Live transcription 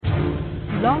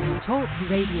Blog Talk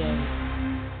Radio.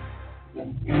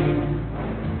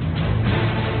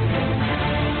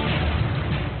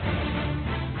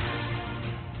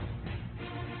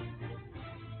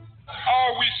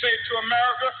 All we say to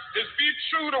America is be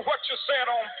true to what you said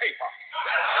on paper.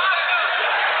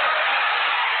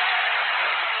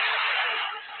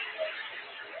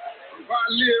 If I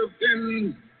lived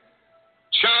in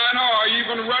China or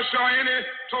even Russia or any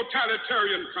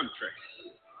totalitarian country,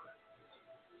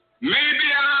 maybe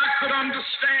I could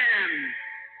understand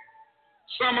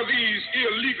some of these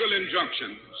illegal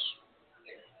injunctions.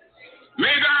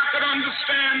 Maybe I could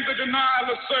understand the denial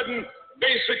of certain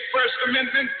basic First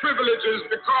Amendment privileges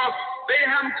because they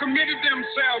haven't committed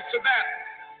themselves to that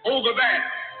over that.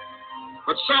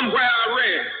 But somewhere I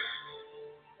read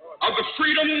of the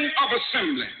freedom of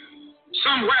assembly.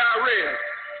 Somewhere I read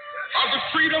of the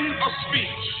freedom of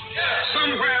speech.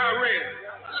 Somewhere I read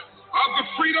of the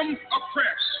freedom of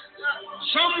press.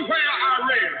 Somewhere I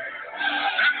read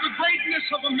that the greatness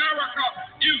of America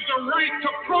is the right to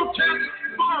protest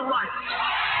for rights.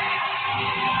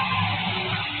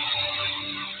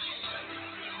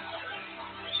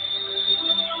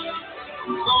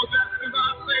 So just as I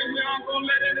say, we aren't going to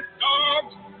let any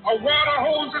dogs or water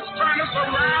hoses turn us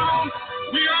around.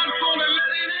 We aren't going to let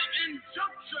any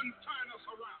injunction turn us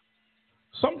around.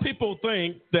 Some people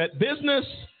think that business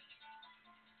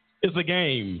is a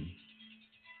game.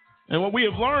 And what we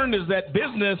have learned is that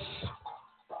business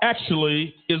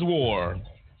actually is war.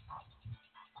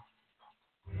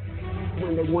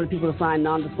 When they wanted people to sign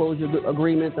non-disclosure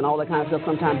agreements and all that kind of stuff,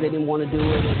 sometimes they didn't want to do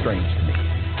it. It's strange to me.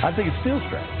 I think it's still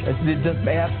strange. It just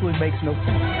absolutely makes no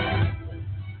sense.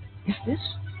 Is this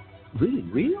really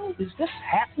real? Is this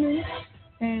happening?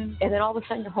 And then all of a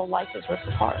sudden your whole life is ripped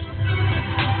apart.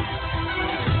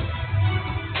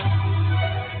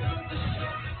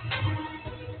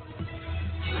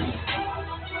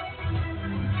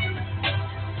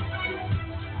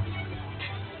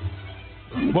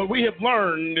 What we have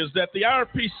learned is that the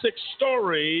IRP6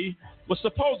 story was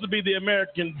supposed to be the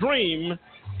American dream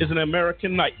is an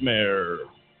American nightmare.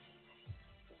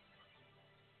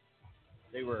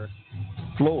 They were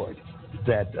floored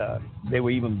that they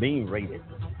were even being raided.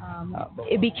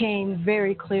 It became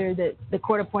very clear that the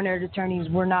court-appointed attorneys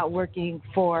were not working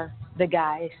for the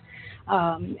guys.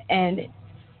 And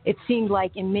it seemed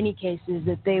like in many cases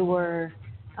that they were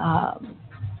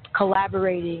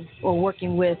collaborating or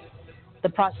working with the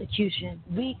prosecution.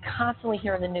 We constantly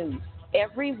hear in the news,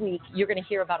 every week you're going to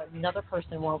hear about another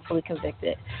person wrongfully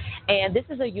convicted. And this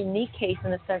is a unique case in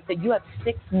the sense that you have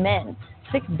six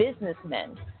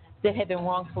businessmen that have been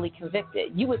wrongfully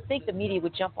convicted. You would think the media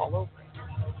would jump all over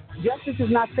it. Justice is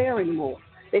not fair anymore.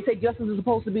 They say justice is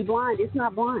supposed to be blind. It's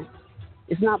not blind.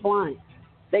 It's not blind.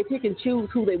 They pick and choose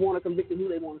who they want to convict and who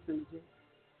they want to send to jail.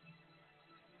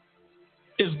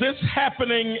 Is this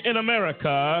happening in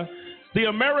America? The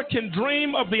American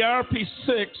dream of the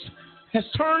IRP6 has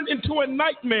turned into a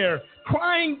nightmare.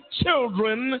 Crying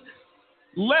children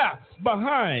left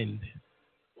behind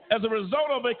as a result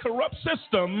of a corrupt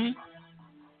system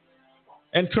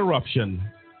and corruption.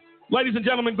 Ladies and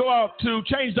gentlemen, go out to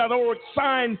change.org,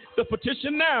 sign the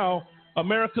petition now.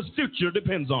 America's future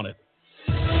depends on it.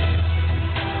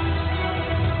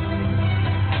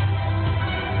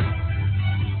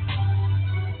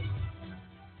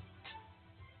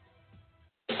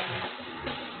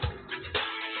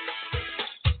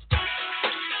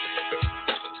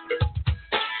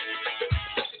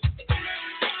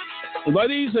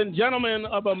 Ladies and gentlemen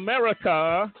of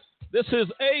America, this is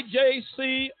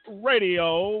AJC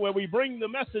Radio, where we bring the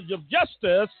message of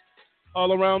justice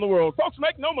all around the world. Folks,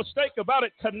 make no mistake about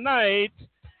it, tonight,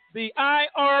 the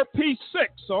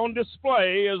IRP6 on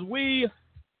display as we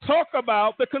talk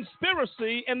about the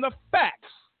conspiracy and the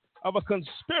facts of a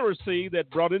conspiracy that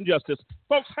brought injustice.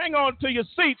 Folks, hang on to your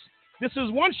seats. This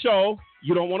is one show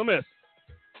you don't want to miss.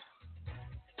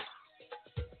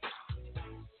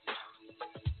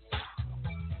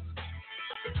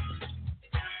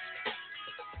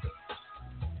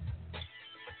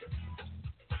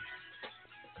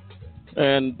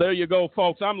 And there you go,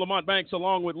 folks. I'm Lamont Banks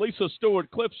along with Lisa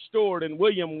Stewart, Cliff Stewart, and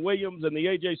William Williams and the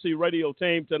AJC radio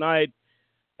team tonight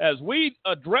as we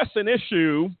address an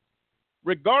issue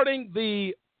regarding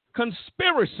the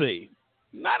conspiracy,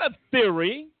 not a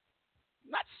theory,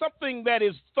 not something that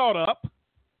is thought up,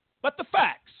 but the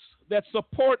facts that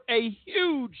support a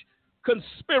huge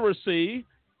conspiracy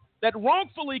that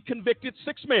wrongfully convicted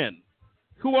 6 men.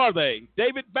 Who are they?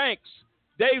 David Banks,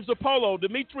 Dave Zappolo,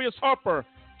 Demetrius Harper,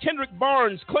 Kendrick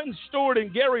Barnes, Clinton Stewart,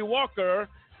 and Gary Walker.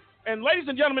 And ladies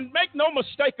and gentlemen, make no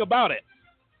mistake about it.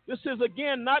 This is,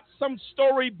 again, not some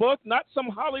storybook, not some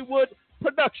Hollywood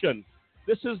production.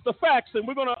 This is the facts, and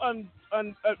we're going to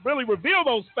really reveal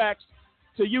those facts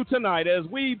to you tonight as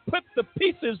we put the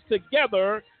pieces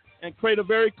together and create a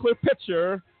very clear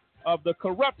picture of the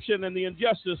corruption and the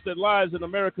injustice that lies in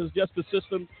America's justice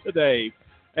system today.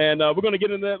 And we're going to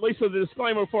get into that. Lisa, the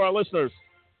disclaimer for our listeners.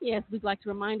 Yes, we'd like to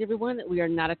remind everyone that we are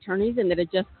not attorneys and that a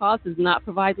just cause does not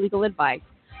provide legal advice.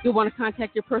 You'll want to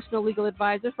contact your personal legal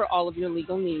advisor for all of your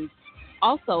legal needs.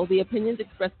 Also, the opinions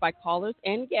expressed by callers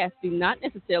and guests do not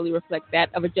necessarily reflect that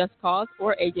of a Just Cause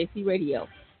or AJC Radio.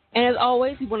 And as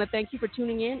always, we want to thank you for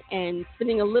tuning in and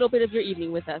spending a little bit of your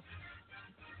evening with us.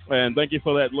 And thank you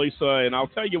for that, Lisa. And I'll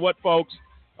tell you what, folks,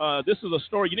 this is a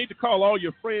story. You need to call all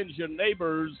your friends, your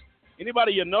neighbors,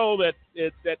 anybody you know that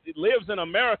lives in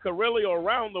America, really, or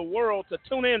around the world, to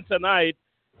tune in tonight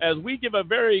as we give a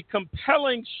very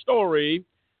compelling story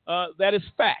that is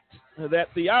fact, that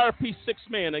the IRP6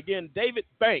 men, again, David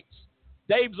Banks,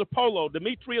 Dave Zappolo,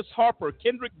 Demetrius Harper,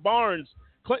 Kendrick Barnes,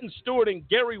 Clinton Stewart, and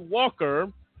Gary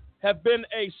Walker have been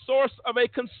a source of a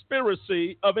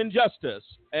conspiracy of injustice.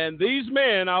 And these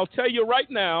men, I'll tell you right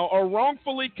now, are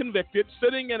wrongfully convicted,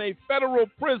 sitting in a federal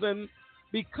prison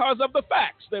because of the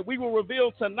facts that we will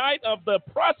reveal tonight of the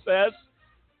process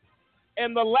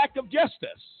and the lack of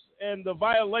justice and the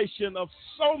violation of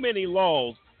so many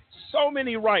laws, so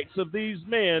many rights of these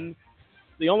men.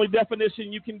 The only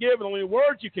definition you can give, the only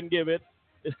word you can give it,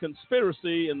 is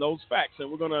conspiracy and those facts. And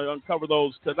we're going to uncover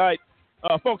those tonight.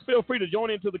 Folks, feel free to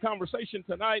join into the conversation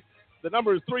tonight. The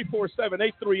number is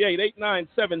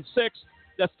 347-838-8976.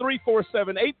 That's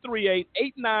 347-838-8976.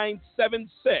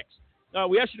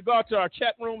 We ask you to go out to our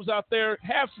chat rooms out there,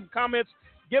 have some comments,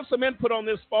 give some input on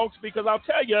this, folks, because I'll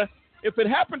tell you, if it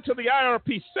happened to the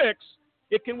IRP6,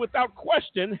 it can without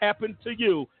question happen to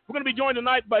you. We're going to be joined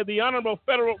tonight by the Honorable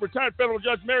retired federal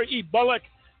judge Mary E. Bullock,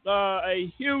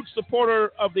 a huge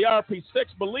supporter of the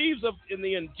IRP6, believes in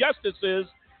the injustices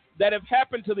that have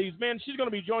happened to these men. She's going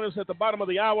to be joining us at the bottom of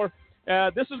the hour.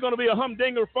 This is going to be a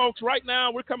humdinger, folks. Right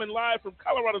now, we're coming live from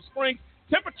Colorado Springs.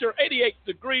 Temperature 88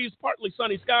 degrees, partly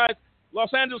sunny skies.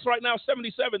 Los Angeles right now,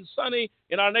 77 sunny.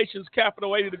 In our nation's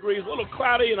capital, 80 degrees. A little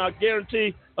cloudy, and I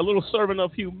guarantee a little serving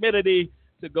of humidity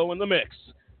to go in the mix.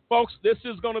 Folks, this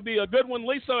is going to be a good one.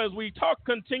 Lisa, as we talk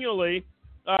continually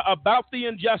about the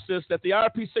injustice that the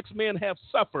IRP6 men have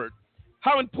suffered,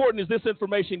 how important is this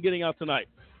information getting out tonight?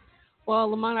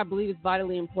 Well, Lamont, I believe it's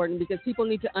vitally important because people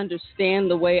need to understand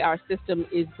the way our system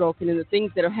is broken and the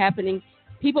things that are happening.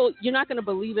 People, you're not going to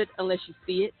believe it unless you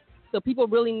see it. So people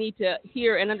really need to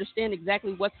hear and understand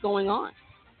exactly what's going on.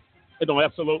 No,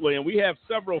 absolutely. And we have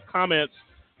several comments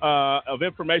of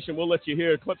information. We'll let you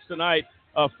hear clips tonight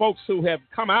of folks who have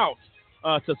come out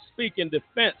to speak in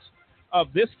defense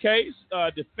of this case,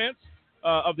 defense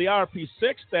of the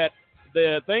IRP6, that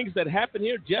the things that happen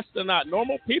here just are not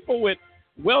normal. People with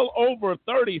well over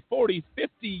 30, 40,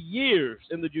 50 years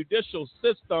in the judicial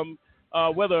system,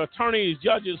 whether attorneys,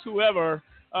 judges, whoever,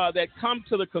 that come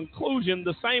to the conclusion,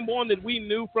 the same one that we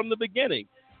knew from the beginning,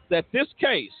 that this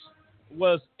case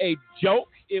was a joke.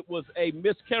 It was a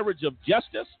miscarriage of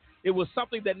justice. It was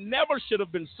something that never should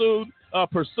have been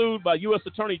pursued by U.S.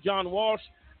 Attorney John Walsh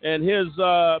and his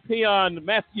peon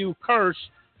Matthew Kirsch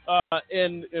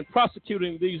in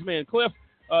prosecuting these men. Cliff,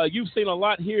 you've seen a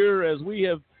lot here as we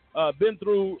have been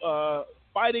through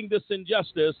fighting this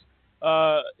injustice.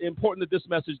 Important that this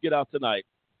message get out tonight.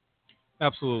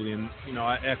 Absolutely, and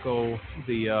I echo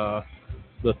the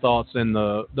thoughts and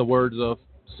the words of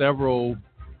several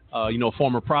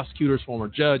former prosecutors, former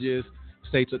judges,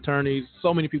 state's attorneys,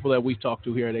 so many people that we've talked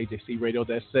to here at AJC Radio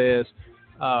that says,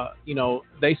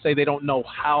 they say they don't know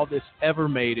how this ever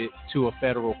made it to a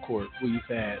federal court. We've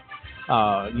had,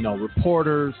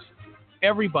 reporters,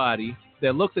 everybody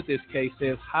that looks at this case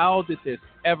says, how did this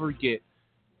ever get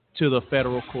to the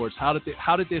federal courts? How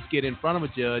did this get in front of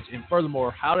a judge? And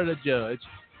furthermore, how did a judge,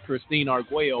 Christine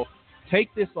Arguello,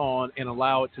 take this on and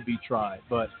allow it to be tried?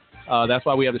 But that's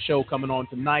why we have the show coming on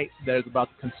tonight that is about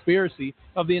the conspiracy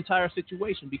of the entire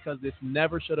situation, because this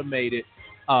never should have made it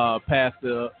past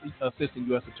the assistant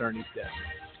U.S. attorney's desk.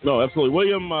 No, absolutely.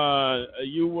 William,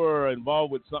 you were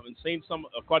involved with something, seen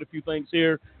quite a few things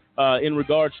here in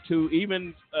regards to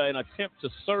even an attempt to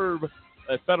serve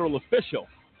a federal official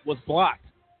was blocked.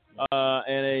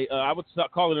 And I would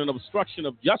call it an obstruction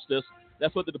of justice.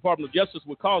 That's what the Department of Justice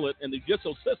would call it in the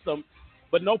judicial system.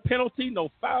 But no penalty, no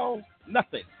foul,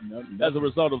 nothing as a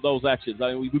result of those actions.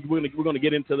 I mean, we're going to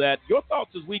get into that. Your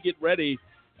thoughts as we get ready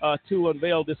to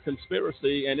unveil this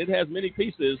conspiracy, and it has many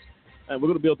pieces, and we're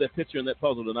going to build that picture and that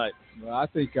puzzle tonight. Well, I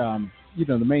think,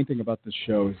 the main thing about this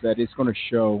show is that it's going to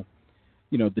show,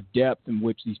 the depth in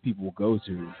which these people will go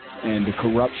to and the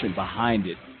corruption behind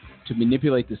it to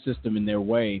manipulate the system in their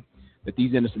way that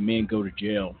these innocent men go to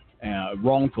jail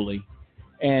wrongfully.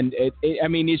 And,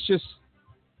 it's just,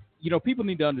 people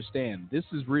need to understand this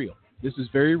is real. This is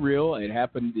very real. It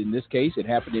happened in this case. It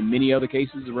happened in many other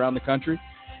cases around the country.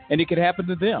 And it could happen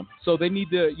to them. So they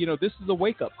need to, this is a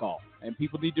wake-up call. And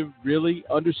people need to really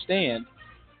understand,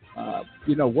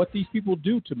 what these people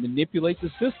do to manipulate the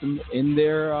system in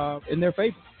their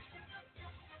favor.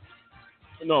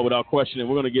 No, without question.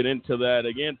 We're going to get into that.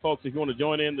 Again, folks, if you want to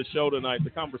join in the show tonight,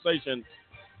 the conversation,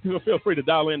 feel free to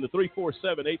dial in to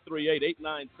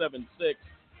 347-838-8976.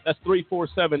 That's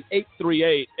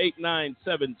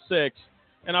 347-838-8976.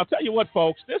 And I'll tell you what,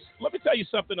 folks, let me tell you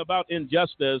something about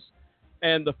injustice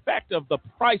and the fact of the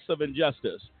price of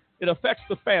injustice. It affects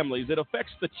the families. It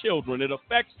affects the children. It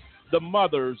affects the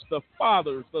mothers, the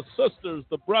fathers, the sisters,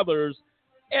 the brothers.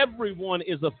 Everyone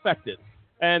is affected.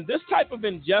 And this type of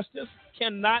injustice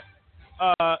cannot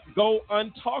go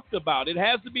untalked about. It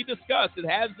has to be discussed. It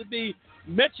has to be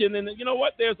mentioned. And you know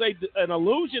what? There's an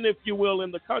illusion, if you will,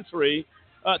 in the country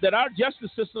that our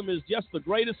justice system is just the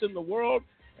greatest in the world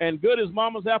and good as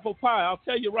Mama's apple pie. I'll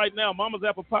tell you right now, Mama's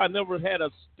apple pie never had a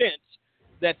stench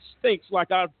that stinks like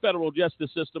our federal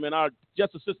justice system, and our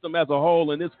justice system as a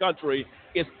whole in this country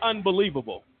is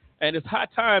unbelievable. And it's high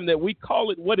time that we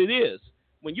call it what it is.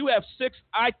 When you have 6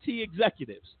 IT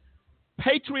executives,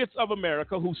 patriots of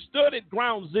America, who stood at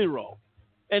ground zero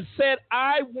and said,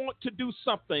 I want to do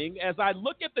something, as I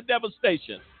look at the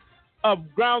devastation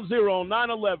of ground zero on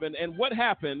 9/11 and what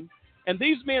happened, and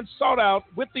these men sought out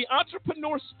with the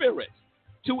entrepreneur spirit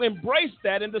to embrace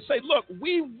that and to say, look,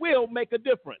 we will make a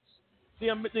difference.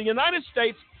 The United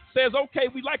States says, okay,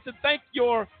 we'd like to thank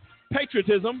your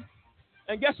patriotism,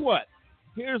 and guess what?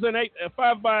 Here's a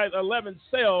 5x11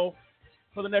 cell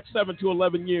for the next 7 to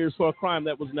 11 years for a crime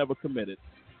that was never committed.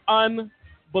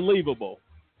 Unbelievable.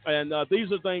 And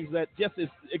these are things that just is,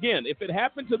 again, if it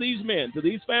happened to these men, to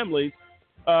these families,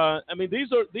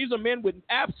 these are men with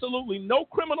absolutely no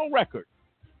criminal record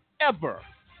ever,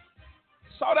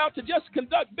 sought out to just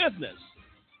conduct business.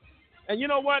 And you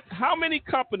know what? How many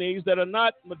companies that are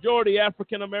not majority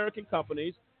African-American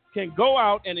companies can go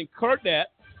out and incur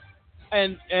debt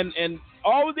and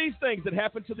all of these things that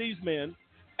happen to these men,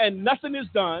 and nothing is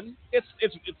done? It's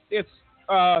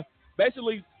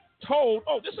basically told,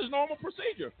 oh, this is normal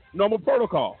procedure, normal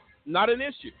protocol, not an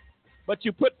issue. But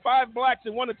you put 5 blacks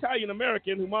and 1 Italian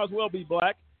American, who might as well be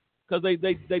black, because they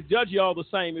judge you all the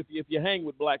same if you hang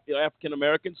with black African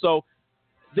Americans. So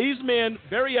these men,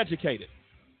 very educated.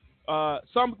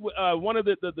 One of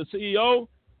the CEO,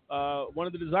 one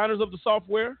of the designers of the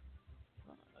software,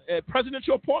 a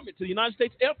presidential appointment to the United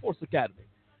States Air Force Academy,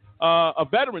 a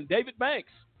veteran, David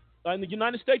Banks, in the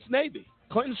United States Navy,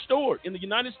 Clinton Stewart in the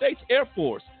United States Air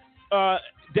Force,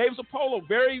 Dave Zappolo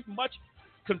very much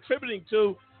contributing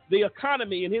to the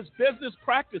economy and his business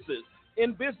practices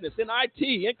in business, in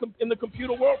IT, in the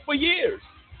computer world for years.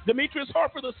 Demetrius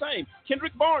Harper, the same.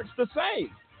 Kendrick Barnes, the same.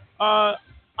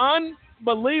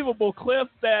 Unbelievable, Cliff,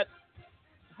 that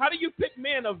how do you pick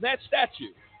men of that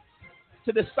stature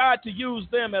to decide to use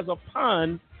them as a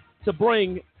pawn to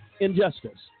bring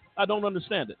injustice? I don't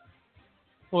understand it.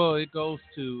 Well, it goes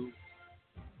to,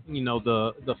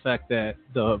 the fact that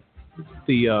the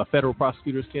federal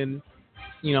prosecutors can,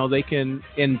 they can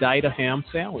indict a ham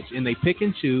sandwich, and they pick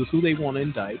and choose who they want to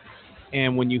indict.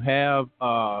 And when you have,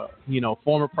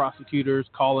 former prosecutors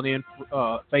calling in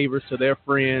favors to their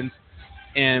friends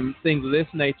and things of this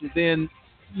nature, then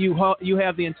you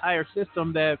have the entire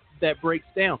system that breaks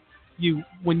down.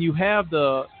 When you have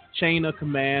the chain of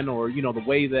command, or the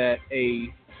way that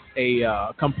a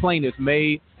complaint is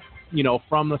made,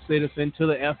 from the citizen to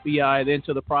the FBI, then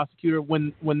to the prosecutor,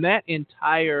 when that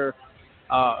entire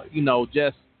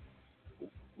just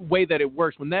way that it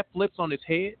works, when that flips on its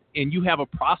head and you have a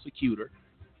prosecutor,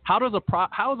 how is a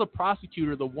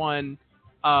prosecutor the one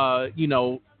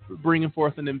bringing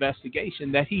forth an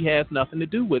investigation that he has nothing to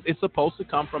do with? It's supposed to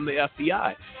come from the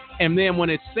FBI. And then when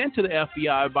it's sent to the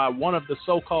FBI by one of the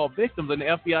so-called victims, and the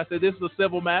FBI says this is a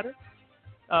civil matter,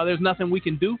 there's nothing we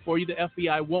can do for you, the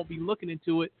FBI won't be looking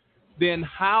into it, then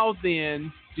how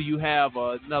then do you have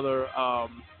another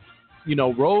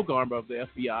rogue arm of the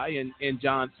FBI and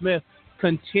John Smith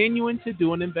continuing to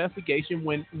do an investigation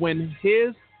when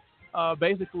his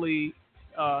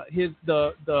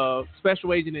the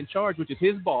special agent in charge, which is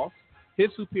his boss, his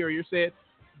superior, said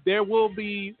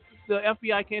the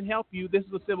FBI can't help you, this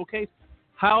is a civil case?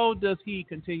 How does he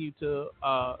continue to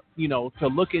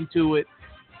look into it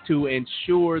to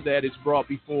ensure that it's brought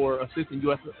before Assistant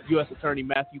U.S. Attorney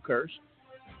Matthew Kirsch,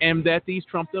 and that these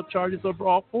trumped up charges are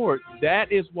brought forward?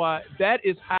 That is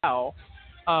how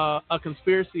a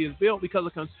conspiracy is built, because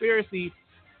a conspiracy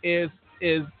is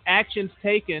actions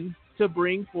taken to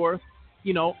bring forth,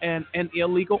 an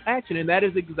illegal action, and that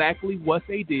is exactly what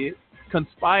they did.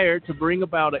 Conspired to bring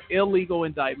about an illegal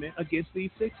indictment against these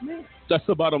 6 men. That's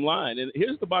the bottom line. And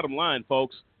here's the bottom line,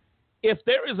 folks. If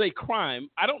there is a crime,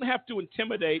 I don't have to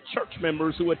intimidate church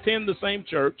members who attend the same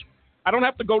church. I don't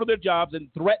have to go to their jobs and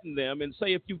threaten them and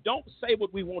say, if you don't say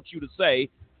what we want you to say,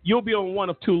 you'll be on one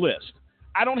of 2 lists.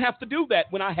 I don't have to do that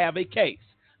when I have a case.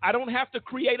 I don't have to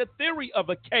create a theory of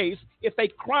a case if a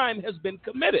crime has been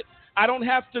committed. I don't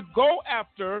have to go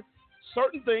after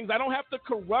certain things. I don't have to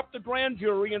corrupt the grand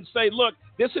jury and say, look,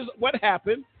 this is what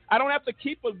happened. I don't have to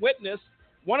keep a witness,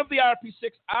 one of the IRP6,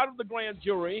 out of the grand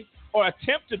jury or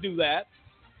attempt to do that,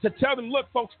 to tell them,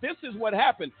 look, folks, this is what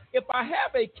happened. If I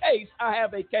have a case, I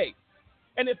have a case.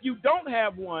 And if you don't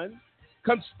have one,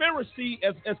 conspiracy,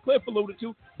 as Cliff alluded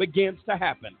to, begins to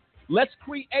happen. Let's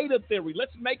create a theory.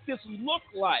 Let's make this look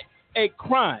like a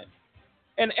crime.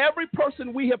 And every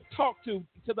person we have talked to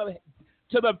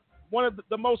the one of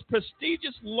the most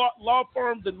prestigious law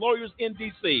firms and lawyers in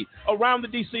D.C., around the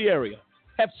D.C. area,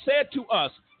 have said to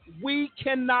us, we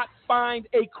cannot find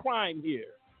a crime here.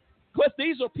 Cliff,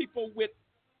 these are people with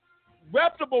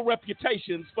reputable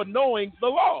reputations for knowing the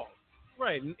law.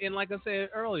 Right, and like I said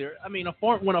earlier, I mean,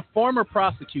 when a former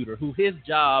prosecutor who his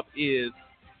job is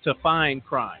to find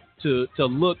crime, to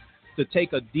look, to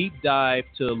take a deep dive,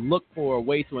 to look for a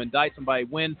way to indict somebody,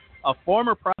 when a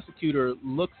former prosecutor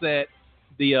looks at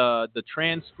the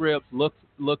transcript,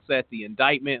 looks at the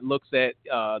indictment, looks at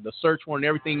the search warrant and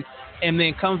everything, and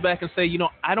then comes back and say,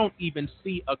 I don't even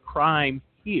see a crime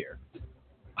here.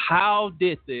 How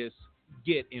did this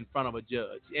get in front of a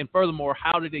judge? And furthermore,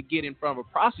 how did it get in front of a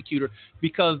prosecutor?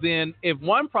 Because then if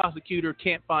one prosecutor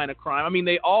can't find a crime, I mean,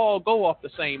 they all go off the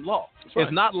same law. Right.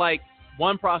 It's not like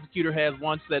one prosecutor has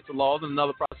one set of laws and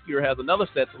another prosecutor has another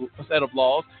set of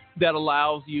laws that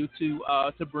allows you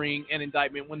to bring an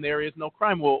indictment when there is no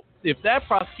crime. Well, if that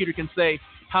prosecutor can say,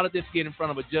 how did this get in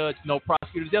front of a judge? No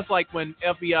prosecutor. Just like when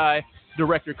FBI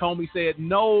Director Comey said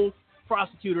no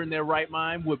prosecutor in their right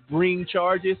mind would bring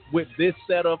charges with this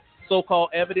set of so-called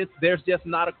evidence, there's just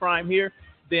not a crime here.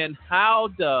 Then how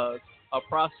does a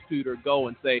prosecutor go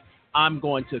and say, I'm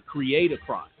going to create a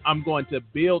crime, I'm going to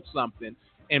build something,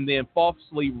 and then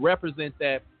falsely represent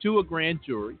that to a grand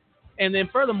jury? And then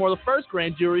furthermore, the first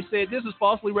grand jury said, this is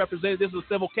falsely represented, this is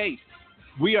a civil case.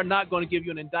 We are not going to give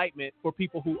you an indictment for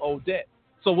people who owe debt.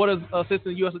 So what does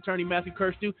Assistant U.S. Attorney Matthew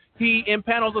Kirsch do? He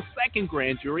impanels a second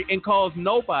grand jury and calls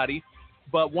nobody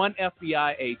but one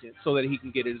FBI agent so that he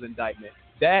can get his indictment.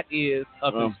 That is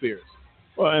a conspiracy.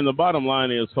 Well, and the bottom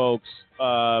line is, folks,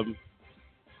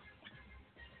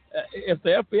 if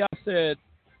the FBI said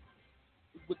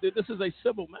this is a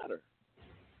civil matter,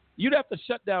 you'd have to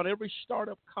shut down every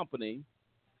startup company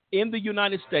in the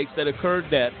United States that incurred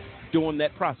debt during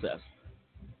that process.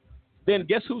 Then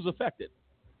guess who's affected?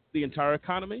 The entire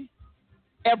economy.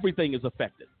 Everything is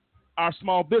affected. Our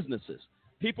small businesses,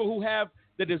 people who have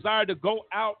the desire to go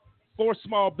out for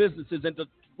small businesses and to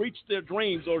reach their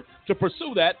dreams or to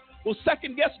pursue that, will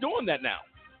second guess doing that now,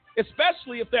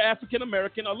 especially if they're African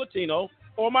American or Latino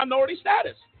or minority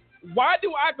status. Why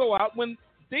do I go out when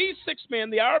these 6 men,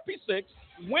 the IRP6,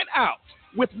 went out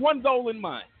with one goal in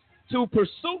mind, to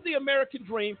pursue the American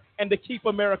dream and to keep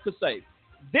America safe?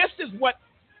 This is what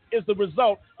is the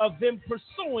result of them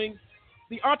pursuing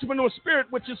the entrepreneur spirit,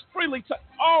 which is freely to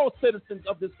all citizens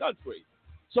of this country,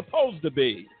 supposed to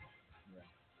be.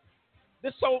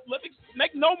 So let me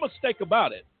make no mistake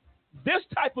about it. This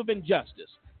type of injustice,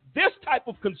 this type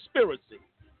of conspiracy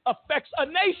affects a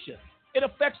nation. It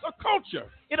affects a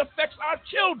culture. It affects our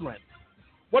children.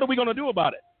 What are we going to do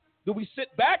about it? Do we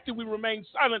sit back? Do we remain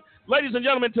silent? Ladies and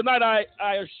gentlemen, tonight I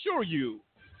assure you,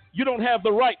 you don't have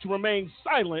the right to remain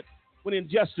silent when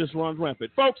injustice runs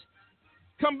rampant. Folks,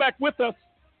 come back with us.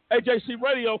 AJC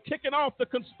Radio kicking off the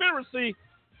conspiracy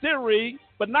theory,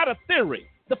 but not a theory,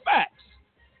 the facts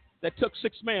that took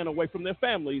 6 men away from their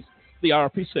families, the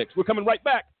IRP6. We're coming right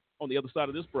back on the other side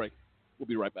of this break. We'll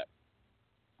be right back.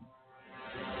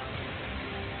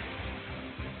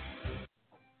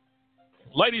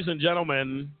 Ladies and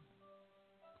gentlemen,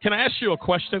 can I ask you a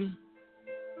question?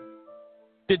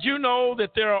 Did you know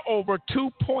that there are over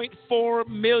 2.4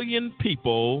 million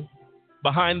people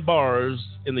behind bars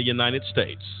in the United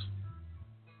States?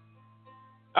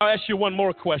 I'll ask you one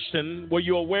more question. Were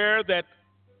you aware that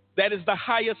that is the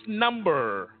highest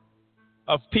number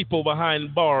of people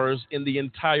behind bars in the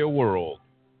entire world?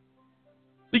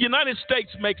 The United States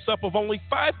makes up of only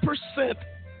 5%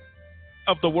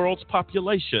 of the world's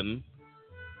population,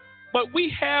 but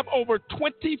we have over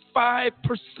 25%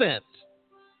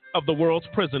 of the world's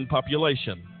prison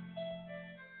population.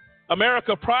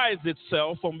 America prides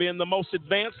itself on being the most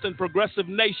advanced and progressive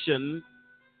nation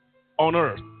on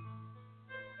earth.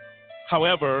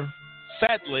 However,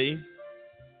 sadly,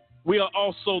 we are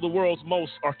also the world's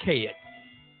most archaic.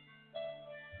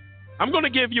 I'm going to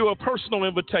give you a personal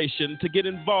invitation to get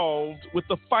involved with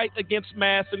the fight against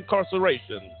mass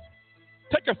incarceration.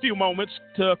 Take a few moments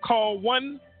to call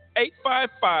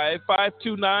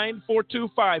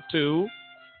 1-855-529-4252.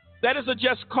 That is a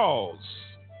just cause.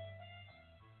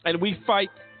 And we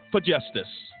fight for justice.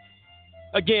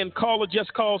 Again, call a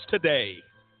just cause today.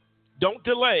 Don't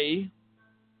delay.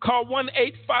 Call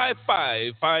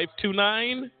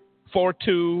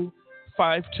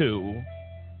 1-855-529-4252.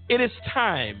 It is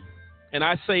time, and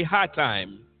I say high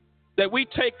time, that we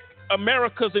take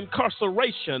America's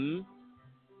incarceration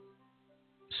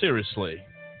seriously.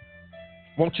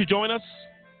 Won't you join us?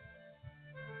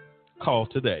 Call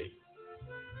today.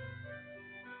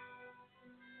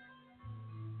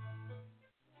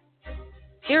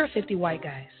 Here are 50 white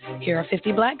guys. Here are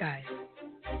 50 black guys.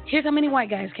 Here's how many white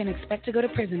guys can expect to go to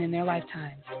prison in their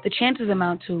lifetime. The chances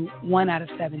amount to 1 out of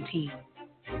 17.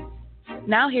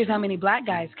 Now here's how many black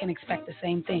guys can expect the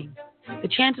same thing. The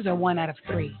chances are 1 out of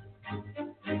 3.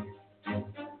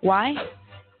 Why?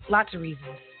 Lots of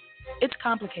reasons. It's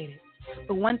complicated,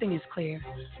 but one thing is clear.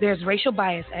 There's racial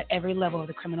bias at every level of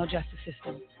the criminal justice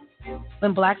system.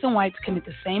 When blacks and whites commit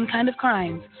the same kind of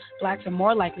crimes, blacks are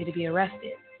more likely to be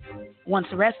arrested. Once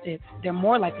arrested, they're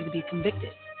more likely to be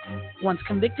convicted. Once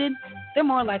convicted, they're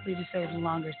more likely to serve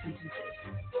longer sentences.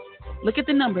 Look at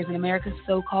the numbers in America's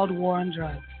so-called war on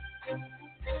drugs.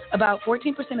 About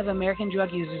 14% of American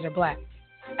drug users are black,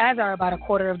 as are about a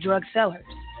quarter of drug sellers.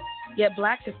 Yet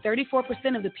blacks are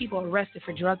 34% of the people arrested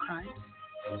for drug crimes.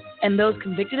 And those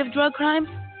convicted of drug crimes,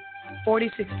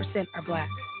 46% are black.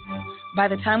 By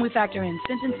the time we factor in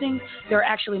sentencing, there are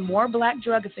actually more black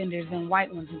drug offenders than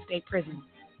white ones in state prisons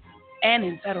and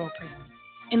in federal prison.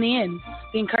 In the end,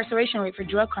 the incarceration rate for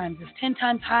drug crimes is 10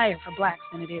 times higher for blacks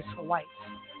than it is for whites.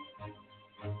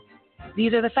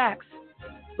 These are the facts.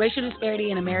 Racial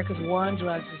disparity in America's war on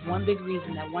drugs is one big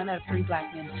reason that 1 out of 3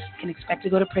 black men can expect to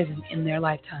go to prison in their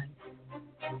lifetime.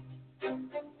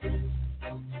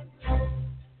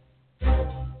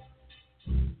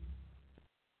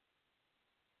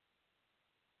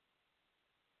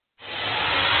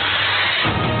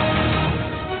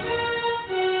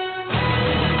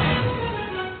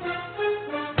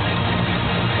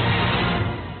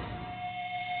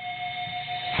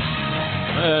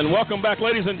 And welcome back,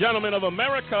 ladies and gentlemen of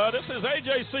America. This is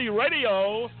AJC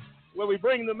Radio, where we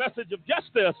bring the message of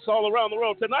justice all around the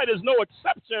world. Tonight is no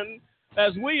exception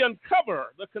as we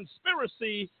uncover the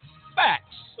conspiracy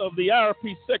facts of the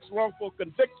IRP6 wrongful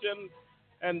conviction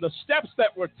and the steps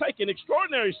that were taken,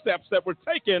 extraordinary steps that were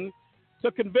taken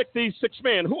to convict these 6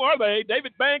 men. Who are they?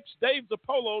 David Banks, Dave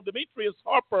Zappolo, Demetrius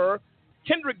Harper,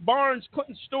 Kendrick Barnes,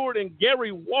 Clinton Stewart, and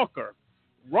Gary Walker.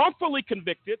 Wrongfully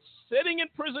convicted, sitting in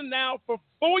prison now for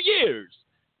 4 years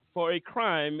for a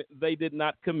crime they did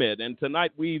not commit. And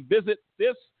tonight we visit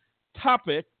this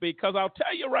topic because I'll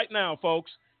tell you right now,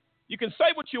 folks, you can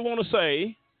say what you want to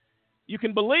say. You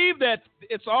can believe that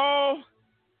it's all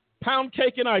pound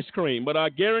cake and ice cream, but I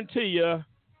guarantee you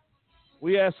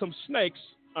we have some snakes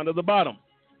under the bottom.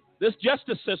 This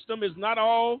justice system is not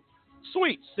all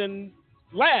sweets and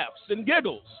laughs and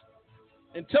giggles.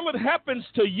 Until it happens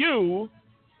to you,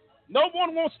 no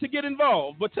one wants to get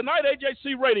involved. But tonight,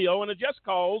 AJC Radio and the Just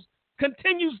Cause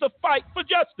continues the fight for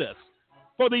justice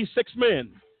for these 6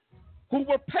 men who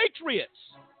were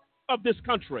patriots of this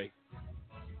country,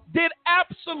 did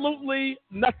absolutely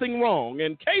nothing wrong.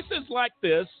 And cases like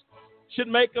this should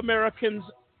make Americans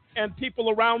and people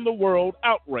around the world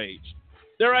outraged.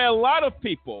 There are a lot of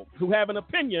people who have an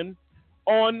opinion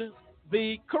on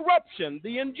the corruption,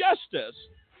 the injustice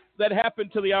that happened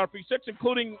to the IRP6,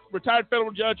 including retired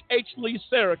federal judge H. Lee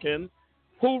Sarakin,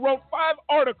 who wrote 5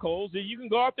 articles, and you can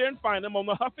go out there and find them on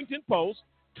the Huffington Post,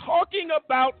 talking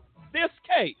about this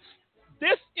case,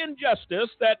 this injustice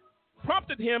that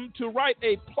prompted him to write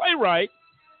a playwright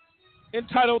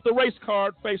entitled The Race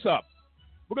Card Face Up.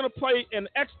 We're going to play an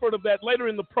expert of that later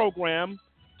in the program,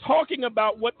 talking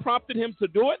about what prompted him to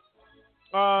do it.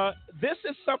 This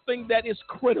is something that is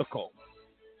critical.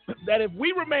 That if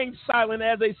we remain silent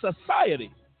as a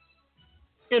society,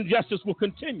 injustice will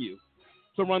continue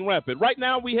to run rampant. Right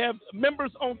now, we have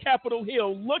members on Capitol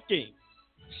Hill looking,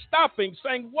 stopping,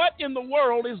 saying, what in the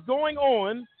world is going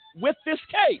on with this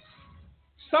case?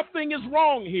 Something is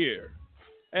wrong here.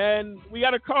 And we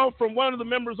got a call from one of the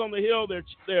members on the Hill. Their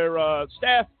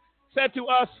staff said to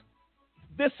us,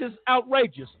 this is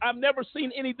outrageous. I've never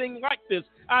seen anything like this.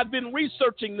 I've been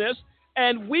researching this,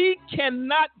 and we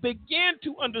cannot begin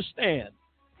to understand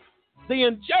the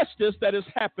injustice that has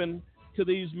happened to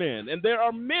these men. And there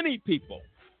are many people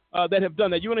that have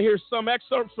done that. You're going to hear some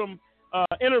excerpts from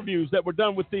interviews that were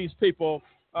done with these people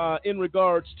in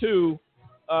regards to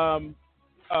the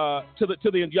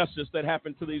injustice that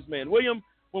happened to these men. William,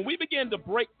 when we begin to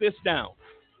break this down,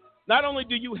 not only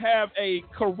do you have a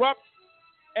corrupt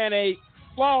and a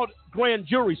flawed grand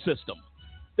jury system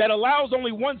that allows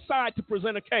only one side to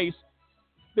present a case,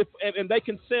 and they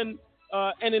can send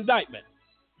an indictment.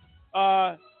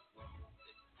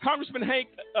 Congressman Hank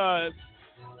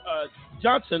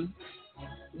Johnson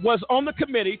was on the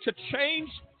committee to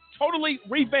totally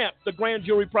revamp the grand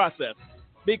jury process,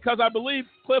 because I believe,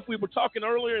 Cliff, we were talking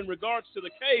earlier in regards to the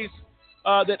case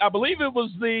that I believe it was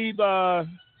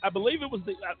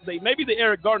maybe the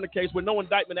Eric Gardner case where no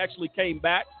indictment actually came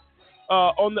back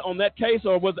on that case,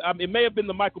 or it may have been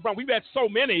the Michael Brown. We've had so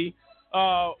many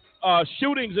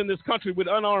shootings in this country with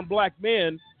unarmed black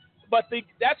men, but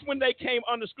that's when they came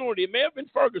under scrutiny. It may have been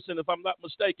Ferguson, if I'm not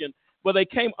mistaken, where they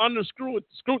came under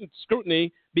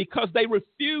scrutiny because they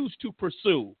refused to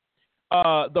pursue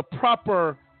the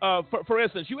proper. For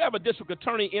instance, you have a district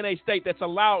attorney in a state that's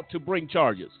allowed to bring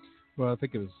charges. Well, I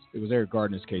think it was Eric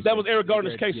Gardner's case. That was Eric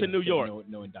Gardner's case in New York.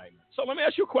 No indictment. So let me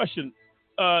ask you a question,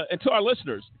 and to our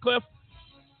listeners, Cliff.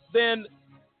 Then,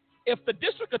 if the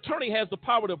district attorney has the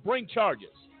power to bring charges,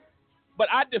 but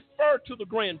I defer to the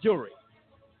grand jury,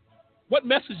 what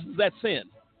message does that send?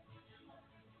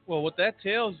 Well, what that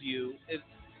tells you is,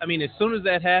 as soon as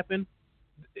that happened,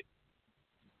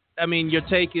 your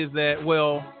take is that,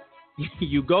 well,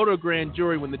 you go to a grand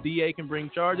jury when the DA can bring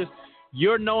charges,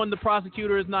 you're knowing the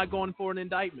prosecutor is not going for an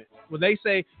indictment. When they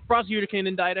say prosecutor can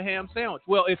indict a ham sandwich,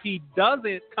 well, if he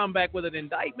doesn't come back with an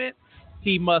indictment,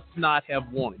 he must not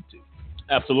have wanted to.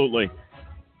 Absolutely.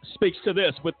 Speaks to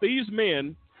this. With these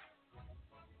men,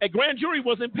 a grand jury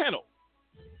was impaneled,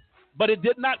 but it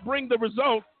did not bring the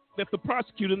result that the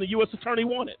prosecutor and the U.S. attorney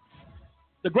wanted.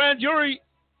 The grand jury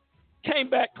came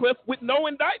back, Cliff, with no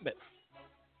indictment.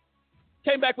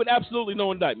 Came back with absolutely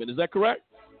no indictment. Is that correct?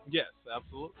 Yes,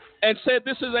 absolutely. And said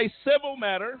this is a civil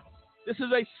matter. This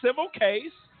is a civil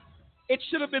case. It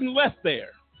should have been left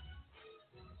there.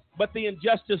 But the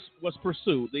injustice was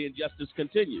pursued. The injustice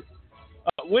continued.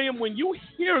 William, when you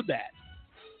hear that,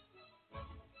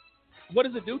 what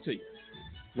does it do to you?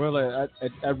 Well,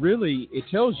 it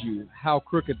tells you how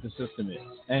crooked the system is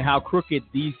and how crooked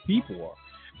these people are.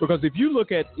 Because if you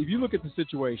look at the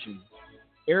situation,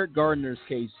 Eric Gardner's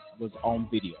case was on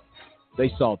video. They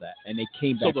saw that and they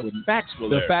came back with facts were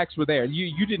there. The facts were there.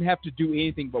 You didn't have to do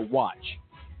anything but watch.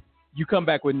 You come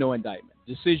back with no indictment.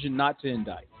 Decision not to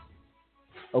indict.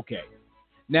 Okay.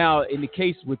 Now, in the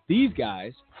case with these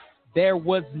guys, there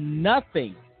was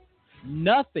nothing.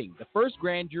 Nothing. The first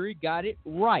grand jury got it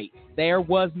right. There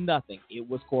was nothing. It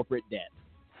was corporate debt.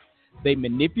 They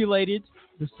manipulated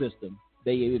the system.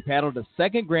 They impaneled a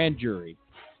second grand jury.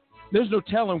 There's no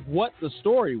telling what the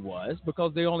story was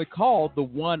because they only called the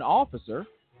one officer,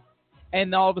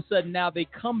 and all of a sudden now they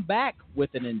come back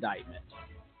with an indictment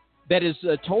that is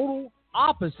a total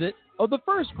opposite of the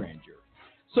first grand jury.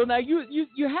 So now you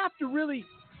have to really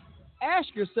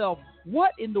ask yourself,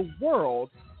 what in the world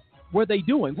were they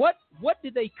doing? What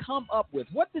did they come up with?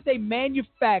 What did they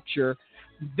manufacture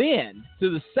then to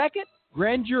the second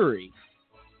grand jury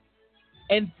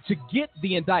and to get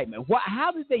the indictment?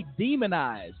 How did they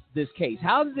demonize this case?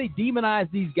 How did they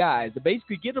demonize these guys to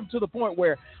basically get them to the point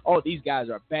where, oh, these guys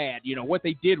are bad. What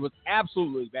they did was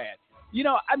absolutely bad.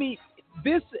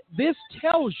 This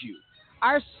tells you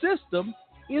our system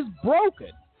is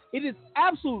broken. It is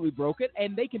absolutely broken,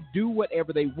 and they can do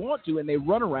whatever they want to, and they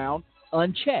run around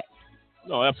unchecked.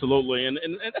 No, absolutely. And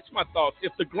that's my thoughts.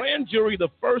 If the grand jury, the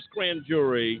first grand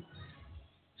jury,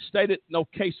 stated no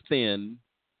case, then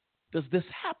does this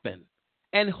happen?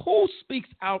 And who speaks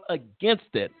out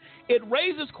against it? It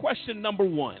raises question number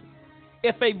one.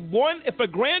 If a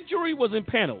grand jury was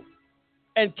impaneled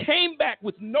and came back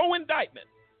with no indictment,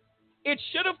 it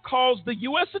should have caused the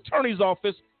U.S. Attorney's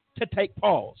Office to take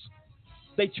pause.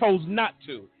 They chose not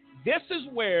to. This is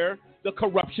where the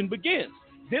corruption begins.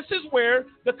 This is where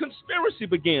the conspiracy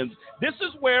begins. This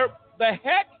is where the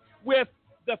heck with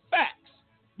the facts.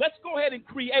 Let's go ahead and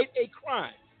create a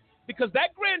crime. Because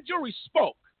that grand jury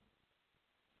spoke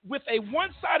with a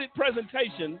one-sided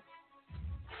presentation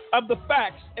of the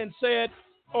facts and said,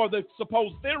 or the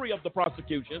supposed theory of the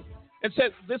prosecution, and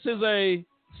said, this is a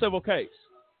civil case.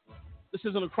 This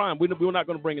isn't a crime. We're not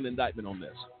going to bring an indictment on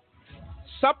this.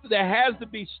 There has to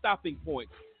be stopping point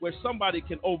where somebody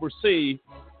can oversee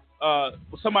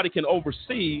somebody can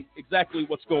oversee exactly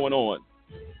what's going on.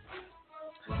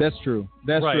 That's true.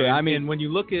 That's right. true. And, I mean, and when you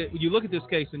look at this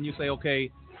case and you say, okay,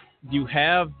 you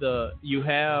have a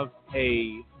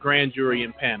grand jury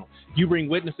and panel. You bring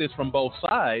witnesses from both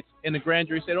sides, and the grand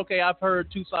jury said, okay, I've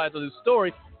heard two sides of this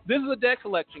story. This is a debt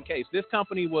collection case. This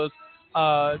company was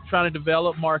trying to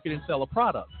develop, market, and sell a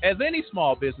product, as any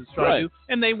small business trying to do,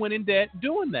 and they went in debt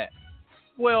doing that.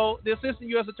 Well, the assistant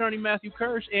U.S. Attorney Matthew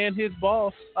Kirsch and his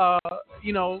boss,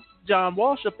 John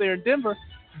Walsh up there in Denver,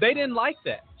 they didn't like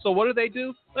that. So what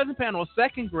do? Let's panel a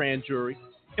second grand jury,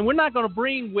 and we're not going to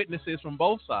bring witnesses from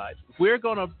both sides. We're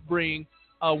going to bring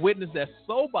a witness that's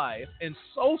so biased and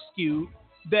so skewed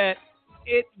that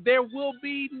there will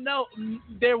be nothing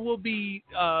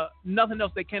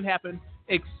else that can happen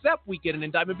except we get an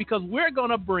indictment, because we're going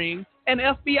to bring an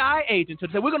FBI agent to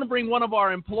say we're going to bring one of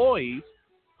our employees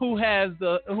who has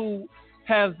the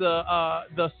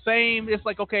same. It's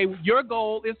like, okay, your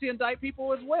goal is to indict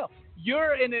people as well.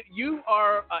 You're in it. You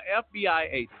are an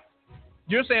FBI agent.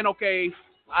 You're saying, okay,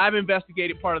 I've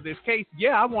investigated part of this case.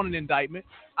 Yeah, I want an indictment.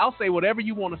 I'll say whatever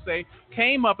you want to say.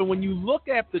 Came up, and when you look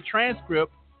at the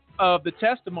transcript of the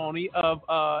testimony of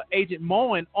Agent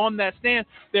Moen on that stand,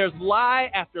 there's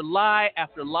lie after lie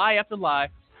after lie after lie,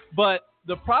 but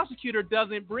the prosecutor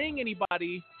doesn't bring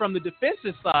anybody from the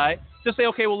defense's side to say,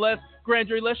 okay, well, let's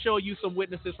show you some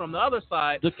witnesses from the other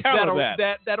side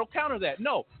that'll counter that.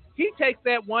 No, he takes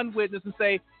that one witness and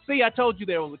say, see, I told you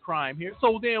there was a crime here.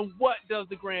 So then what does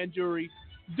the grand jury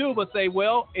do but say,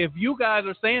 well, if you guys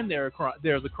are saying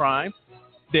there's a crime,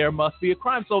 there must be a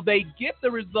crime. So they get the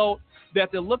result that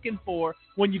they're looking for.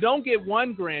 When you don't get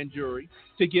one grand jury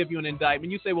to give you an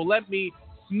indictment, you say, well, let me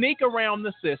sneak around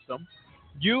the system,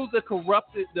 use the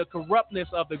corruptness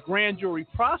of the grand jury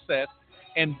process,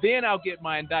 and then I'll get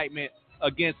my indictment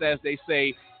against, as they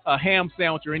say, a ham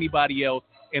sandwich or anybody else,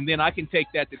 and then I can take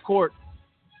that to court.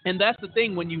 And that's the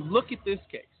thing, when you look at this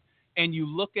case and you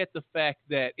look at the fact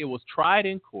that it was tried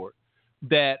in court,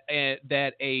 that a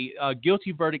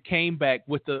guilty verdict came back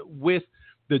with the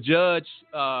judge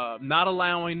not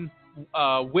allowing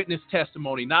witness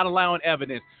testimony, not allowing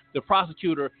evidence, the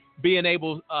prosecutor being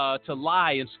able to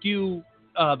lie and skew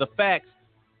the facts,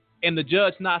 and the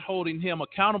judge not holding him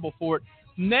accountable for it.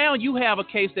 Now you have a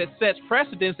case that sets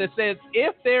precedence that says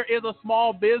if there is a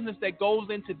small business that goes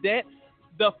into debt,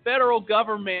 the federal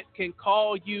government can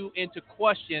call you into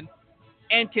question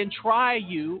and can try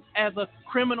you as a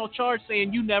criminal charge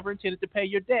saying you never intended to pay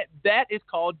your debt. That is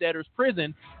called debtor's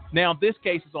prison. Now this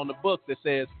case is on the book that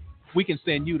says we can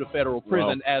send you to federal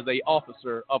prison as a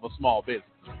officer of a small business.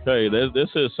 Okay, this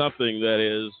is something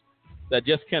that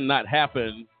just cannot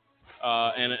happen.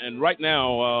 And right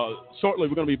now, shortly,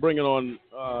 we're going to be bringing on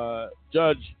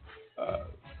Judge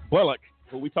Bullock,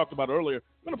 who we talked about earlier.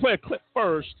 We're going to play a clip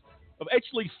first of H.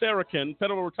 Lee Sarakin,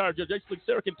 federal retired Judge H. Lee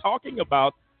Sarakin, talking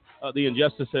about the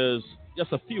injustices,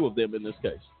 just a few of them in this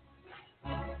case.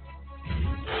 I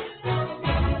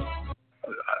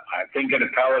think an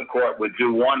appellate court would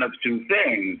do one of two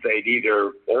things. They'd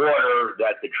either order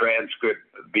that the transcript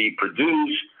be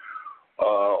produced,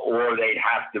 or they'd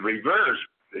have to reverse.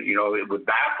 You know, it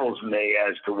baffles me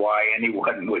as to why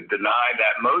anyone would deny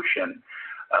that motion.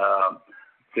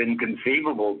 It's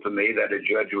inconceivable to me that a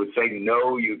judge would say,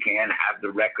 no, you can't have the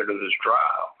record of this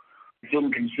trial. It's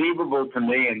inconceivable to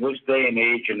me in this day and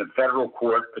age in the federal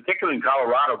court, particularly in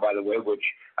Colorado, by the way, which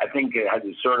I think has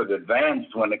sort of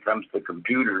advanced when it comes to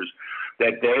computers,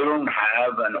 that they don't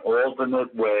have an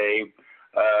alternate way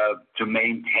to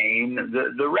maintain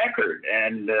the record.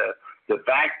 And the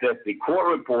fact that the court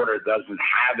reporter doesn't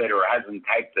have it or hasn't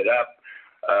typed it up,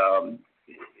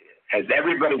 as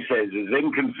everybody says, is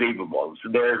inconceivable. So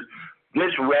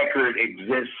this record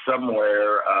exists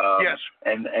somewhere, yes.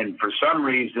 And for some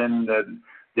reason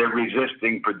they're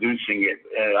resisting producing it.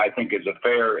 I think is a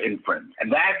fair inference,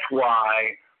 and that's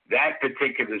why that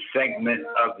particular segment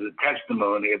of the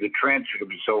testimony of the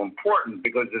transcript is so important.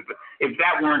 Because if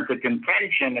that weren't the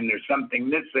contention and there's something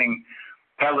missing,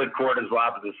 appellate court is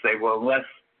liable to say, well, unless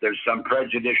there's some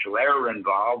prejudicial error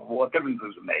involved, what difference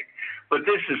does it make? But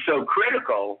this is so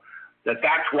critical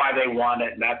that's why they want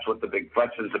it, and that's what the big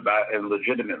fuss is about, and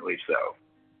legitimately so.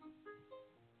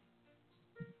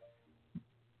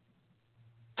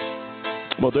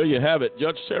 Well, there you have it.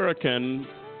 Judge Sarakin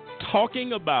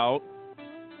talking about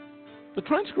the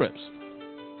transcripts.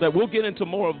 That we'll get into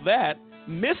more of that.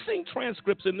 Missing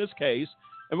transcripts in this case.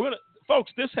 And we're going to,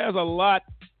 folks, this has a lot.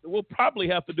 We'll probably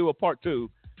have to do a part 2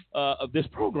 of this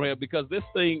program, because this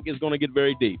thing is going to get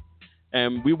very deep.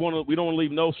 And we don't want to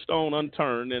leave no stone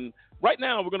unturned. And right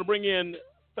now, we're going to bring in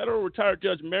federal retired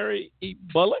Judge Mary E.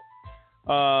 Bullock,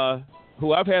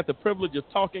 who I've had the privilege of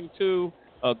talking to,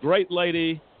 a great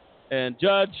lady. And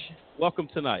Judge, welcome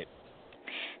tonight.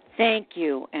 Thank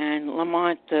you. And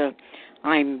Lamont,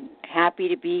 I'm happy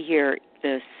to be here.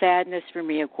 The sadness for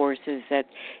me, of course, is that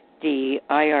the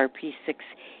IRP6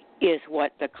 is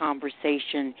what the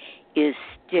conversation is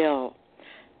still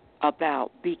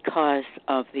about because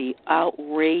of the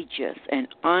outrageous and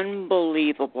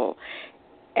unbelievable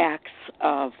acts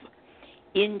of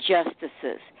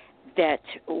injustices that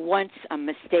once a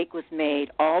mistake was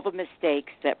made, all the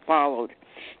mistakes that followed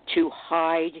to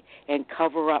hide and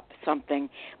cover up something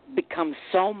become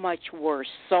so much worse,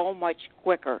 so much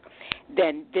quicker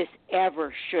than this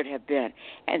ever should have been.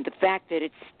 And the fact that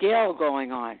it's still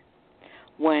going on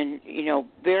when,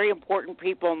 very important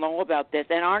people know about this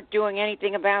and aren't doing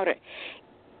anything about it,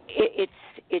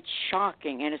 it's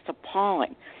shocking and it's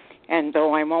appalling. And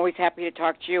though I'm always happy to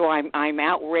talk to you, I'm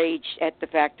outraged at the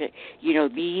fact that,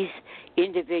 these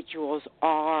individuals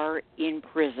are in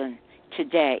prison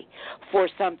today for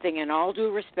something, in all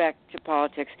due respect to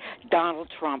politics, Donald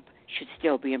Trump should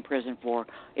still be in prison for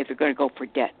if you're going to go for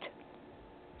debt.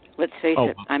 Let's face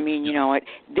it. I mean,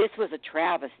 this was a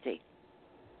travesty.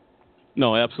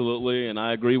 No, absolutely, and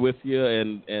I agree with you.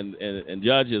 And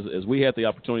Judge, as we had the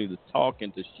opportunity to talk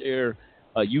and to share,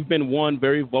 you've been one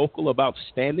very vocal about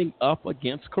standing up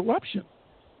against corruption.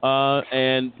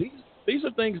 And these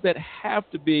are things that have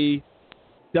to be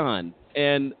done.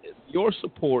 And your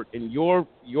support and your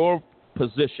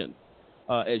position,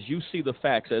 as you see the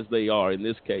facts as they are in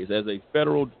this case, as a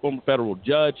former federal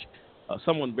judge,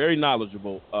 someone very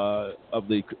knowledgeable of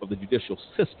the judicial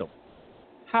system.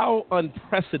 How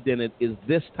unprecedented is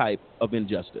this type of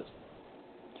injustice?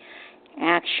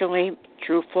 Actually,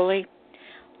 truthfully,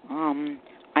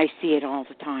 I see it all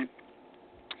the time.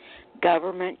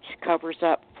 Government covers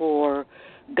up for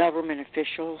government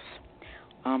officials.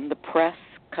 The press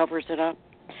covers it up.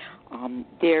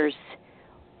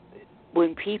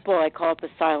 When people, I call it the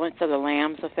silence of the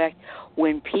lambs effect,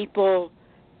 when people,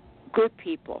 good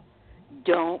people,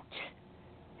 don't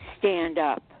stand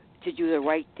up to do the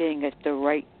right thing at the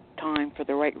right time for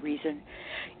the right reason,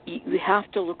 you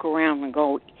have to look around and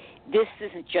go, this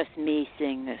isn't just me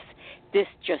seeing this. This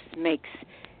just makes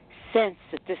sense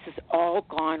that this has all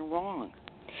gone wrong.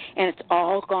 And it's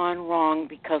all gone wrong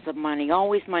because of money.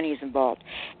 Always money is involved.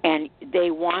 And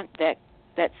they want that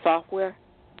software.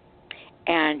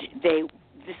 And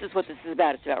this is what this is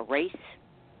about. It's about race.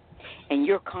 And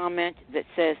your comment that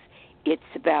says it's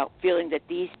about feeling that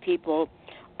these people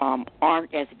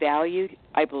aren't as valued,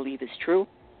 I believe is true.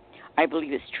 I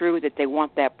believe it's true that they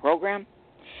want that program.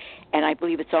 And I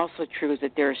believe it's also true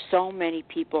that there are so many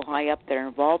people high up that are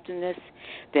involved in this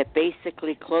that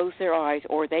basically closed their eyes,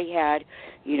 or they had,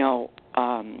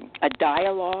 a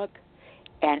dialogue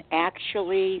and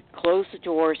actually closed the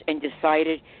doors and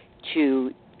decided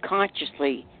to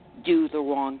consciously do the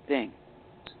wrong thing.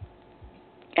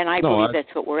 And I believe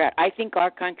that's what we're at. I think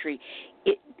our country,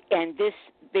 and this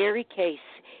very case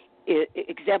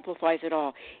exemplifies it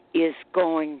all, is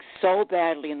going so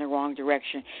badly in the wrong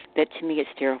direction that to me it's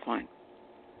terrifying.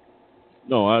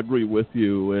 No, I agree with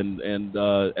you. And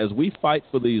as we fight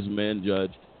for these men,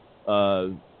 Judge,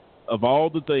 of all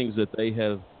the things that they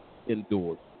have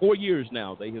endured, 4 years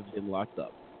now they have been locked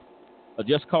up. A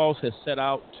Just Cause has set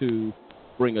out to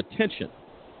bring attention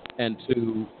and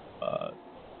to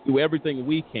do everything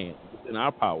we can within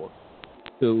our power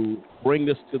to bring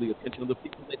this to the attention of the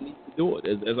people that need to do it.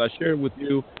 As I shared with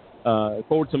you, I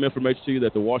forward some information to you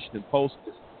that the Washington Post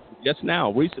just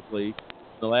now, recently, in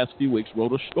the last few weeks,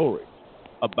 wrote a story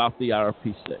about the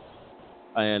IRP6.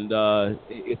 And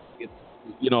it's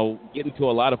getting to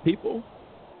a lot of people.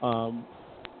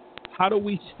 How do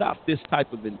we stop this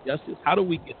type of injustice? How do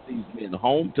we get these men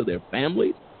home to their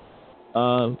families?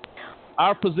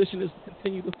 Our position is to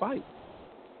continue to fight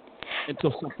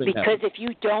until something happens. Because if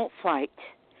you don't fight,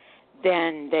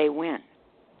 then they win.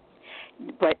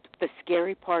 But the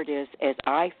scary part is, as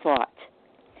I fought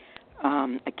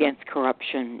against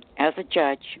corruption as a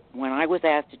judge, when I was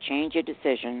asked to change a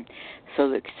decision so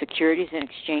the Securities and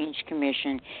Exchange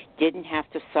Commission didn't have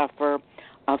to suffer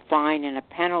a fine and a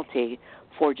penalty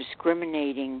for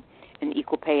discriminating in the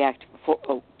Equal Pay Act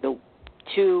for the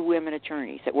two women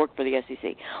attorneys that work for the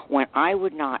SEC, when I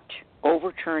would not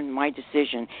overturn my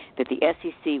decision that the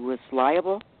SEC was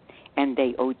liable and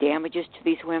they owe damages to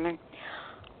these women,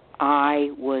 I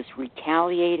was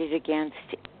retaliated against,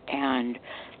 and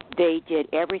they did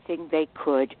everything they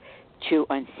could to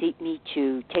unseat me,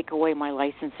 to take away my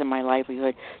license and my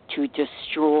livelihood, to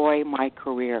destroy my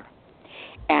career.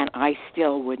 And I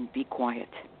still wouldn't be quiet.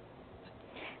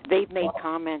 They've made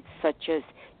comments such as,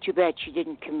 too bad she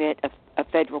didn't commit a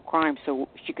federal crime so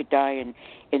she could die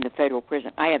in the federal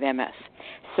prison. I have MS.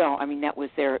 So, I mean, that was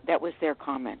their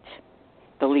comment,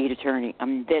 the lead attorney. I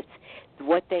mean, that's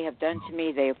what they have done to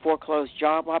me. They have foreclosed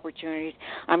job opportunities.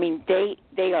 I mean,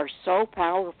 they are so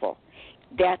powerful.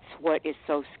 That's what is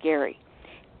so scary.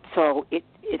 So it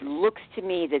looks to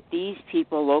me that these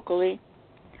people locally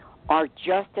are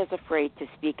just as afraid to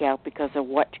speak out because of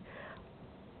what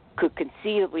could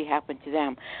conceivably happen to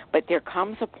them. But there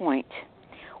comes a point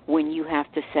when you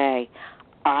have to say,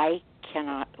 I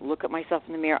cannot look at myself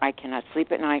in the mirror. I cannot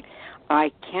sleep at night.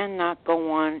 I cannot go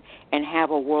on and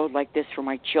have a world like this for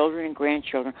my children and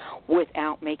grandchildren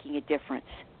without making a difference.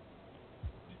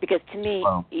 Because to me,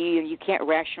 you can't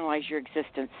rationalize your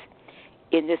existence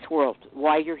in this world,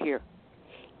 why you're here,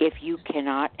 if you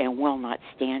cannot and will not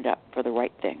stand up for the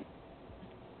right thing.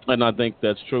 And I think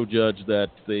that's true, Judge, that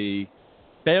the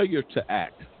failure to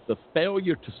act, the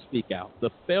failure to speak out, the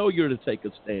failure to take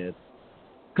a stand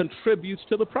contributes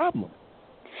to the problem.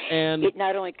 And it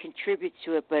not only contributes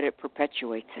to it, but it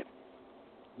perpetuates it.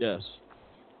 Yes.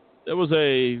 There was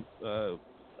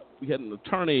we had an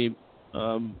attorney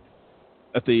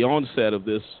at the onset of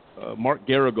this, Mark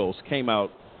Garagos, came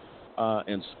out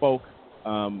and spoke.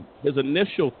 His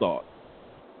initial thought,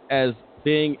 as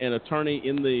being an attorney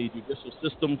in the judicial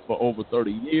system for over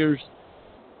 30 years,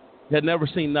 had never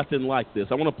seen nothing like this.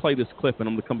 I want to play this clip, and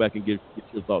I'm going to come back and get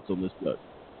your thoughts on this, Judge.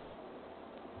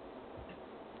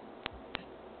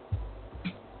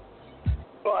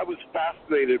 Well, I was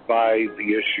fascinated by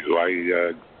the issue.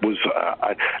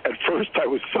 At first I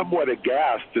was somewhat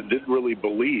aghast and didn't really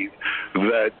believe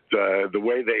that the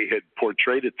way they had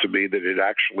portrayed it to me, that it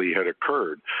actually had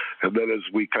occurred. And then as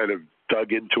we kind of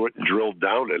dug into it and drilled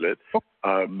down in it,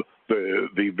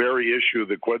 the very issue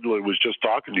that Gwendolyn was just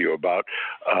talking to you about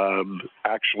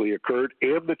actually occurred,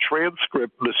 and the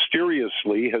transcript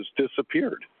mysteriously has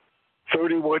disappeared.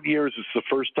 31 years is the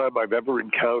first time I've ever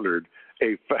encountered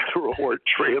a federal court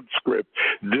transcript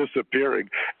disappearing.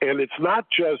 And it's not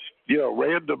just,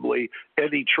 randomly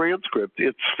any transcript.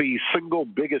 It's the single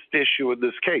biggest issue in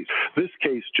this case. This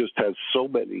case just has so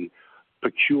many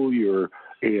peculiar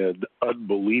and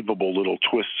unbelievable little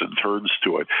twists and turns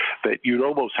to it that you'd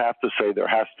almost have to say there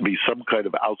has to be some kind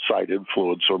of outside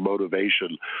influence or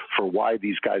motivation for why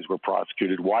these guys were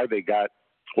prosecuted, why they got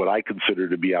what I consider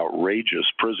to be outrageous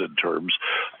prison terms,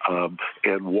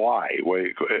 and why.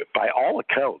 By all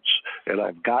accounts, and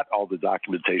I've got all the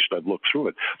documentation, I've looked through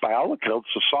it, by all accounts,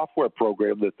 the software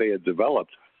program that they had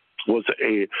developed was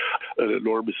an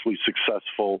enormously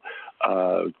successful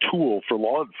tool for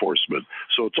law enforcement.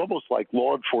 So it's almost like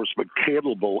law enforcement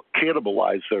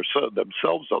cannibalized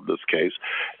themselves on this case,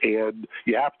 and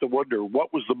you have to wonder,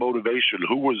 what was the motivation?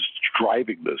 Who was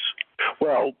driving this?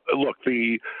 Well, look,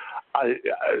 in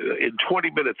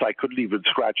 20 minutes, I couldn't even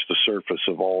scratch the surface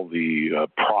of all the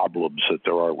problems that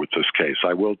there are with this case.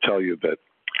 I will tell you that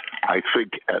I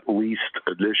think, at least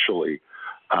initially,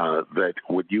 that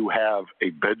when you have a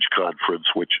bench conference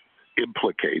which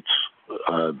implicates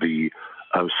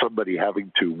somebody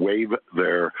having to waive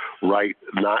their right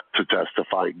not to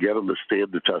testify, get on the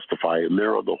stand to testify, and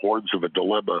they're on the horns of a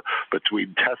dilemma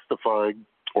between testifying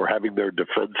or having their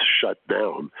defense shut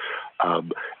down,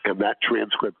 and that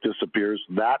transcript disappears,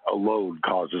 that alone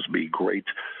causes me great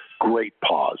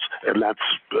pause. And that's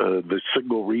the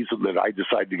single reason that I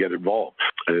decided to get involved.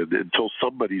 And until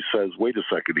somebody says, wait a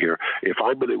second here, if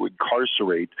I'm going to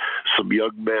incarcerate some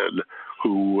young men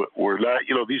who were not,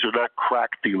 these are not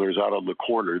crack dealers out on the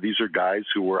corner. These are guys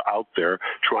who were out there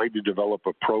trying to develop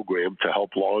a program to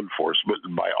help law enforcement.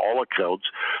 And by all accounts,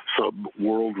 some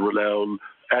world-renowned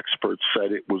experts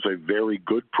said it was a very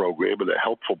good program and a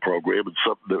helpful program and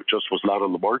something that just was not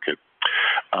on the market.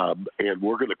 And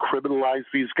we're going to criminalize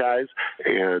these guys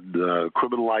and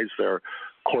criminalize their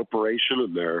corporation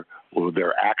and their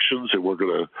actions, and we're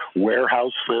going to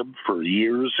warehouse them for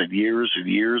years and years and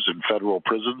years in federal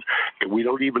prisons, and we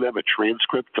don't even have a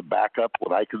transcript to back up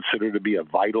what I consider to be a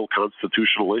vital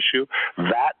constitutional issue.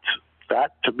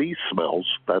 That to me smells,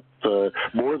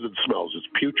 more than smells, it's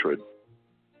putrid.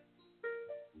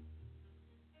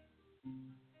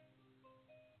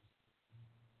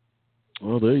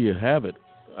 Well, there you have it.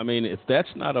 I mean, if that's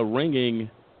not a ringing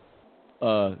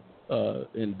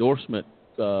endorsement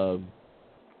of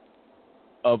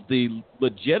the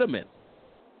legitimate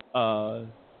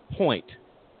point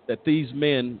that these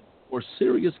men were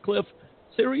serious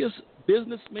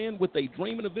businessmen with a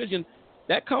dream and a vision,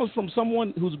 that comes from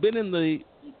someone who's been in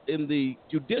the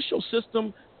judicial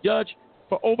system, Judge,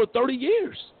 for over 30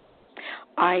 years.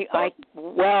 I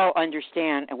well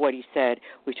understand what he said,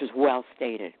 which was well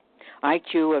stated. I,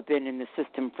 too, have been in the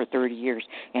system for 30 years,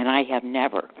 and I have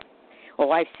never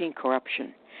Oh, I've seen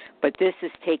corruption, but this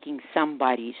is taking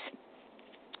somebody's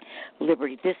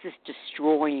liberty. This is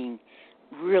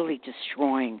really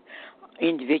destroying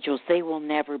individuals. They will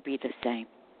never be the same.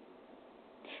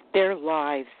 Their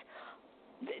lives,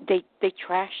 they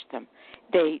trashed them.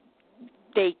 They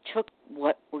took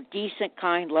what were decent,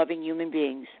 kind, loving human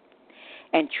beings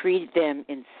and treated them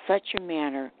in such a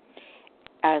manner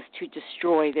as to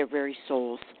destroy their very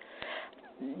souls.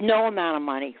 No amount of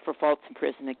money for false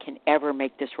imprisonment can ever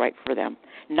make this right for them.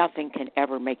 Nothing can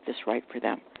ever make this right for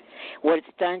them. What it's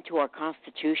done to our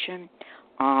Constitution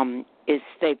is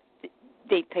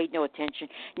they paid no attention.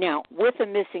 Now, with a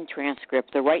missing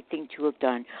transcript, the right thing to have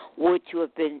done would to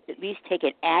have been at least take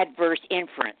an adverse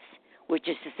inference, which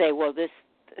is to say, well, this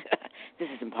this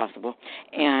is impossible,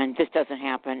 and this doesn't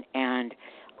happen, and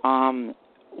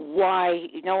why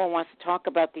no one wants to talk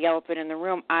about the elephant in the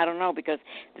room, I don't know, because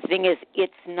the thing is,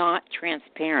 it's not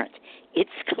transparent. It's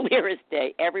clear as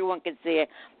day. Everyone can see it.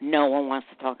 No one wants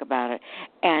to talk about it.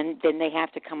 And then they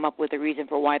have to come up with a reason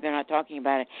for why they're not talking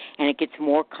about it, and it gets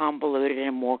more convoluted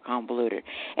and more convoluted.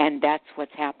 And that's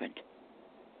what's happened.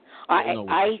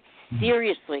 I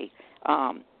seriously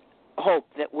hope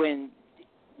that when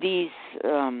these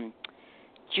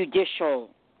judicial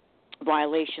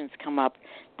violations come up,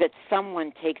 that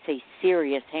someone takes a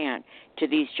serious hand to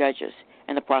these judges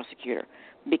and the prosecutor,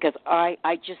 because I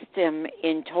just am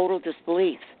in total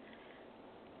disbelief.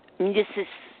 I mean, this is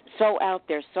so out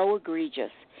there, so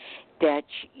egregious, that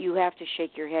you have to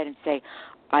shake your head and say,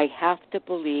 I have to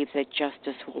believe that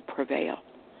justice will prevail.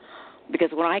 Because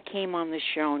when I came on this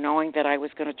show knowing that I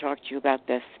was going to talk to you about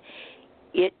this,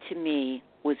 it to me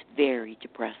was very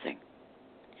depressing.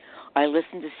 I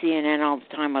listen to CNN all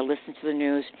the time. I listen to the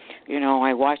news.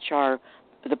 I watch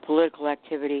the political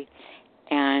activity,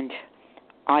 and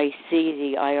I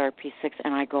see the IRP6,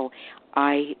 and I go,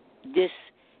 this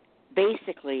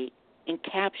basically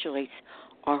encapsulates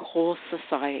our whole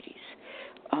society's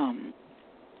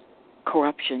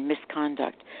corruption,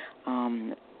 misconduct,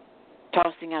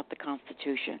 tossing out the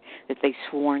Constitution that they've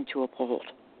sworn to uphold.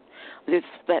 There's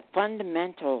that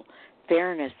fundamental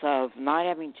fairness of not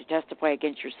having to testify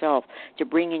against yourself, to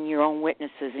bring in your own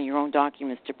witnesses and your own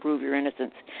documents to prove your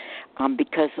innocence,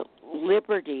 because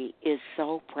liberty is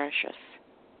so precious.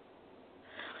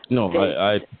 No,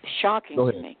 it's shocking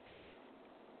to me.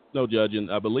 No, Judge,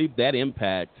 and I believe that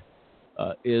impact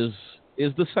is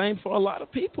the same for a lot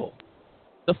of people.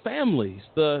 The families,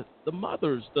 the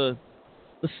mothers, the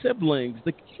siblings,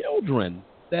 the children.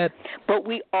 But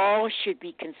we all should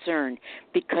be concerned,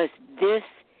 because this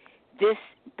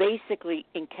basically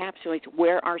encapsulates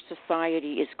where our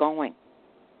society is going,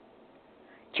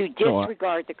 to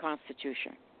disregard the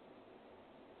Constitution.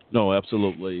 No,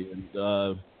 absolutely.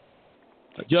 And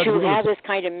Judge, to have this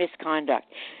kind of misconduct.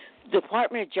 The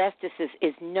Department of Justice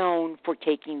is known for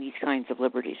taking these kinds of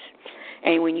liberties.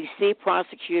 And when you see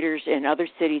prosecutors in other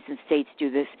cities and states do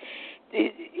this,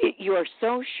 you are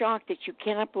so shocked that you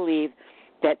cannot believe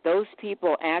that those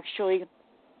people actually,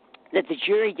 that the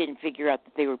jury didn't figure out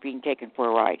that they were being taken for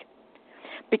a ride.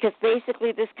 Because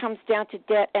basically this comes down to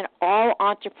debt, and all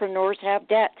entrepreneurs have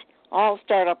debt, all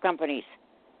startup companies.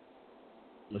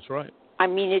 That's right. I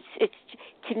mean, it's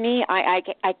to me, I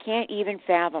can't even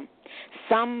fathom.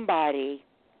 Somebody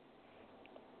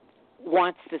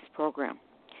wants this program.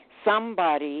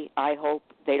 Somebody, I hope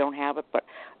they don't have it, but,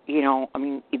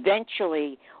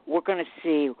 eventually we're going to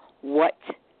see what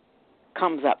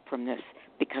comes up from this,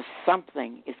 because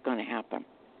something is going to happen.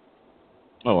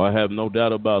 Oh, I have no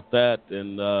doubt about that.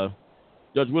 And,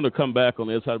 Judge, we're going to come back on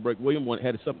the inside break. William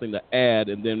had something to add,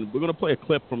 and then we're going to play a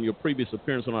clip from your previous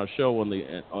appearance on our show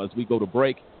as we go to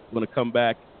break. We're going to come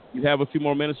back. You have a few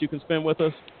more minutes you can spend with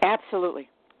us? Absolutely.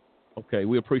 Okay,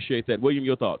 we appreciate that. William,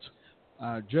 your thoughts?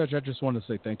 Judge, I just want to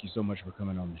say thank you so much for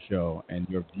coming on the show and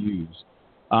your views.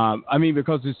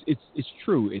 Because it's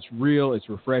true, it's real, it's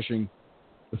refreshing.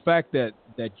 The fact that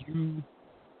you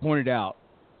pointed out,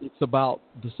 it's about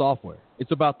the software.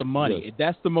 It's about the money. Yes.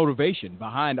 That's the motivation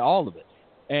behind all of it.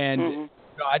 And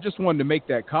I just wanted to make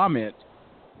that comment,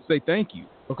 say thank you,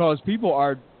 because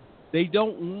people they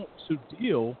don't want to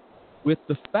deal with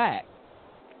the fact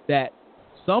that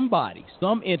somebody,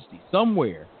 some entity,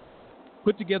 somewhere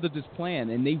put together this plan,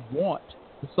 and they want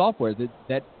the software that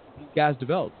these guys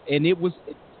developed. And it's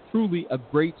truly a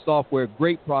great software,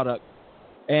 great product.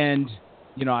 And,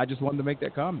 I just wanted to make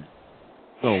that comment.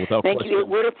 No, without Thank question. you. It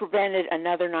would have prevented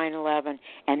another 9/11,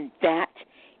 and that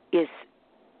is,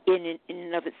 in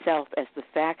and of itself, as the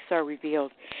facts are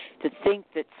revealed, to think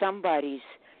that somebody's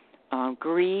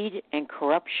greed and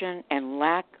corruption and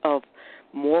lack of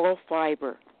moral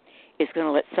fiber is going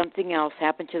to let something else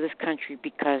happen to this country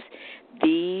because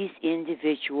these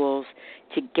individuals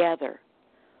together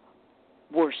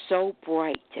were so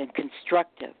bright and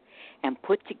constructive and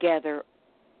put together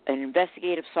an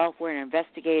investigative software and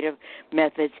investigative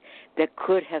methods that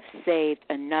could have saved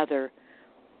another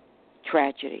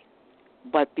tragedy.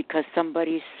 But because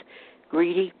somebody's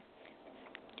greedy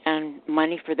and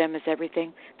money for them is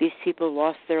everything, these people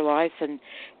lost their lives, and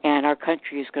our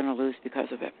country is going to lose because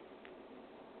of it.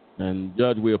 And,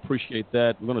 Judge, we appreciate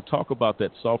that. We're going to talk about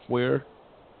that software.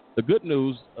 The good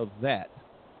news of that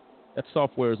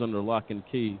software is under lock and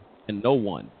key, and no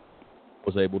one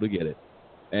was able to get it.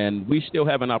 And we still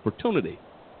have an opportunity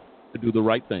to do the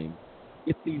right thing.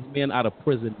 Get these men out of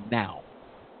prison now.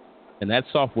 And that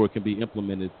software can be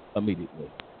implemented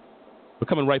immediately. We're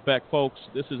coming right back, folks.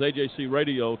 This is AJC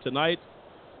Radio tonight,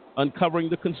 uncovering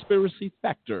the conspiracy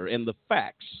factor and the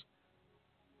facts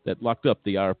that locked up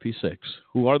the IRP6.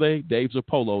 Who are they? Dave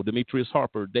Zappolo, Demetrius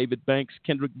Harper, David Banks,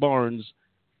 Kendrick Barnes,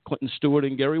 Clinton Stewart,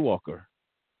 and Gary Walker.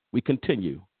 We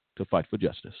continue to fight for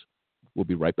justice. We'll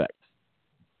be right back.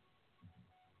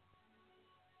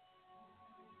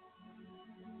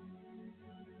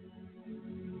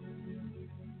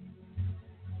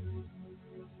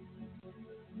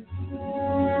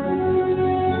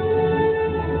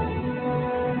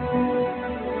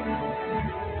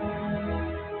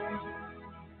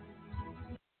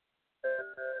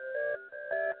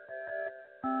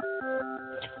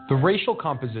 The racial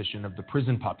composition of the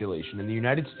prison population in the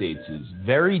United States is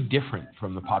very different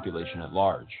from the population at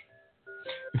large.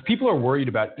 If people are worried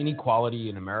about inequality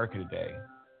in America today,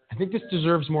 I think this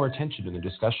deserves more attention in the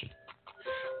discussion.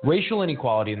 Racial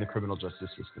inequality in the criminal justice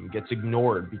system gets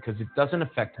ignored because it doesn't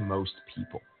affect most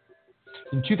people.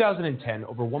 In 2010,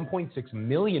 over 1.6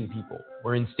 million people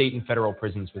were in state and federal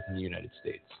prisons within the United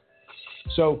States.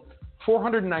 So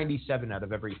 497 out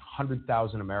of every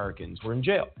 100,000 Americans were in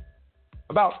jail.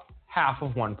 About half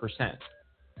of 1%.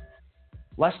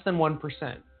 Less than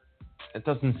 1%. It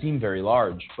doesn't seem very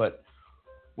large, but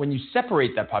when you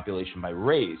separate that population by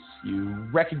race, you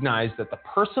recognize that the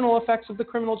personal effects of the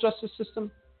criminal justice system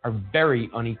are very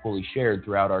unequally shared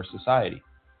throughout our society.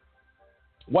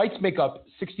 Whites make up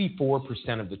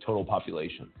 64% of the total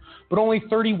population, but only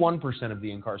 31% of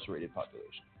the incarcerated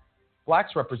population.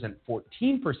 Blacks represent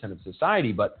 14% of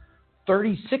society, but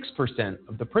 36%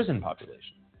 of the prison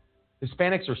population.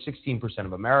 Hispanics are 16%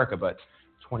 of America, but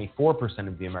 24%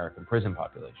 of the American prison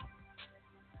population.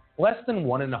 Less than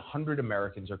 1 in 100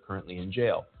 Americans are currently in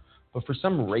jail, but for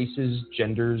some races,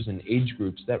 genders, and age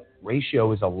groups, that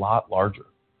ratio is a lot larger.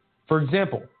 For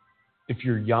example, if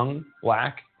you're young,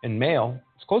 black, and male,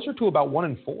 it's closer to about 1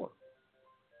 in 4.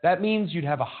 That means you'd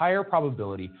have a higher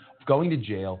probability of going to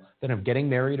jail than of getting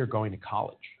married or going to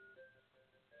college.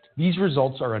 These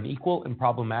results are unequal and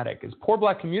problematic, as poor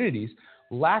black communities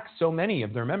lack so many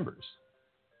of their members.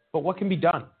 But what can be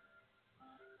done?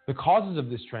 The causes of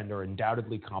this trend are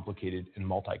undoubtedly complicated and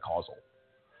multi-causal.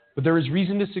 But there is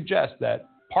reason to suggest that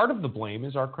part of the blame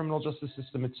is our criminal justice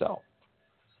system itself.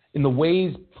 In the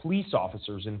ways police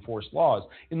officers enforce laws,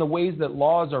 in the ways that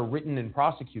laws are written and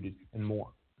prosecuted, and more.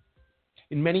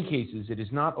 In many cases, it is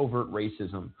not overt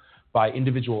racism by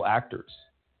individual actors.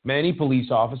 Many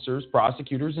police officers,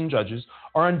 prosecutors, and judges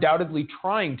are undoubtedly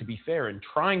trying to be fair and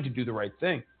trying to do the right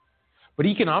thing. But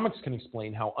economics can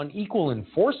explain how unequal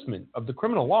enforcement of the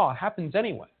criminal law happens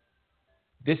anyway.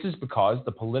 This is because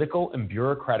the political and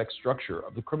bureaucratic structure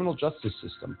of the criminal justice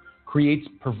system creates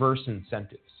perverse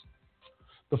incentives.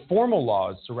 The formal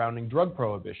laws surrounding drug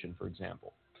prohibition, for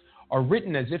example, are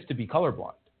written as if to be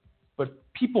colorblind. But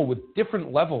people with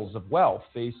different levels of wealth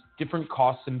face different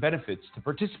costs and benefits to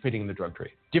participating in the drug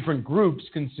trade. Different groups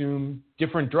consume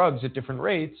different drugs at different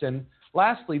rates. And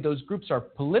lastly, those groups are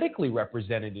politically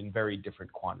represented in very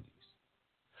different quantities.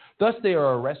 Thus, they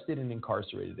are arrested and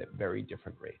incarcerated at very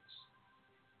different rates.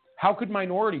 How could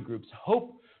minority groups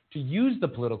hope to use the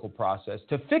political process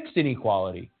to fix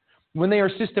inequality when they are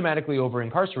systematically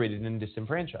over-incarcerated and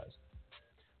disenfranchised?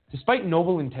 Despite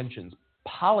noble intentions,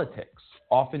 politics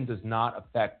often does not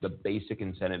affect the basic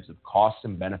incentives of costs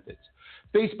and benefits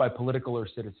faced by political or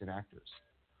citizen actors.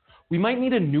 We might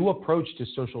need a new approach to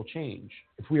social change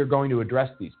if we are going to address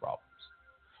these problems.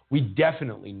 We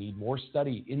definitely need more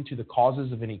study into the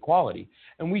causes of inequality,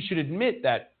 and we should admit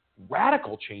that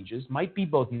radical changes might be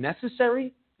both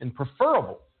necessary and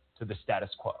preferable to the status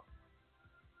quo.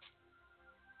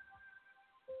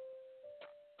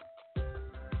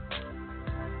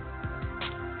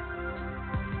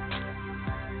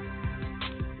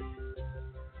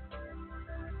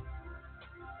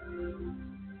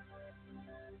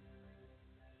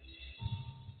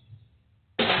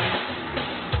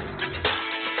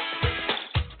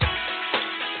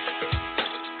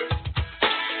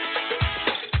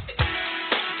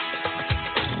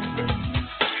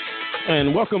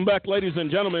 And welcome back, ladies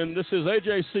and gentlemen. This is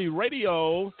AJC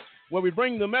Radio, where we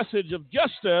bring the message of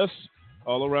justice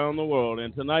all around the world.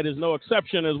 And tonight is no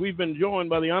exception, as we've been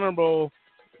joined by the Honorable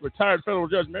Retired Federal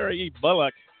Judge Mary E.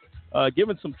 Bullock,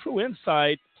 giving some true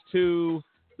insight to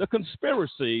the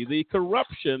conspiracy, the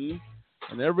corruption,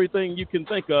 and everything you can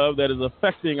think of that is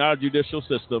affecting our judicial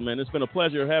system. And it's been a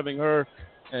pleasure having her.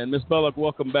 And Ms. Bullock,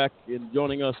 welcome back and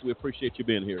joining us. We appreciate you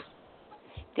being here.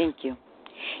 Thank you.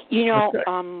 You know, Okay.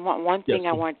 one thing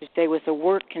I wanted to say was the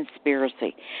word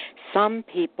conspiracy. Some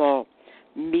people,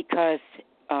 because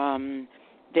that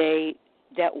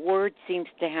word seems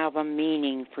to have a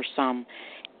meaning for some,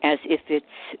 as if it's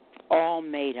all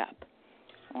made up.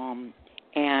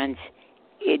 And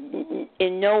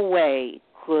in no way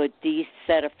could these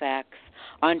set of facts,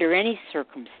 under any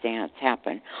circumstance,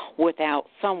 happen without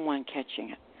someone catching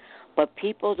it. But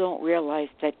people don't realize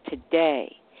that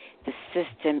today the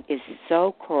system is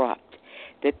so corrupt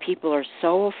that people are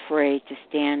so afraid to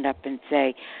stand up and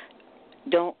say,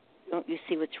 don't you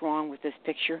see what's wrong with this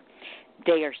picture?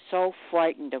 They are so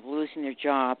frightened of losing their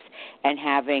jobs and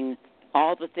having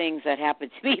all the things that happened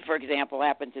to me, for example,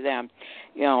 happen to them.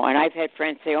 You know, and I've had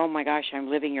friends say, oh, my gosh, I'm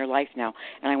living your life now.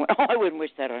 And I went, oh, I wouldn't wish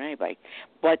that on anybody.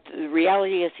 But the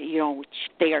reality is, you know,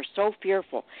 they are so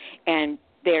fearful, and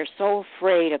they're so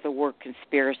afraid of the word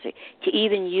conspiracy to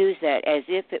even use that as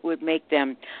if it would make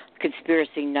them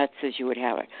conspiracy nuts, as you would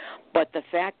have it. But the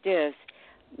fact is,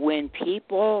 when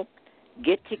people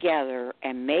get together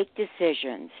and make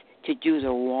decisions to do the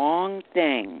wrong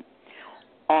thing,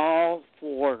 all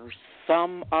for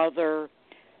some other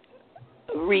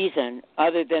reason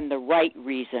other than the right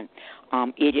reason,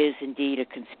 it is indeed a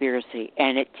conspiracy.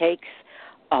 And it takes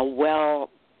a well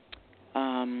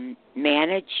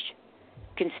managed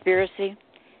conspiracy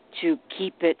to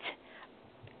keep it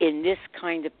in this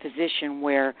kind of position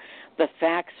where the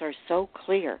facts are so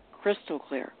clear, crystal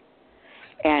clear.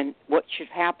 And what should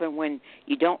happen when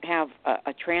you don't have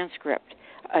a transcript,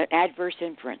 an adverse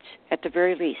inference at the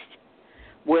very least,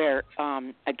 where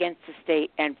against the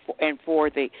state and for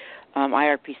the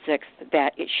IRP6,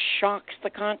 that it shocks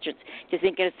the conscience to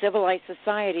think in a civilized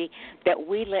society that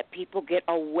we let people get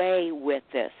away with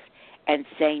this and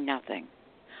say nothing.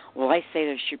 Well, I say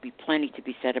there should be plenty to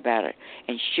be said about it,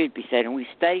 and should be said. And we've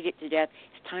studied it to death.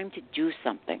 It's time to do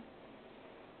something.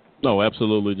 No,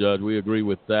 absolutely, Judge. We agree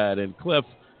with that. And Cliff,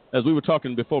 as we were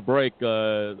talking before break,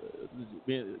 we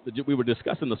were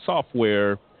discussing the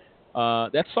software.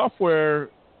 That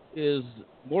software is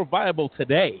more viable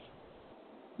today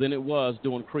than it was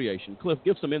during creation. Cliff,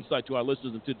 give some insight to our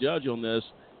listeners and to Judge on this.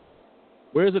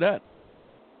 Where is it at?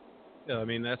 Yeah, I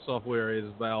mean, that software is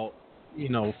about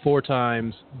 4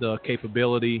 times the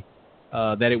capability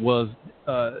that it was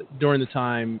during the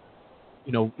time,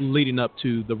 leading up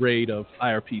to the raid of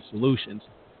IRP Solutions.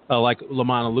 Like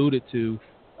Lamont alluded to,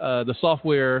 the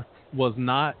software was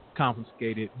not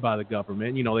confiscated by the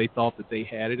government. They thought that they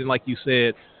had it. And like you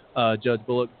said, Judge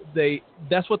Bullock,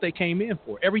 that's what they came in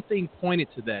for. Everything pointed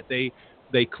to that.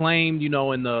 They claimed, in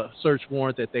the search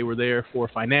warrant that they were there for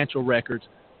financial records.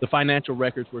 The financial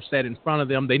records were set in front of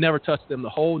them. They never touched them the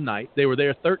whole night. They were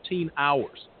there 13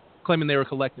 hours, claiming they were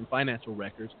collecting financial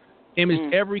records,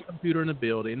 imaged every computer in the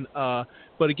building.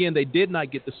 But again, they did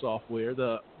not get the software.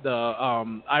 The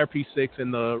IRP6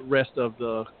 and the rest of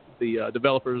the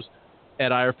developers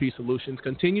at IRP Solutions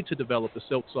continued to develop the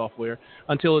Silk software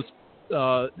until it's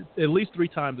at least 3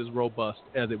 times as robust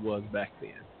as it was back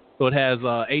then. So it has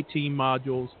 18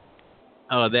 modules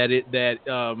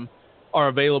that are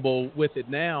available with it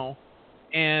now.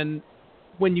 And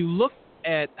when you look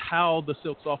at how the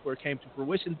Silk software came to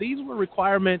fruition, these were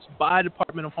requirements by the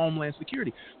Department of Homeland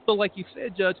Security. So like you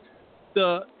said, Judge,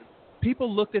 the people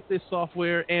looked at this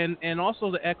software, and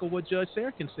also to echo what Judge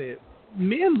Serkin said,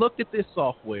 men looked at this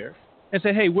software and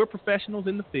said, hey, we're professionals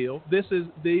in the field. This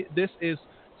is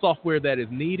software that is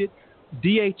needed.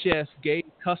 DHS gave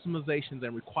customizations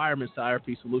and requirements to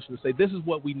IRP Solutions to say, this is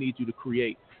what we need you to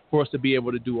create for us to be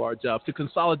able to do our jobs, to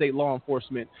consolidate law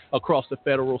enforcement across the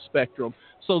federal spectrum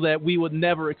so that we would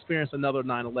never experience another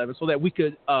 9/11, so that we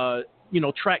could,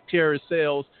 track terrorist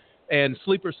cells and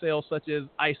sleeper cells such as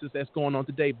ISIS that's going on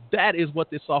today. That is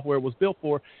what this software was built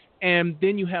for. And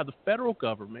then you have the federal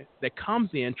government that comes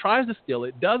in, tries to steal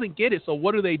it, doesn't get it. So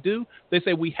what do? They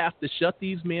say we have to shut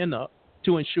these men up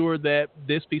to ensure that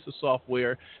this piece of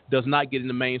software does not get in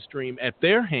the mainstream at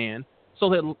their hand, so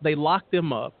that they lock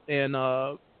them up and,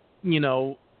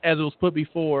 as it was put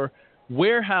before,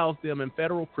 warehouse them in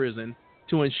federal prison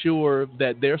to ensure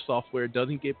that their software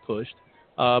doesn't get pushed.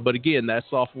 But again, that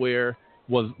software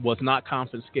was not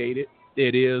confiscated.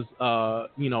 It is,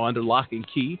 under lock and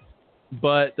key.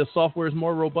 but the software is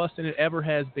more robust than it ever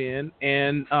has been.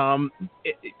 And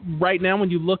right now, when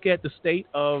you look at the state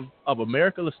of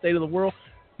America, the state of the world,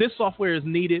 this software is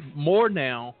needed more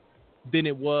now than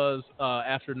it was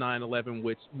after 9/11,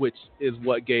 which is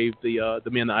what gave the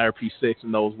men, the IRP6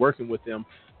 and those working with them,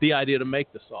 the idea to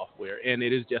make the software. And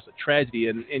it is just a tragedy.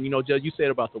 And Judge, you said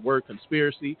about the word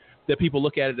conspiracy, that people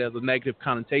look at it as a negative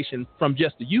connotation from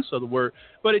just the use of the word.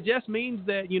 But it just means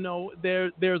that,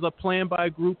 there's a plan by a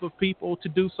group of people to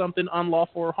do something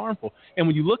unlawful or harmful. And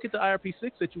when you look at the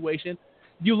IRP6 situation,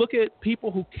 you look at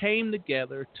people who came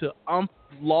together to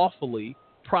unlawfully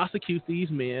prosecute these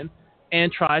men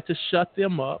and try to shut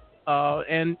them up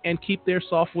and keep their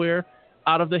software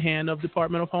out of the hand of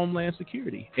Department of Homeland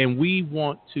Security. And we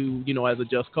want to, as a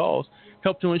just cause,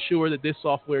 help to ensure that this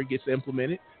software gets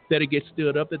implemented, that it gets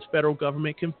stood up, that the federal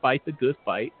government can fight the good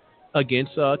fight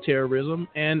against terrorism.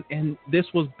 And this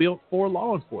was built for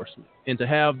law enforcement. And to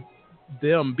have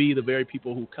them be the very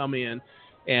people who come in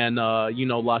and,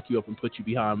 lock you up and put you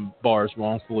behind bars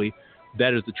wrongfully,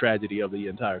 that is the tragedy of the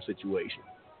entire situation.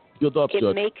 Your thoughts, Judge?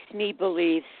 It makes me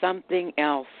believe something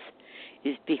else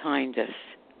is behind us.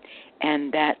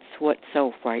 And that's what's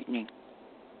so frightening.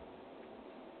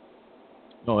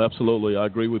 No, absolutely. I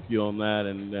agree with you on that.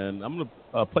 And I'm going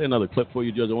to play another clip for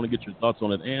you, Judge. I want to get your thoughts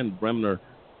on it. Ann Bremner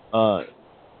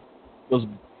was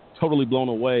totally blown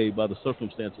away by the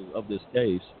circumstances of this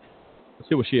case. Let's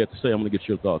hear what she had to say. I'm going to get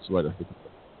your thoughts right after this.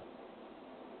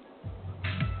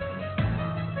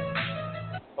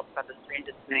 About the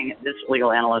strangest thing this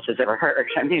legal analyst has ever heard.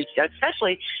 I mean,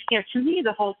 especially, to me,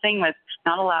 the whole thing with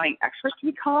not allowing experts to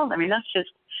be called. I mean, that's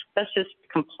just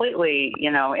completely,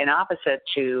 in opposite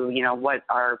to, what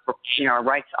our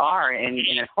rights are in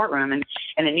a courtroom and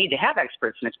the need to have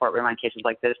experts in a courtroom on cases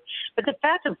like this. But the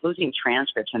fact of losing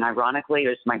transcripts, and ironically,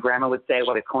 as my grandma would say,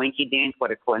 what a coinky dink, what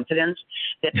a coincidence,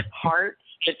 that the part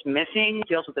that's missing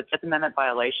deals with the Fifth Amendment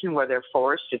violation where they're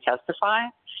forced to testify.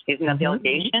 Isn't that the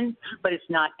allegation? But it's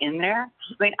not in there.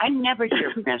 I mean, I never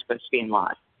hear transcripts being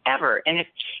lost, ever. And if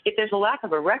there's a lack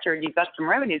of a record, you've got some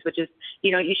remedies, which is,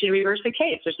 you should reverse the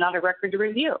case. There's not a record to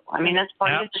review. I mean, that's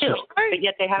part of it too. But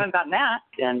yet they haven't gotten that.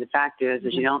 And the fact is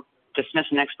you don't dismiss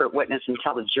an expert witness and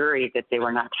tell the jury that they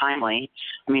were not timely.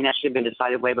 I mean, that should have been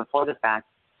decided way before the fact.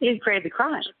 You created the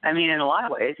crime. I mean, in a lot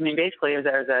of ways. I mean, basically,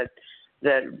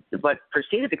 what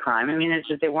preceded the crime. I mean, it's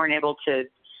just they weren't able to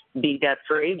be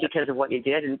debt-free because of what you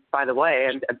did. And by the way,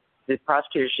 the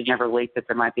prosecutors should never leak that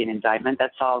there might be an indictment.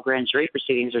 That's all. Grand jury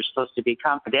proceedings are supposed to be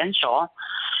confidential.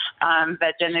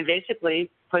 But then they basically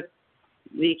put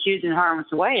the accused in harm's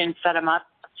way and set them up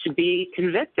to be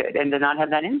convicted and to not have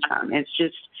that income. It's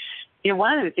just,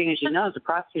 one of the things is the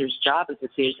prosecutor's job is to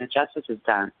see that justice is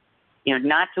done.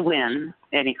 Not to win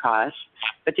at any cost,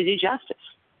 but to do justice.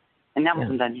 And that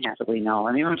wasn't done here, that we know.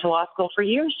 I mean, I went to law school for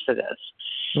years for this.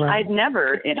 Right. I'd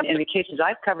never, in the cases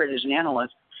I've covered as an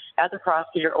analyst, as a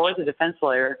prosecutor or as a defense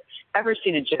lawyer, ever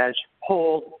seen a judge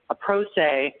hold a pro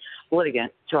se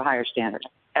litigant to a higher standard,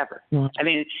 ever. Mm-hmm. I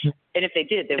mean, and if they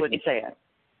did, they wouldn't say it.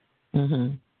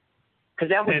 Because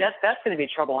that's going to be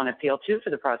trouble on appeal, too, for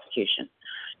the prosecution.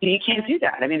 You can't do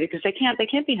that. I mean, because they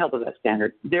can't be held to that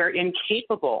standard. They're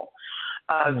incapable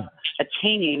of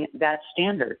attaining that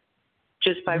standard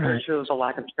just by virtue of the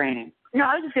lack of training.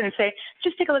 I was just going to say,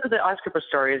 just take a look at the Oscar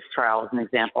Pistorius trial as an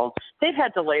example. They've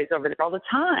had delays over there all the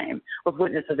time with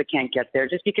witnesses that can't get there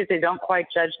just because they don't quite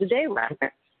judge the day right.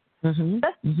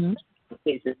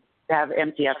 Cases have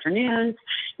empty afternoons.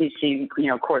 You see,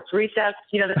 courts recess.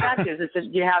 The fact is that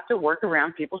you have to work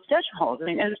around people's schedules. I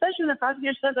mean, and especially when the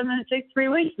prosecutor says, I'm going to take 3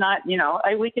 weeks, not,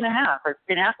 a week and a half or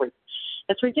 3.5 weeks.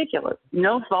 That's ridiculous.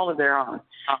 No fault of their own.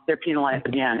 They're penalized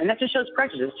again. And that just shows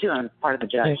prejudice, too, on the part of the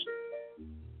judge.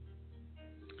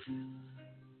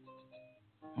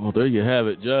 Well, there you have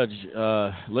it, Judge.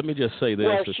 Let me just say this.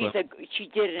 Well, she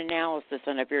did an analysis,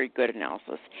 and a very good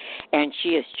analysis, and she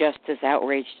is just as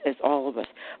outraged as all of us.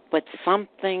 But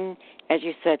something, as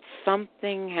you said,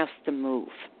 something has to move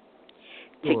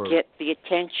to get the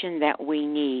attention that we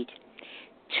need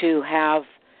to have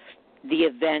the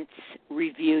events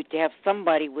reviewed, to have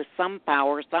somebody with some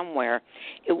power somewhere,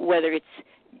 whether it's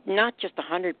not just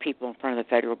 100 people in front of the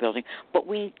federal building, but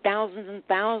we need thousands and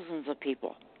thousands of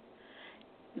people.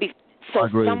 So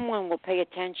someone will pay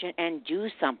attention and do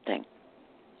something.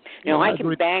 I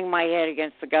can bang my head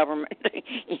against the government,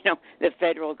 the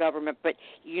federal government, but,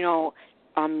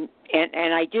 and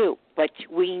I do. But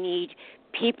we need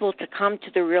people to come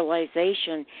to the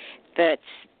realization that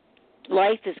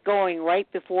life is going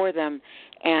right before them,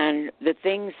 and the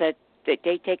things that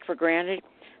they take for granted,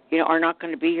 are not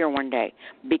going to be here one day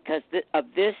because of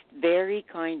this very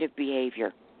kind of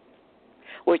behavior.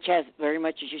 which has very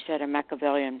much, as you said, a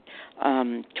Machiavellian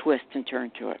twist and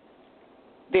turn to it.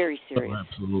 Very serious. Oh,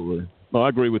 absolutely. No, I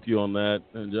agree with you on that.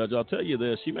 And, Judge, I'll tell you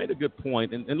this. She made a good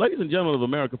point. And ladies and gentlemen of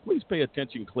America, please pay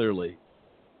attention clearly.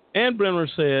 Ann Brenner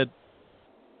said,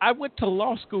 I went to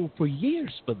law school for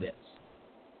years for this.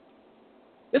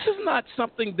 This is not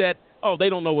something that, they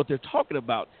don't know what they're talking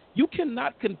about. You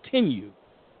cannot continue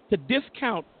to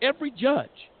discount every judge,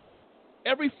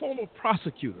 every former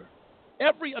prosecutor,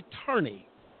 every attorney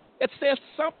that says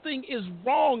something is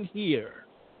wrong here.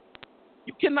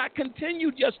 You cannot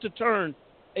continue just to turn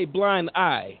a blind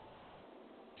eye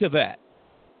to that.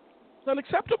 It's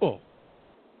unacceptable.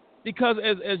 Because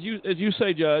as you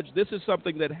say, Judge, this is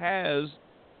something that has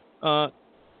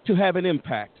to have an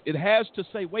impact. It has to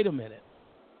say, wait a minute.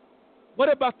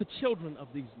 What about the children of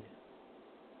these men?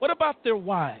 What about their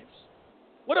wives?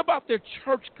 What about their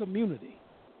church community?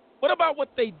 What about what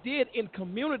they did in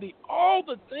community? All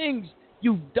the things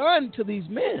you've done to these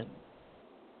men.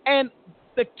 And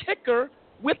the kicker,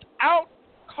 without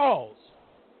cause,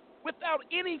 without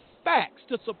any facts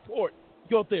to support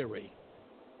your theory.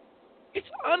 It's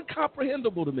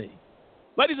incomprehensible to me.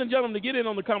 Ladies and gentlemen, to get in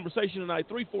on the conversation tonight,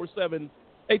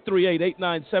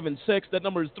 347-838-8976. That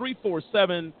number is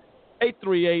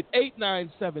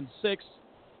 347-838-8976.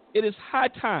 It is high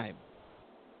time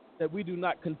that we do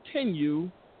not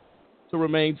continue to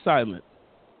remain silent.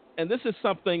 And this is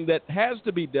something that has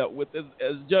to be dealt with,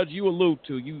 as Judge, you allude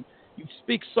to. You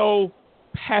speak so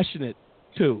passionate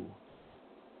to.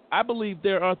 I believe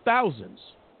there are thousands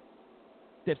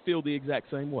that feel the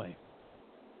exact same way.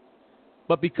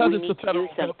 But because it's the federal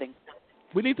government,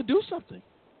 we need to do something.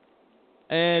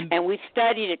 And we've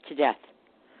studied it to death.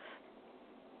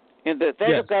 The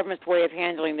federal government's way of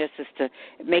handling this is to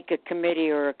make a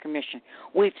committee or a commission.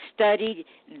 We've studied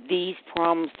these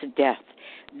problems to death.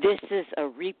 This is a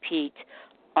repeat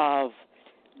of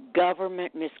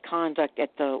government misconduct at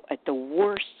the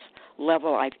worst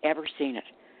level I've ever seen it.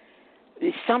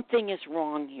 Something is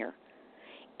wrong here.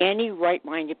 Any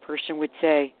right-minded person would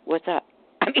say, "What's up?"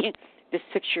 I mean, this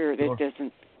picture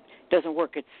doesn't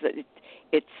work.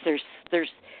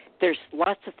 There's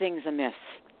lots of things amiss.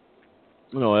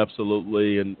 No,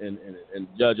 absolutely. And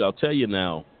Judge, I'll tell you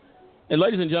now. And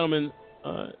ladies and gentlemen,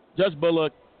 Judge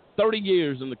Bullock, 30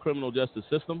 years in the criminal justice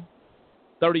system,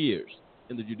 30 years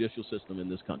in the judicial system in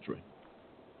this country.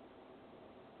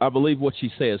 I believe what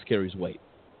she says carries weight.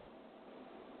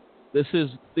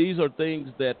 These are things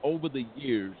that over the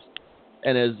years,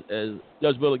 and as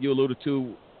Judge Bullock, you alluded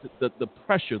to, the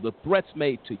pressure, the threats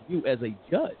made to you as a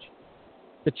judge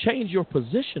to change your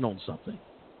position on something.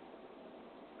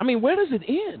 I mean, where does it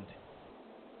end?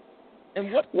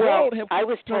 And what world have I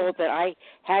was told that I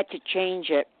had to change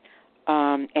it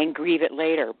and grieve it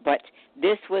later, but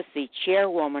this was the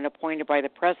chairwoman appointed by the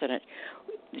president,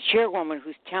 the chairwoman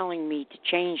who's telling me to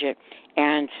change it,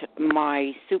 and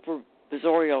my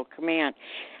supervisorial command.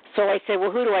 So I said,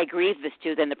 well, who do I grieve this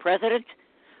to then? The president?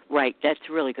 Right, that's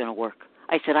really going to work.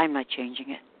 I said, I'm not changing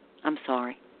it. I'm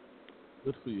sorry.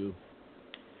 Good for you.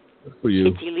 Good for you.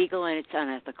 It's illegal and it's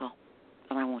unethical,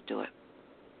 and I won't do it.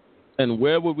 And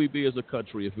where would we be as a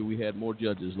country if we had more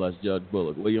judges like Judge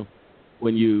Bullock? William,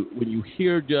 when you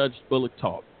hear Judge Bullock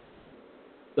talk,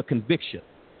 the conviction,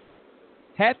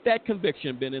 had that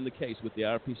conviction been in the case with the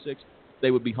IRP6,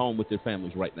 they would be home with their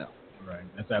families right now. Right.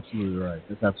 That's absolutely right.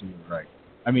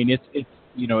 I mean,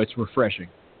 it's refreshing.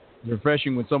 It's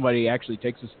refreshing when somebody actually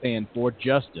takes a stand for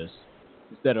justice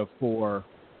instead of for,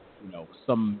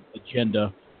 some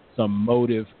agenda, some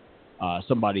motive,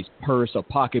 somebody's purse or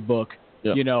pocketbook.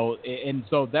 Yep. And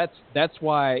so that's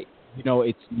why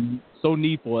it's so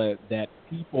needful that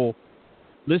people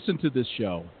listen to this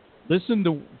show, listen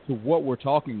to what we're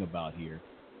talking about here,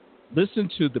 listen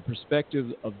to the perspective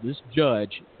of this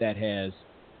judge that has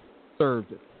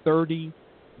served 30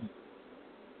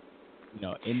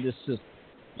 in this system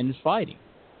and is fighting.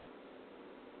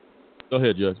 Go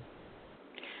ahead, Judge.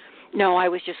 No, I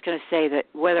was just going to say that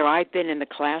whether I've been in the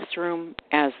classroom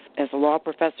as a law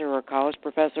professor or a college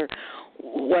professor,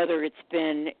 whether it's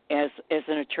been as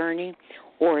an attorney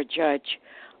or a judge,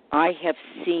 I have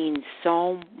seen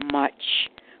so much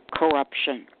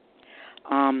corruption.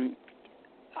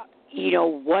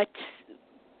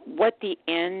 What the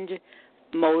end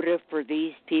motive for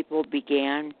these people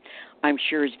began, I'm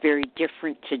sure is very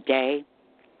different today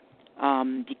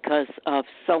because of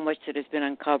so much that has been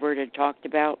uncovered and talked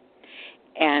about.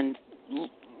 And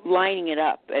lining it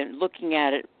up and looking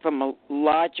at it from a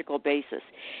logical basis,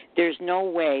 there's no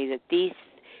way that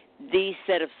these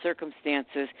set of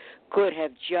circumstances could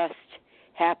have just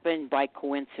happened by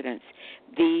coincidence.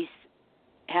 These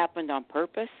happened on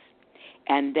purpose,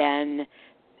 and then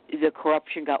the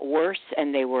corruption got worse,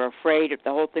 and they were afraid the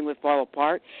whole thing would fall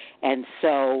apart, and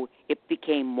so it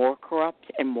became more corrupt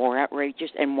and more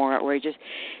outrageous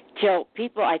till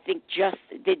people, I think,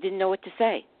 they didn't know what to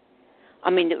say. I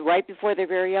mean, right before their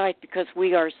very eyes, because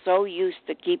we are so used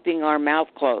to keeping our mouth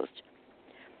closed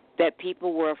that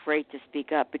people were afraid to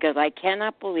speak up, because I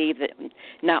cannot believe that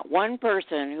not one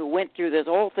person who went through this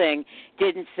whole thing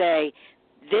didn't say,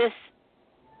 there's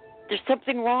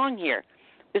something wrong here.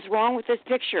 What's wrong with this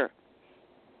picture?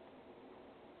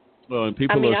 Well, and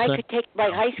people I could take my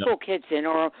high school kids in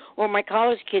or my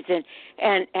college kids in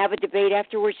and have a debate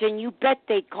afterwards, and you bet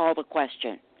they'd call the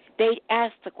question. They'd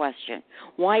ask the question.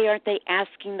 Why aren't they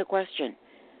asking the question?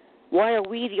 Why are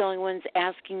we the only ones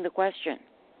asking the question?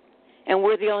 And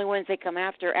we're the only ones they come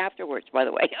after afterwards, by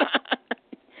the way.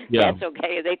 Yeah. That's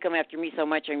okay. They come after me so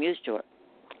much, I'm used to it.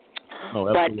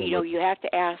 Oh, but, you have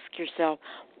to ask yourself,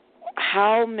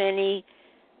 how many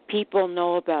people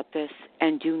know about this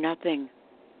and do nothing?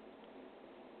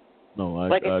 No,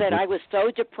 I said, I was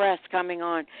so depressed coming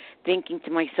on, thinking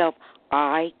to myself,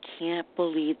 I can't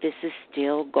believe this is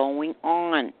still going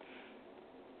on.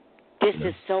 This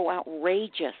is so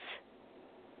outrageous.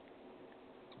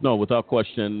 No, without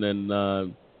question.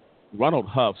 And Ronald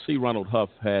Huff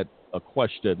had a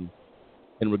question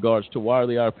in regards to why are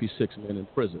the IRP6 men in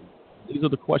prison? These are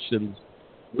the questions.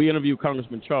 We interviewed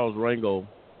Congressman Charles Rangel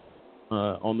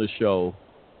on this show.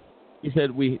 He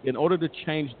said, in order to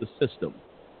change the system,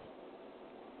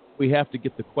 we have to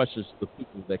get the questions to the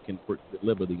people that can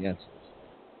deliver the answers.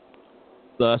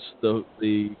 Thus,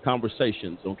 the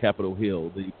conversations on Capitol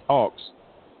Hill, the talks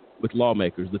with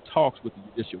lawmakers, the talks with the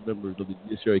judicial members of the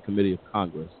Judiciary Committee of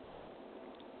Congress.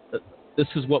 This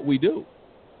is what we do.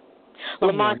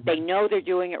 Lamont, they know they're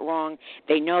doing it wrong.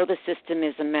 They know the system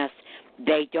is a mess.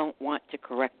 They don't want to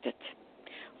correct it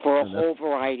for a whole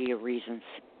variety of reasons.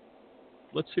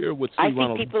 Let's hear what I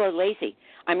think people are lazy.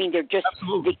 I mean, they're just,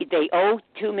 they owe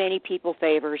too many people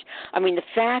favors. I mean, the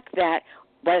fact that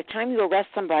by the time you arrest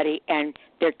somebody and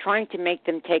they're trying to make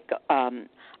them take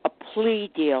a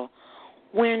plea deal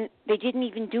when they didn't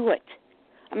even do it.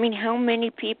 I mean, how many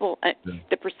people,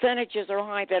 the percentages are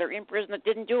high that are in prison that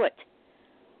didn't do it.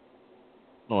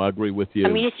 No, I agree with you. I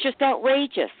mean, it's just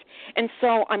outrageous. And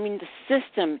so, I mean, the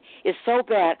system is so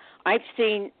bad. I've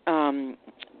seen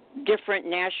different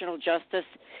national justice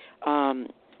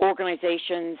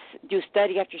organizations do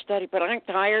study after study, but I'm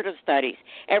tired of studies.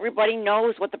 Everybody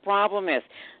knows what the problem is.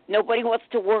 Nobody wants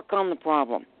to work on the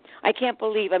problem. I can't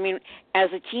believe, I mean, as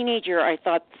a teenager, I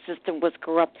thought the system was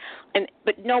corrupt,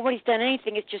 but nobody's done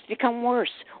anything. It's just become worse.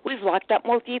 We've locked up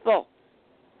more people.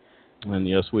 And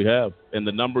yes, we have. And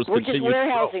the numbers continue. We're just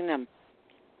warehousing them.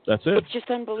 That's it. It's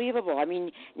just unbelievable. I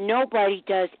mean, nobody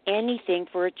does anything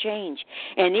for a change.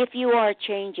 And if you are a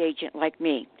change agent like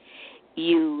me,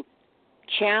 you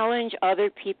challenge other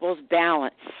people's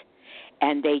balance,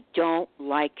 and they don't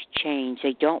like change.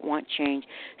 They don't want change.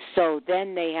 So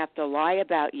then they have to lie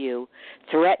about you,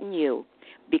 threaten you,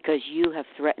 because you have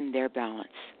threatened their balance.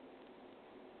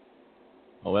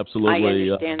 Oh, absolutely.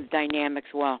 I understand the dynamics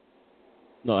well.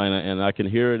 No, and I can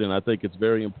hear it, and I think it's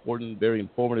very important, very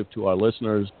informative to our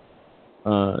listeners.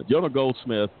 Jonah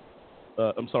Goldsmith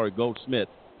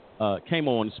came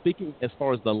on speaking as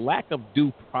far as the lack of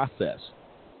due process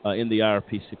in the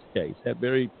IRP6 case. Had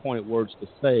very pointed words to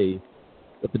say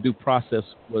that the due process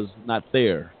was not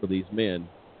there for these men,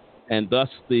 and thus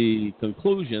the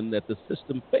conclusion that the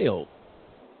system failed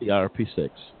the IRP6.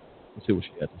 Let's see what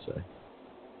she had to say.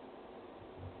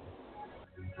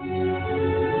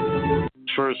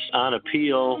 First on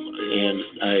appeal, and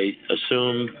I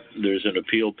assume there's an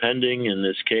appeal pending in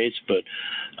this case, but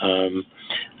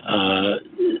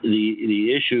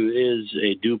the issue is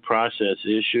a due process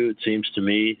issue. It seems to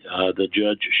me the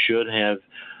judge should have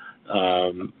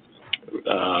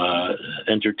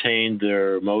entertained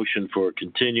their motion for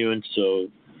continuance, so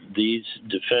these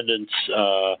defendants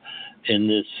in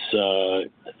this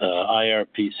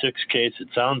IRP6 case, it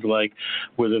sounds like,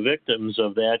 were the victims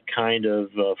of that kind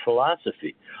of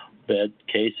philosophy, that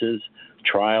cases,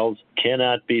 trials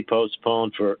cannot be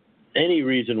postponed for any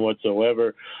reason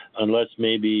whatsoever unless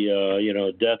maybe,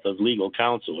 death of legal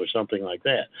counsel or something like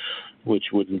that,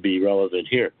 which wouldn't be relevant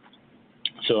here.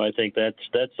 So I think that's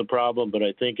the problem, but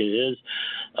I think it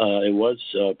was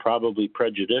probably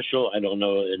prejudicial. I don't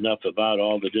know enough about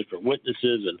all the different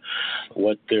witnesses and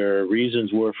what their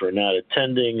reasons were for not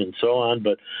attending and so on.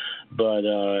 But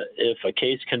if a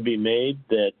case can be made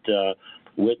that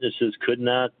witnesses could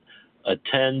not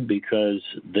attend because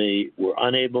they were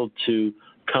unable to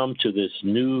come to this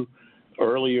new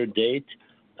earlier date,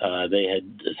 They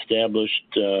had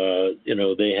established,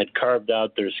 they had carved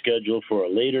out their schedule for a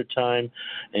later time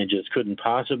and just couldn't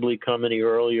possibly come any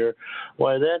earlier.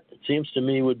 Why, that, it seems to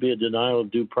me, would be a denial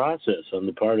of due process on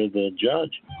the part of the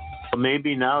judge.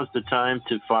 Maybe now's the time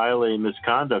to file a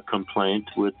misconduct complaint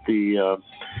with the,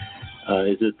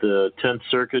 is it the 10th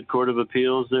Circuit Court of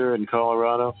Appeals there in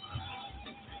Colorado?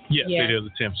 Yes, it is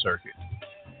the 10th Circuit.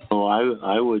 Well,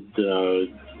 I would,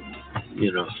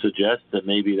 suggest that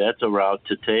maybe that's a route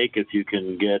to take if you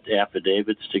can get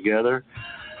affidavits together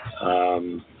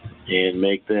and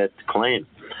make that claim.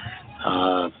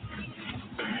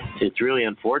 It's really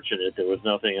unfortunate there was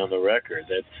nothing on the record.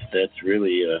 That's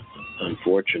really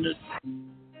unfortunate.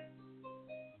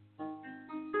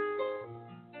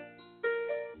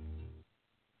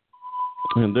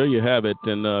 And there you have it.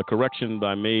 And correction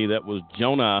by me, that was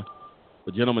Jonah,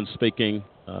 the gentleman speaking,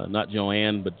 not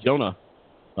Joanne, but Jonah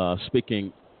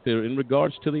speaking in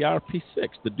regards to the IRP6,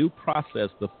 the due process,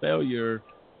 the failure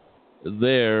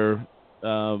there.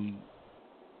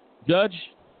 Judge,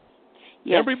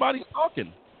 yes. Everybody's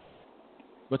talking,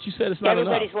 but you said it's not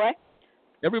enough. Everybody's what?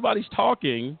 Everybody's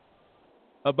talking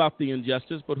about the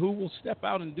injustice, but who will step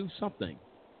out and do something?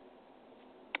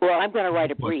 Well, I'm going to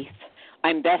write a brief.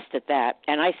 I'm best at that,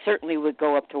 and I certainly would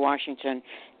go up to Washington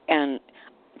and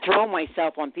throw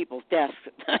myself on people's desks.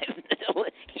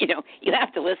 You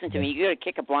have to listen to me. You got to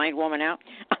kick a blind woman out?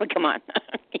 Oh, come on.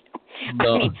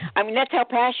 No. I mean, that's how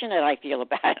passionate I feel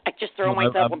about it. I just throw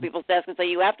myself on people's desks and say,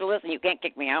 you have to listen. You can't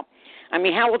kick me out. I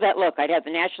mean, how would that look? I'd have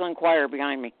the National Enquirer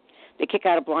behind me. They kick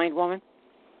out a blind woman?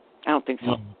 I don't think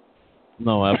so.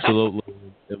 No, absolutely.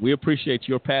 We appreciate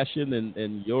your passion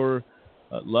and your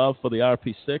love for the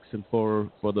IRP6 and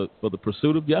for the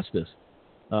pursuit of justice.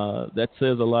 That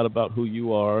says a lot about who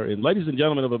you are. And ladies and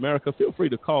gentlemen of America, feel free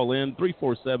to call in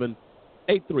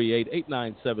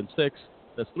 347-838-8976.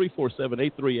 That's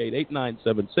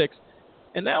 347-838-8976.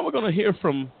 And now we're going to hear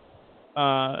from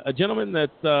a gentleman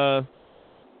that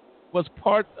was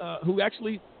who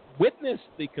actually witnessed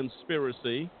the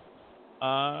conspiracy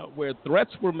where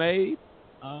threats were made,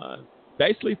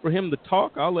 basically for him to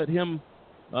talk. I'll let him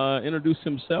introduce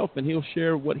himself, and he'll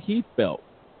share what he felt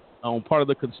on part of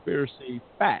the conspiracy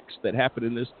facts that happened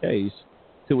in this case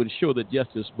to ensure that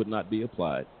justice would not be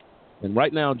applied. And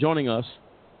right now joining us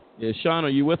is Sean. Are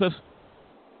you with us?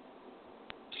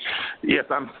 Yes,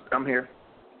 I'm here.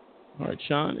 All right,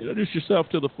 Sean, introduce yourself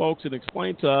to the folks and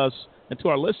explain to us and to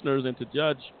our listeners and to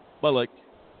Judge Bullock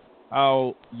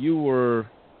how you were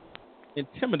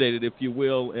intimidated, if you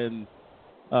will, and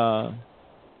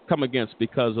come against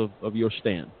because of your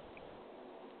stand.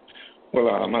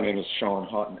 Well, my name is Sean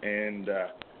Houghton, and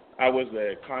I was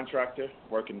a contractor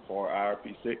working for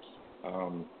IRP6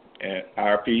 at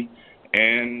IRP,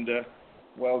 and the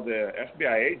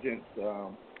FBI agents,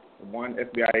 one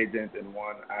FBI agent and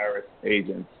one IRS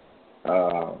agent,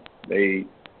 they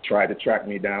tried to track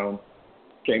me down,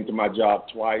 came to my job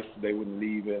twice. They wouldn't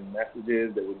leave in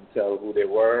messages. They wouldn't tell who they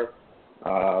were.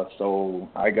 So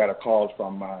I got a call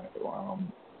from my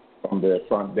from the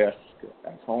front desk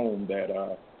at home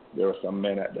that there were some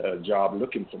men at the job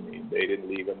looking for me. They didn't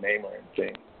leave a name or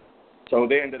anything. So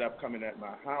they ended up coming at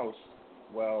my house.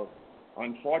 Well,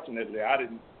 unfortunately, I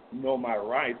didn't know my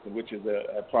rights, which is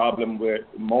a problem with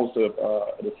most of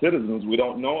the citizens. We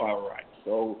don't know our rights.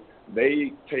 So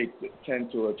they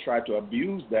tend to try to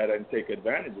abuse that and take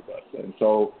advantage of us. And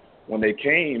so when they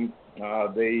came,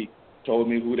 they told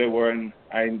me who they were, and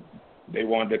they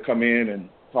wanted to come in and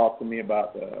talk to me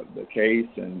about the case.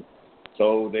 And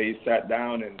so they sat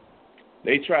down and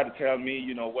they tried to tell me,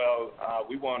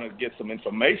 we want to get some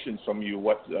information from you,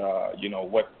 what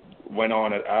went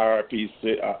on at IRP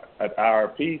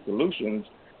Solutions,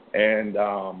 and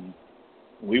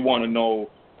we want to know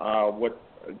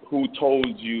who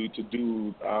told you to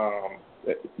do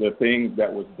the things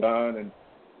that was done,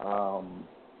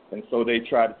 and so they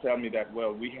tried to tell me that,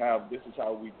 this is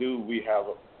how we do. We have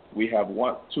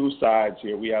two sides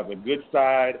here. We have a good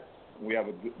side, and we have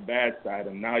a bad side,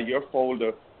 and now your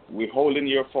folder, we're holding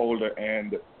your folder,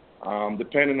 and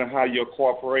depending on how your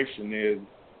corporation is,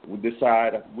 we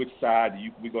decide which side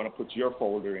we're going to put your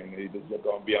folder in. Either they're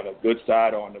going to be on the good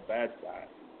side or on the bad side.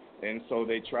 And so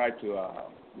they tried to.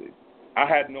 I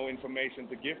had no information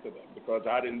to give to them because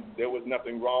there was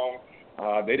nothing wrong.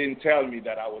 They didn't tell me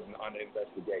that I was under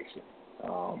investigation.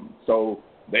 So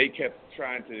they kept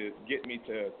trying to get me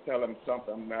to tell them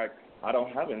something like, I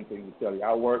don't have anything to tell you.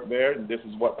 I work there, and this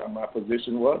is what my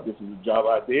position was. This is the job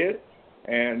I did.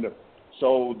 And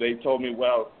so they told me,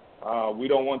 we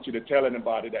don't want you to tell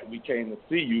anybody that we came to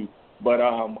see you, but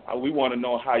we want to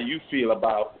know how you feel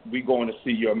about we going to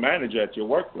see your manager at your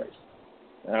workplace.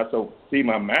 And I said, see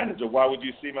my manager? Why would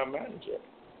you see my manager?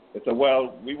 They said,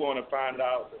 well, we want to find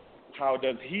out how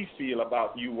does he feel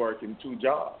about you working 2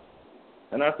 jobs.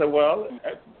 And I said, well,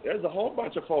 there's a whole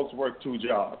bunch of folks work 2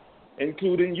 jobs,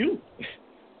 including you.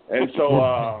 And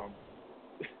so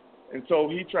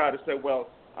he tried to say, well,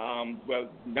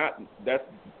 not that's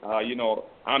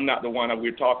I'm not the one that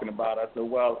we're talking about. I said,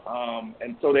 well,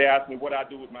 and so they asked me what I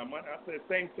do with my money. I said,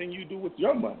 same thing you do with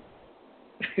your money.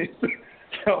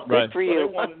 So, Good for you.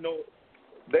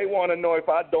 They want to know if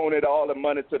I donate all the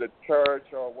money to the church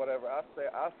or whatever. I say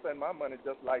I spend my money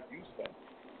just like you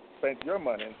spent your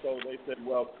money. And so they said,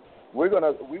 well, we're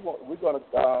gonna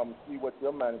see what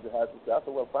your manager has to say. I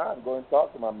said, well, fine, go and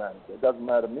talk to my manager. It doesn't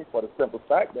matter to me for the simple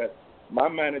fact that my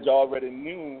manager already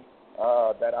knew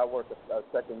that I worked a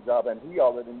second job, and he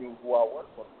already knew who I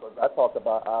worked for because I talked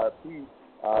about IRP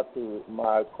to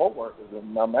my coworkers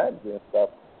and my manager and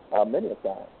stuff many a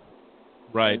time.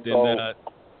 Right,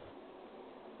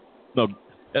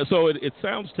 so it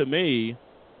sounds to me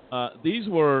these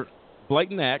were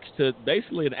blatant acts to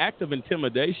basically an act of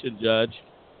intimidation, Judge,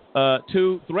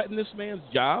 to threaten this man's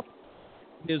job.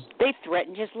 They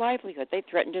threatened his livelihood. They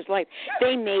threatened his life.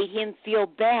 They made him feel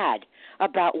bad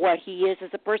about what he is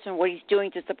as a person, what he's doing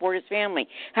to support his family.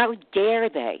 How dare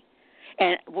they?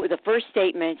 And the first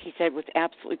statement he said was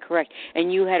absolutely correct,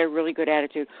 and you had a really good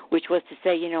attitude, which was to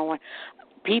say, you know what,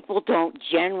 people don't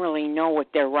generally know what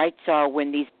their rights are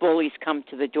when these bullies come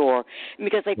to the door,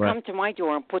 because they come to my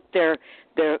door and put their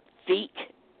feet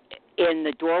in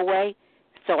the doorway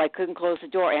so I couldn't close the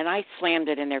door, and I slammed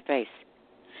it in their face.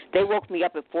 They woke me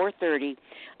up at 4:30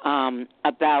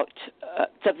 about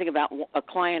something about a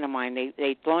client of mine.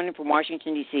 They'd flown in from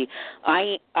Washington, D.C.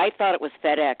 I thought it was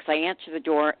FedEx. I answered the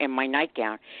door in my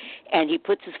nightgown, and he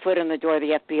puts his foot on the door of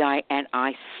the FBI, and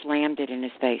I slammed it in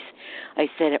his face. I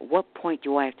said, at what point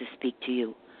do I have to speak to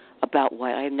you about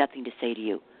what? I have nothing to say to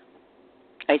you.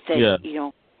 I said,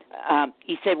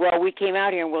 he said, well, we came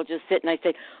out here and we'll just sit. And I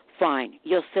said, fine,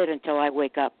 you'll sit until I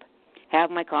wake up,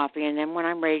 have my coffee, and then when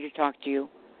I'm ready to talk to you,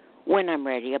 when I'm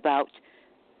ready about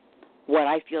what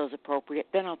I feel is appropriate,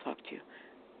 then I'll talk to you,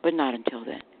 but not until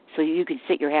then. So you can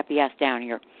sit your happy ass down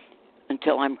here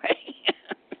until I'm ready.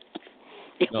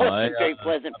 It wasn't very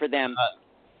pleasant for them.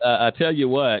 I tell you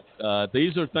what,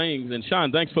 these are things, and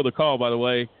Sean, thanks for the call, by the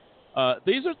way.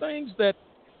 These are things that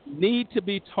need to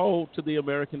be told to the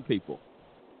American people,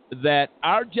 that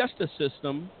our justice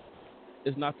system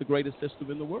is not the greatest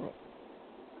system in the world.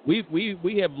 We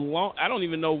have long. I don't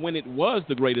even know when it was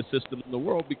the greatest system in the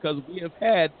world, because we have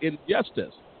had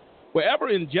injustice. Wherever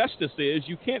injustice is,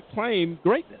 you can't claim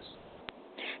greatness.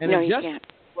 And injustice is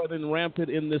running rampant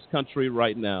in this country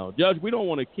right now. Judge, we don't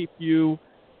want to keep you.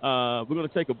 We're going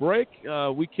to take a break.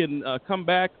 We can come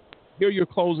back, hear your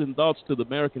closing thoughts to the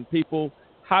American people.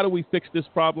 How do we fix this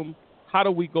problem? How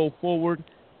do we go forward?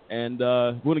 And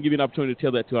we're going to give you an opportunity to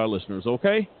tell that to our listeners,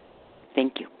 okay?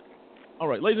 Thank you. All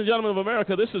right, ladies and gentlemen of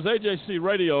America, this is AJC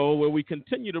Radio, where we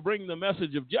continue to bring the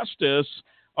message of justice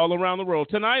all around the world.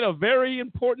 Tonight, a very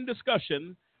important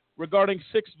discussion regarding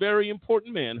 6 very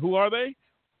important men. Who are they?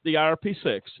 The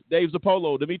IRP6. Dave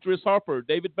Zappolo, Demetrius Harper,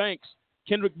 David Banks,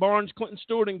 Kendrick Barnes, Clinton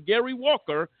Stewart, and Gary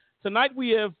Walker. Tonight, we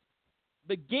have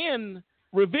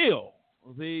reveal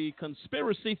the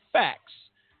conspiracy facts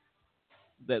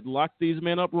that locked these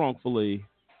men up wrongfully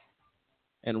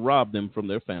and robbed them from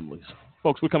their families.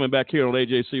 Folks, we're coming back here on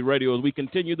AJC Radio as we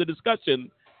continue the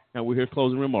discussion, and we'll hear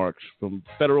closing remarks from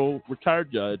federal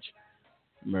retired judge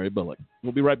Mary Bullock.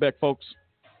 We'll be right back, folks.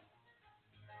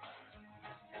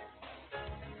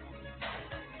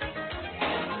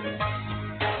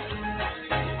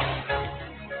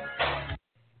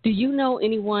 Do you know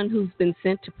anyone who's been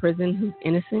sent to prison who's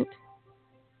innocent?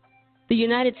 The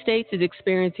United States is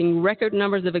experiencing record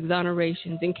numbers of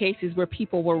exonerations in cases where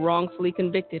people were wrongfully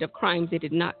convicted of crimes they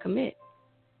did not commit.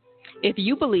 If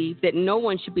you believe that no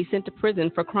one should be sent to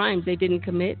prison for crimes they didn't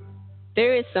commit,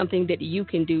 there is something that you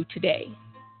can do today.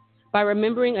 By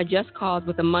remembering a just cause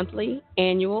with a monthly,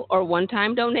 annual, or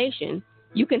one-time donation,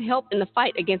 you can help in the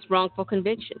fight against wrongful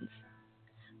convictions.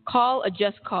 Call a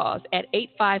just cause at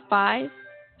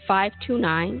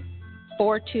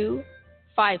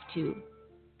 855-529-4252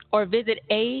 or visit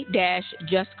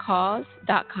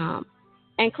a-justcause.com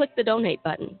and click the donate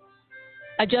button.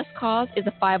 A Just Cause is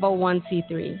a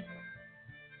 501c3.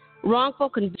 Wrongful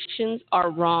convictions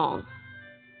are wrong.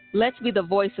 Let's be the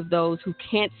voice of those who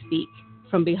can't speak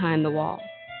from behind the wall.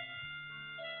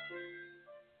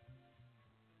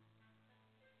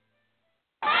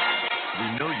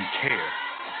 We know you care.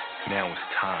 Now it's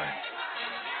time.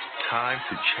 time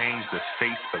to change the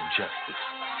face of justice.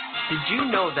 Did you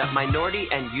know that minority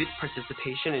and youth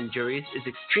participation in juries is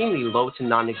extremely low to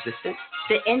non-existent?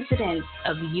 The incidence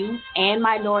of youth and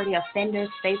minority offenders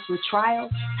faced with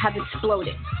trials have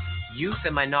exploded. Youth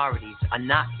and minorities are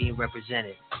not being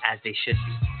represented as they should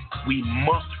be. We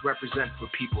must represent for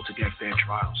people to get fair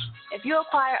trials. If you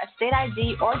acquire a state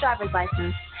ID or driver's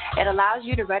license, it allows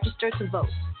you to register to vote,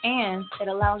 and it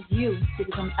allows you to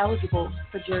become eligible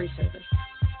for jury service.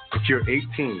 If you're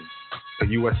 18, a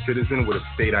U.S. citizen with a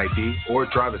state ID or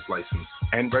driver's license,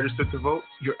 and registered to vote,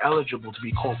 you're eligible to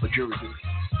be called for jury duty.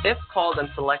 If called and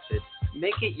selected,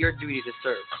 make it your duty to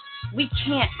serve. We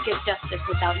can't get justice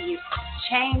without you.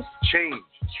 Change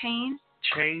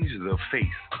the face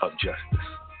of justice.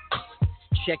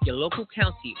 Check your local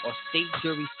county or state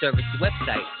jury service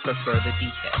website for further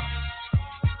details.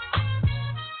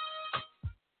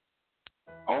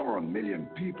 Over 1 million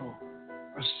people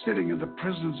are sitting in the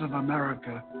prisons of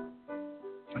America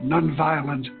for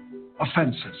nonviolent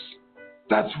offenses.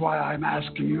 That's why I'm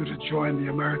asking you to join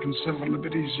the American Civil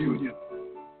Liberties Union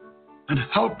and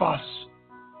help us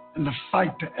in the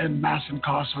fight to end mass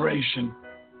incarceration.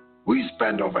 We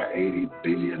spend over $80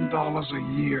 billion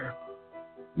a year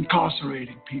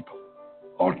incarcerating people.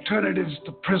 Alternatives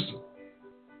to prison,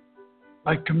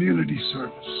 like community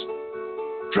service,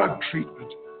 drug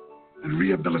treatment, and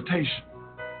rehabilitation,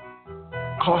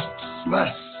 costs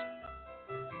less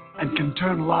and can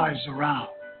turn lives around.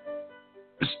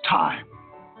 It's time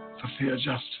for fair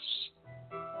justice.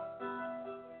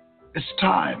 It's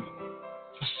time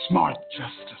for smart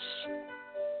justice.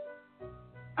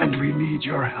 And we need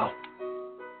your help.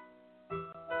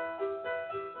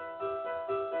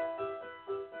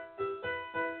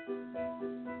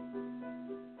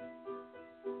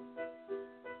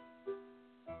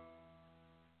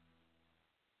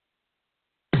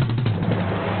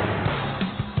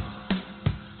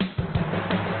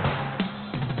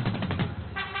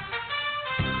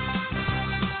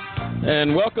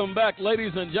 And welcome back,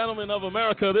 ladies and gentlemen of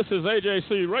America. This is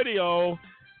AJC Radio,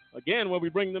 again, where we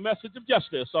bring the message of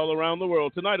justice all around the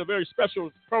world. Tonight, a very special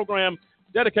program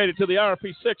dedicated to the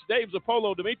IRP6. Dave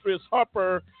Zappolo, Demetrius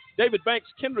Harper, David Banks,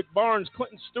 Kendrick Barnes,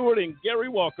 Clinton Stewart, and Gary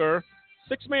Walker.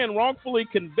 6 men wrongfully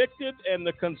convicted, and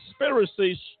the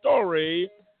conspiracy story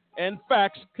and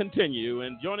facts continue.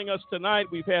 And joining us tonight,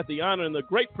 we've had the honor and the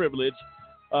great privilege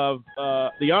of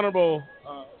the Honorable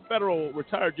Federal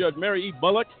Retired Judge Mary E.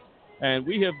 Bullock. And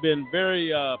we have been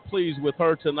very pleased with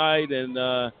her tonight.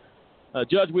 And,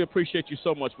 Judge, we appreciate you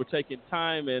so much for taking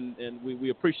time, and we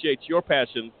appreciate your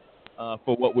passion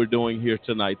for what we're doing here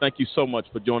tonight. Thank you so much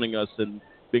for joining us and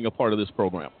being a part of this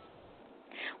program.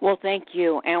 Well, thank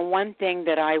you. And one thing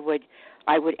that I would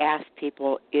ask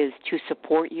people is to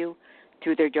support you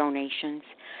through their donations.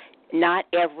 Not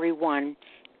everyone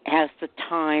has the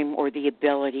time or the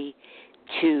ability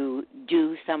to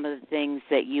do some of the things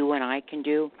that you and I can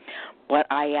do, but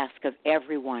I ask of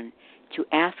everyone to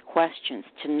ask questions,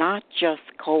 to not just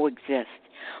coexist,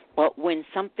 but when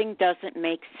something doesn't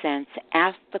make sense,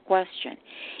 ask the question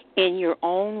in your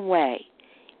own way.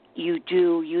 You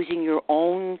do, using your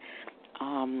own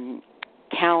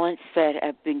talents that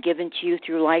have been given to you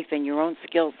through life and your own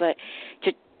skill set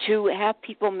to have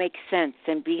people make sense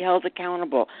and be held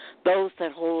accountable. Those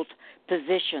that hold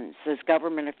positions as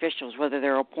government officials, whether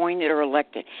they're appointed or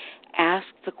elected, ask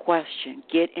the question,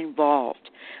 get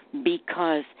involved,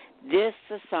 because this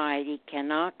society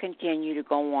cannot continue to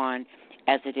go on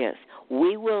as it is.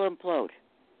 We will implode.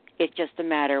 It's just a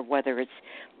matter of whether it's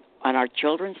on our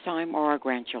children's time or our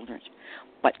grandchildren's.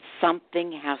 But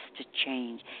something has to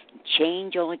change.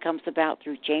 Change only comes about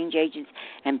through change agents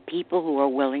and people who are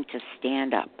willing to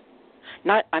stand up.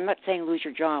 I'm not saying lose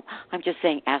your job. I'm just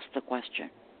saying ask the question.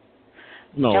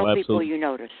 No, Tell absolutely. people you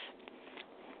notice.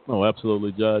 No,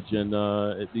 absolutely, Judge. And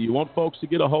do you want folks to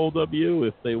get a hold of you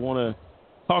if they want to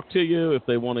talk to you, if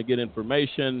they want to get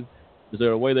information? Is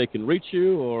there a way they can reach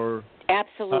you? Or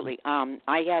Absolutely.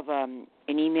 I have an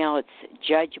email. It's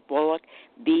Judge Bullock,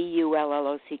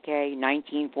 BULLOCK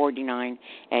 1949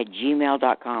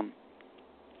 @gmail.com.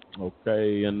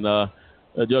 Okay, and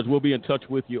Judge, we'll be in touch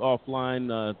with you offline,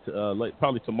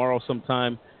 probably tomorrow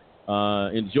sometime.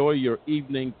 Enjoy your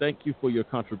evening. Thank you for your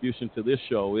contribution to this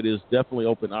show. It has definitely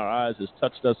opened our eyes. It's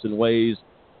touched us in ways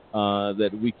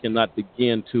that we cannot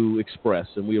begin to express,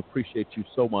 and we appreciate you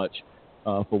so much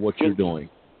for what you're doing.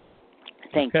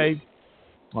 Thank you.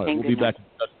 All right, and we'll be back in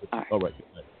touch with you. All right.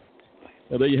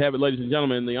 Well, there you have it, ladies and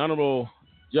gentlemen. The Honorable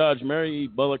Judge Mary E.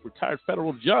 Bullock, retired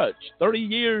federal judge, 30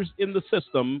 years in the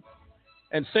system,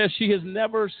 and says she has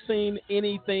never seen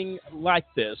anything like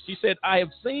this. She said, I have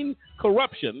seen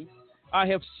corruption. I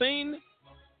have seen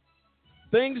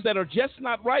things that are just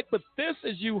not right. But this,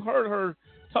 as you heard her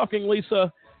talking,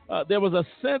 Lisa, there was a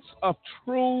sense of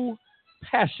true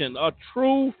passion, a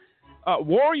true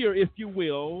warrior, if you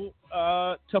will,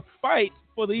 to fight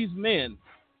for these men.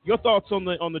 Your thoughts on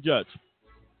the judge?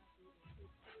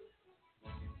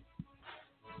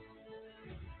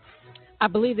 I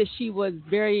believe that it was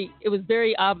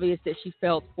very obvious that she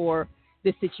felt for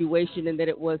this situation, and that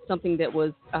it was something that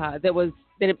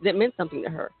meant something to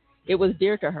her. It was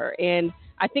dear to her. And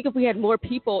I think if we had more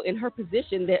people in her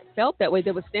position that felt that way,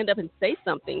 that would stand up and say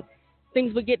something,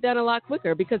 things would get done a lot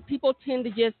quicker, because people tend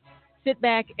to just sit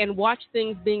back and watch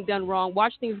things being done wrong,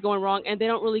 watch things going wrong, and they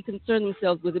don't really concern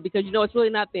themselves with it, because, it's really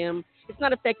not them. It's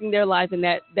not affecting their lives in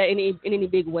any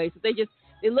big way. So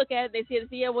they look at it, they say,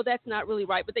 yeah, well, that's not really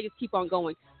right, but they just keep on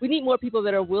going. We need more people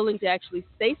that are willing to actually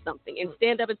say something and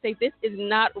stand up and say, this is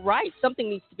not right. Something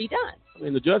needs to be done. I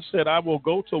mean, the judge said, I will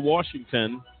go to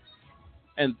Washington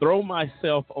and throw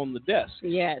myself on the desk.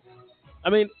 Yes. I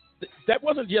mean, that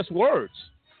wasn't just words.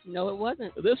 No, it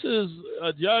wasn't. This is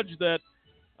a judge that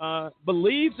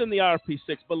believes in the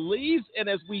IRP6, believes, and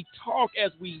as we talk,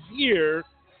 as we hear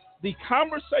the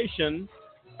conversation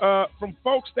from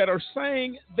folks that are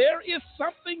saying there is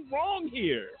something wrong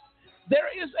here. There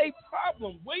is a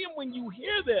problem. William, when you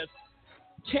hear this,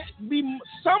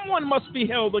 someone must be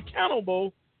held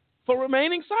accountable for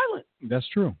remaining silent. That's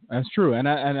true. That's true. And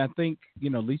I think,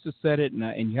 Lisa said it,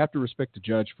 and you have to respect the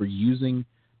judge for using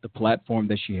the platform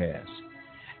that she has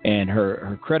and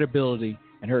her credibility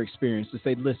and her experience to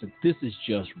say, listen, this is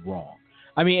just wrong.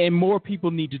 I mean, and more people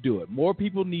need to do it. More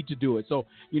people need to do it. So,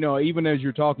 even as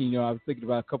you're talking, I was thinking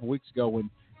about a couple weeks ago when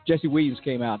Jesse Williams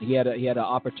came out. He had an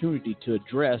opportunity to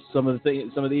address some of the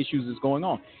issues that's going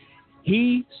on.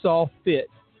 He saw fit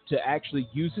to actually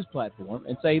use his platform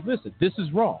and say, listen, this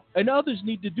is wrong, and others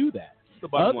need to do that. The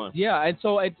bottom line. Yeah, and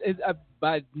so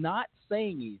by not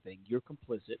saying anything, you're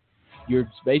complicit. You're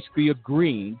basically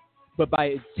agreeing, but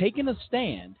by taking a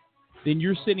stand, then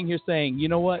you're sitting here saying, you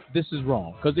know what, this is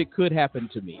wrong, because it could happen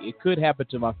to me. It could happen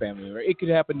to my family, or it could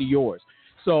happen to yours.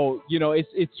 So,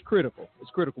 it's critical.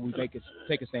 It's critical we take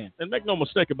a stand. And make no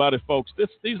mistake about it, folks,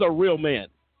 these are real men,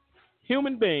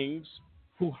 human beings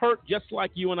who hurt just like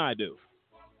you and I do,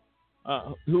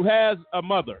 who has a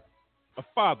mother, a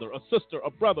father, a sister,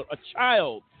 a brother, a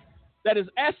child that is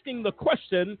asking the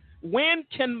question, when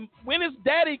is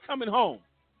Daddy coming home?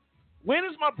 When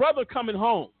is my brother coming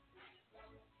home?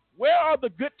 Where are the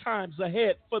good times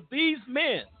ahead for these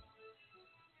men?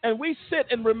 And we sit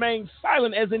and remain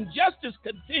silent as injustice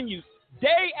continues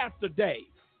day after day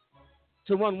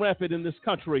to run rampant in this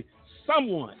country.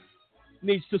 Someone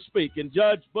needs to speak. And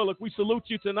Judge Bullock, we salute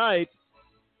you tonight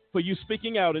for you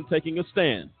speaking out and taking a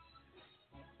stand.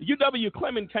 UW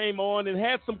Clement came on and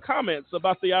had some comments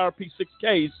about the IRP6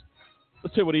 case.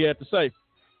 Let's hear what he had to say.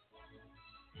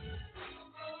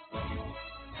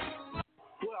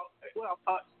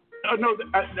 No,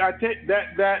 I take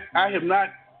that I have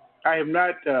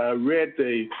not read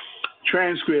the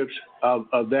transcripts of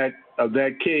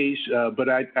that case, but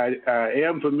I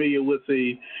am familiar with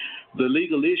the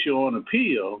legal issue on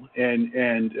appeal, and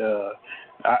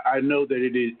I know that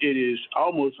it is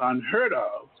almost unheard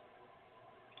of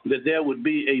that there would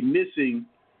be a missing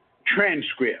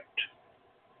transcript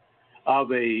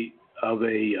of a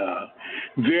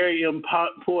very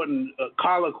important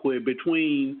colloquy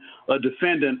between a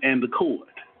defendant and the court.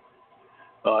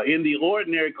 In the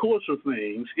ordinary course of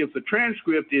things, if the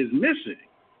transcript is missing,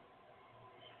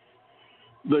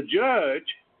 the judge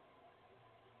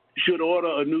should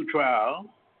order a new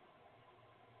trial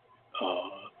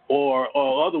or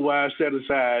otherwise set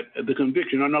aside the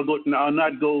conviction, or not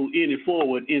go any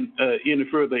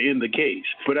further in the case.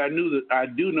 But I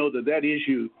do know that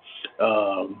issue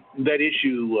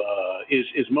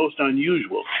is most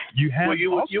unusual. You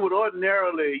would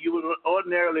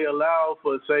ordinarily allow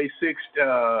for, say,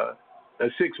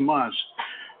 6 months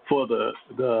for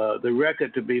the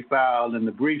record to be filed and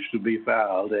the briefs to be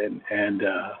filed, and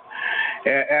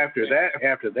after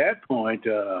that point,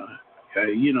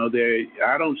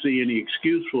 I don't see any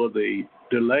excuse for the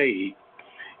delay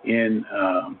in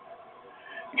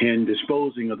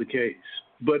disposing of the case.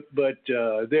 But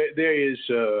there is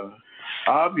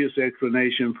obvious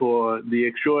explanation for the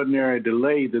extraordinary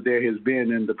delay that there has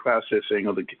been in the processing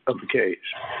of the case.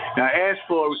 Now, as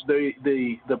for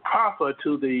the proffer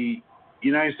to the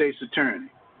United States Attorney,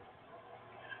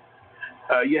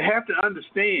 you have to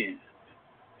understand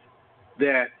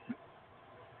that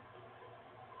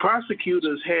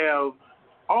prosecutors have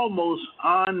almost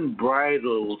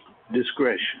unbridled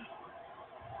discretion.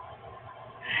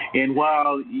 And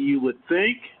while you would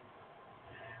think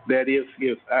that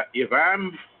if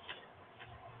I'm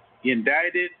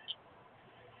indicted,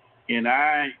 and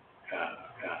I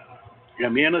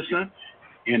am innocent,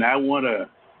 and I want to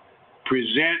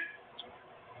present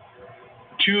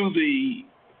to the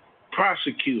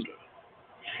prosecutor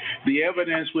the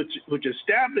evidence which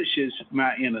establishes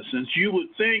my innocence, you would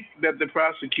think that the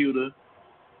prosecutor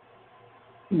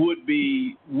would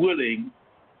be willing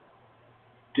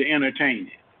to entertain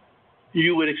it.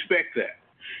 You would expect that.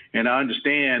 And I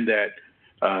understand that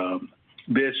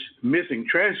this missing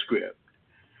transcript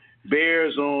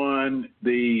bears on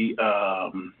the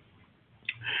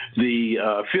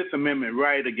Fifth Amendment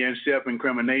right against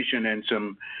self-incrimination and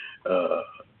some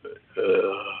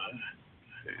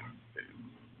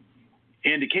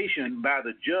indication by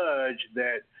the judge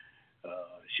that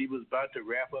she was about to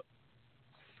wrap up.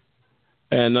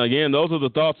 And again, those are the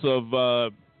thoughts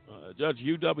of Judge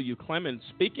U.W. Clemens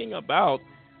speaking about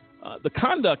the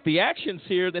conduct, the actions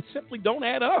here that simply don't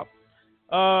add up,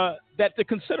 that the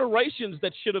considerations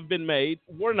that should have been made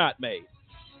were not made.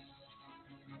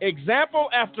 Example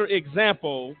after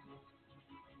example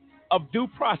of due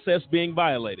process being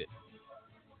violated.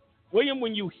 William,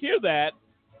 when you hear that,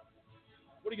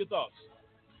 what are your thoughts?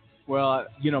 Well,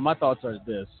 my thoughts are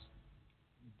this.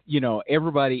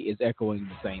 Everybody is echoing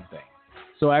the same thing.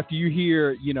 So after you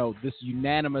hear, this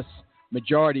unanimous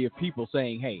majority of people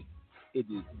saying, hey,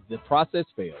 the process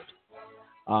failed,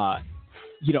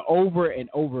 over and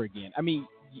over again. I mean,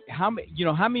 how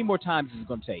many more times is it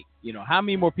going to take? How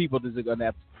many more people is it going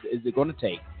to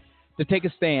take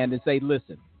a stand and say,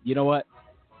 listen, you know what?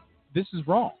 This is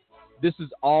wrong. This is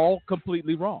all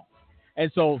completely wrong.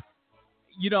 And so,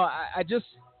 I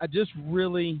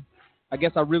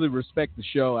really respect the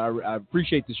show. I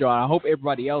appreciate the show. I hope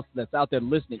everybody else that's out there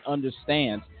listening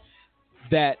understands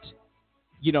that,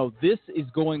 this is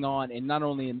going on, and not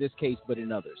only in this case, but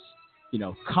in others,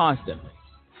 constantly.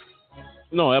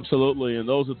 No, absolutely. And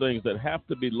those are things that have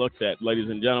to be looked at, ladies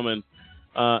and gentlemen.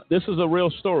 This is a real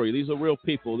story. These are real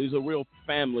people. These are real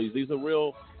families. These are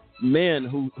real men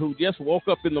who just woke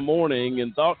up in the morning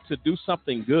and thought to do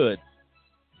something good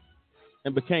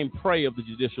and became prey of the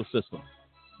judicial system.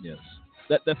 Yes.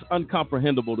 That's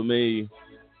uncomprehendable to me.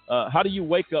 How do you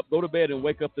wake up, go to bed, and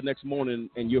wake up the next morning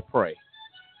and you're prey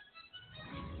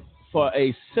for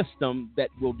a system that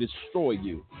will destroy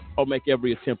you or make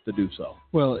every attempt to do so?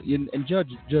 Well, and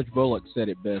Judge Bullock said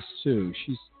it best too.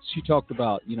 She talked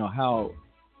about how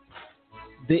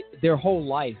their whole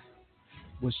life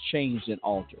was changed and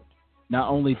altered. Not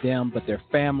only them, but their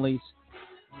families,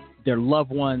 their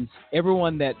loved ones,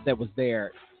 everyone that was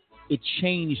there. It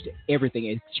changed everything.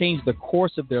 It changed the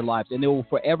course of their lives, and it will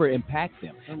forever impact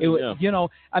them.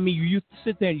 You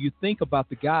sit there and you think about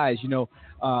the guys.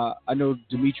 I know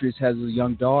Demetrius has a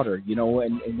young daughter.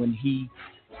 And when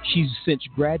she's since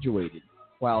graduated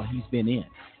while he's been in.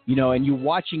 And you're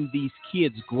watching these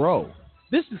kids grow.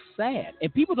 This is sad,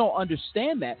 and people don't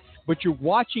understand that. But you're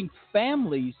watching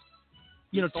families.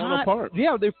 Fall apart.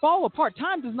 Yeah, they fall apart.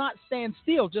 Time does not stand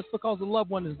still just because the loved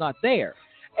one is not there.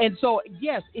 And so,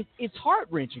 yes, it's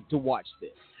heart-wrenching to watch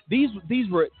this. These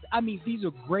are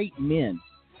great men.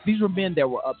 These were men that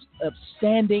were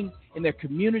upstanding in their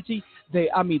community. They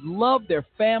loved their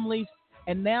families,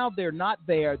 and now they're not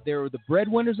there. They're the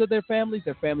breadwinners of their families.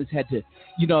 Their families had to,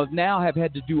 now have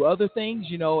had to do other things,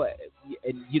 and,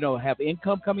 have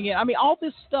income coming in. All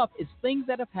this stuff is things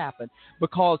that have happened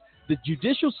because the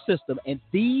judicial system and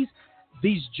these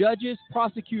judges,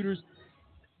 prosecutors,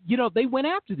 they went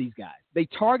after these guys. They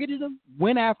targeted them,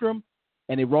 went after them,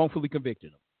 and they wrongfully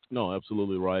convicted them. No,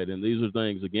 absolutely right. And these are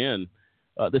things, again,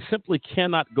 that simply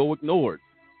cannot go ignored.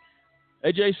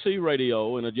 AJC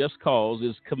Radio and A Just Cause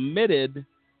is committed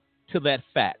to that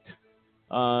fact.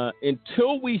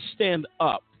 Until we stand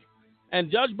up,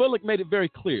 and Judge Bullock made it very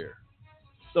clear,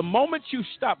 the moment you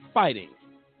stop fighting,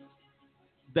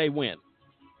 they win.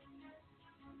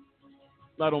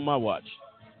 Not on my watch.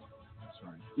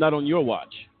 Not on your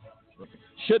watch.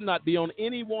 Should not be on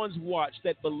anyone's watch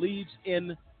that believes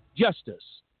in justice.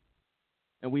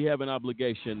 And we have an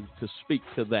obligation to speak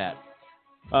to that.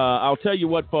 I'll tell you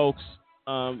what, folks.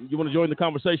 You want to join the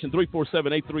conversation,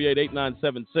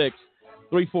 347-838-8976.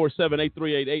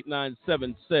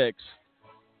 347-838-8976.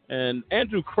 And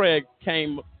Andrew Craig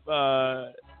came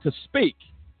to speak,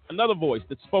 another voice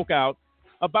that spoke out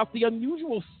about the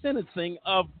unusual sentencing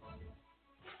of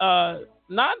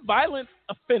nonviolent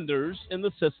offenders in the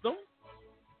system,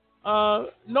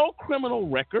 no criminal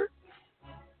record.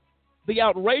 The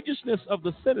outrageousness of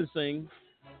the sentencing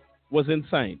was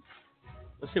insane.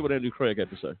 Let's hear what Andrew Craig had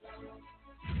to say.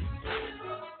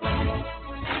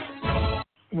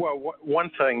 Well,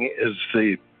 one thing is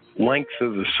the length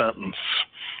of the sentence.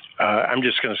 I'm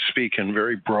just going to speak in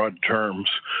very broad terms,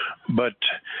 but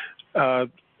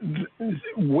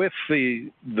with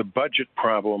the budget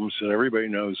problems that everybody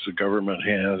knows the government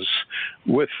has,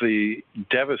 with the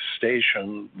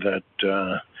devastation that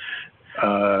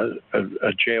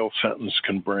a jail sentence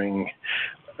can bring,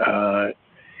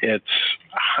 it's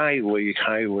highly,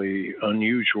 highly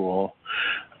unusual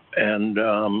and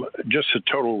just a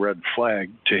total red flag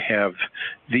to have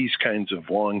these kinds of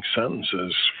long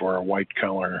sentences for a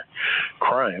white-collar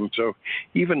crime. So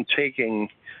even taking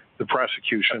the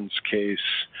prosecution's case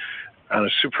on a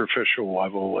superficial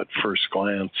level at first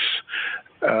glance,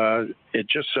 it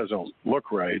just doesn't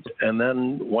look right. And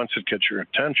then once it gets your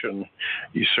attention,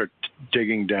 you start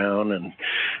digging down, and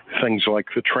things like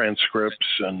the transcripts,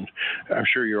 and I'm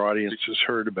sure your audience has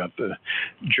heard about the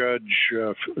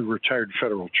judge, retired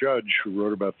federal judge who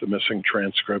wrote about the missing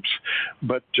transcripts.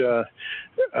 But in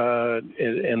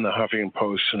the Huffington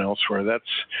Post and elsewhere, that's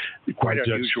quite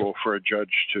unusual for a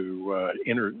judge to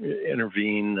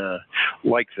intervene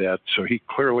like that. So he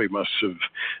clearly must have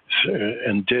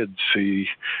and did see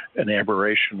an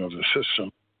aberration of the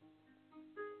system.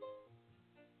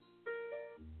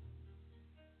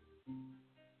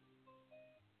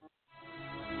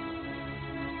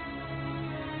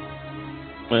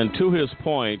 And to his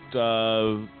point,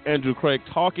 Andrew Craig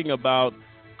talking about,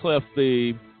 Cliff,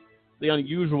 the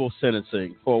unusual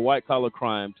sentencing for a white-collar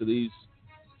crime to these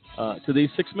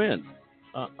 6 men.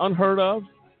 Unheard of,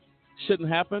 shouldn't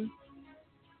happen.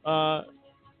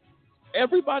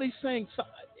 Everybody's saying,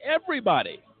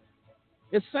 everybody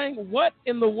is saying, what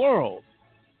in the world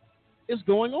is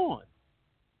going on?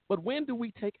 But when do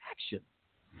we take action?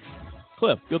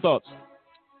 Cliff, your thoughts?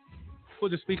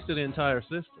 Well, it speaks to the entire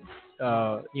system.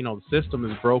 The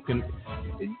system is broken.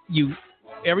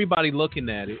 Everybody looking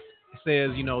at it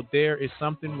says, there is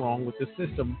something wrong with the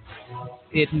system.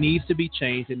 It needs to be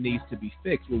changed. It needs to be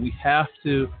fixed. Well, we have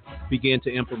to begin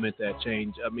to implement that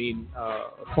change. I mean,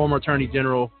 former Attorney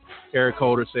General Eric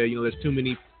Holder said, there's too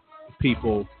many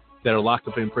people that are locked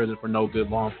up in prison for no good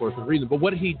law enforcement reason. But what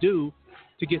did he do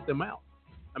to get them out?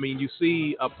 I mean, you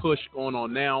see a push going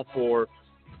on now for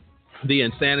the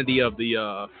insanity of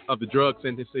the drug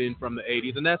sentencing from the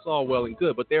 80s, and that's all well and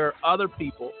good. But there are other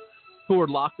people who are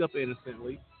locked up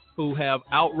innocently, who have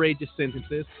outrageous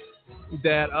sentences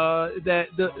that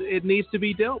it needs to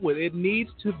be dealt with. It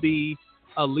needs to be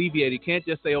alleviated. You can't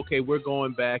just say, okay, we're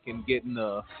going back and getting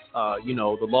the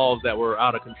laws that were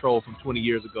out of control from 20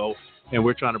 years ago, and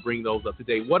we're trying to bring those up to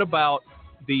date. What about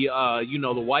the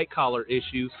white collar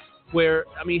issues? Where,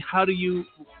 I mean, how do you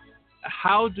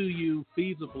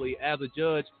feasibly, as a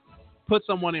judge, put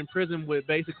someone in prison with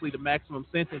basically the maximum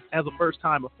sentence as a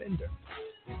first-time offender?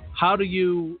 How do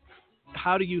you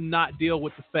not deal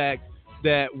with the fact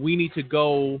that we need to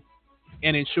go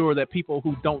and ensure that people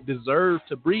who don't deserve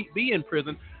to be in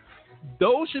prison,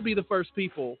 those should be the first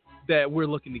people that we're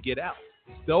looking to get out.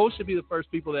 Those should be the first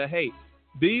people that, hey,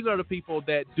 these are the people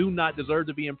that do not deserve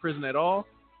to be in prison at all.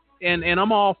 And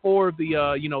I'm all for the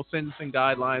sentencing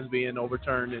guidelines being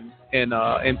overturned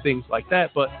and things like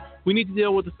that. But we need to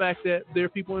deal with the fact that there are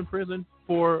people in prison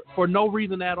for no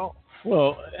reason at all.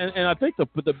 Well, and I think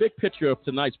the big picture of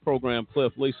tonight's program,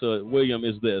 Cliff, Lisa, William,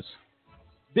 is this.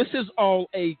 This is all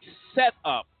a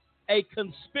setup, a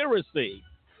conspiracy.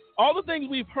 All the things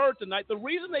we've heard tonight, the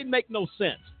reason they make no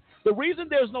sense, the reason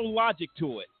there's no logic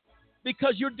to it,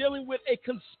 because you're dealing with a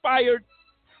conspired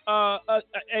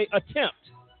attempt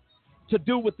to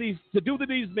do to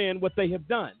these men what they have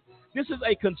done. This is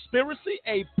a conspiracy,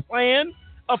 a plan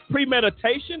of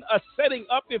premeditation, a setting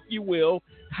up, if you will.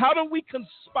 How do we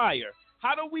conspire?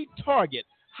 How do we target?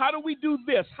 How do we do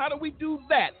this? How do we do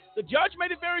that? The judge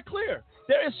made it very clear.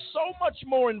 There is so much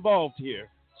more involved here.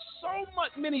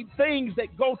 Many things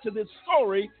that go to this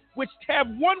story, which have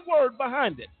one word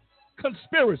behind it: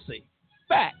 conspiracy,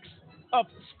 facts, of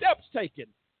steps taken,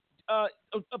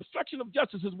 obstruction of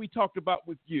justice, as we talked about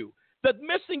with you, the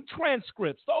missing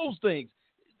transcripts, those things,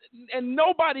 and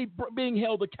nobody being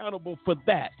held accountable for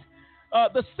that.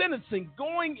 The sentencing,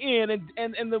 going in,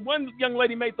 and the one young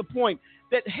lady made the point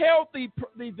that held the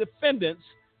defendants,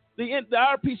 the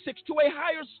IRP6, to a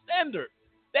higher standard.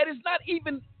 That is not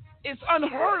even, it's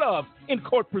unheard of in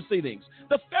court proceedings.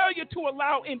 The failure to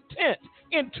allow intent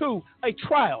into a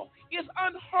trial is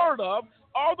unheard of,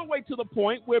 all the way to the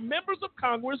point where members of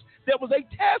Congress, there was a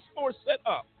task force set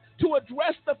up to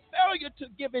address the failure to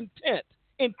give intent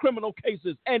in criminal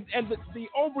cases and the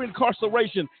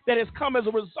over-incarceration that has come as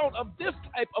a result of this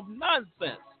type of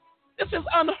nonsense. This is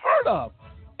unheard of,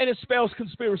 and it spells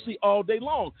conspiracy all day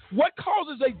long. What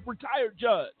causes a retired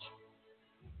judge,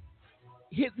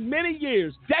 his many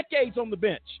years, decades on the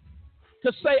bench,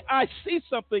 to say, I see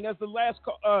something, as the last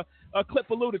clip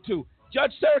alluded to.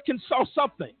 Judge Sarakin saw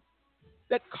something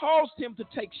that caused him to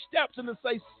take steps and to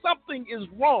say something is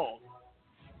wrong.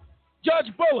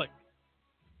 Judge Bullock,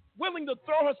 willing to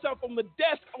throw herself on the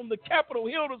desk on the Capitol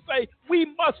Hill to say, we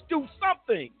must do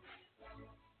something.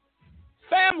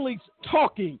 Families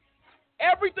talking,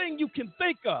 everything you can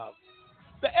think of.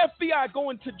 The FBI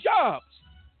going to jobs,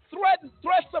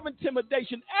 threats of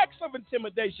intimidation, acts of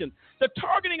intimidation, the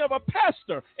targeting of a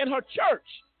pastor in her church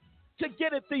to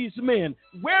get at these men.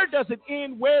 Where does it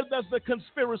end? Where does the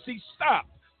conspiracy stop?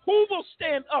 Who will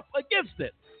stand up against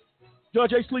it?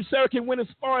 Judge H. Lee Sarakin went as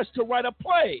far as to write a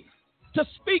play to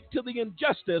speak to the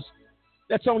injustice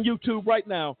that's on YouTube right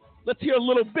now. Let's hear a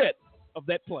little bit of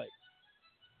that play.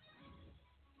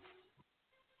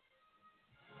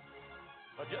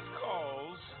 Just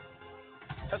Cause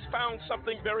has found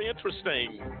something very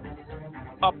interesting.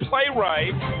 A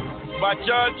playwright by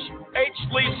Judge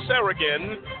H. Lee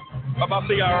Sarakin about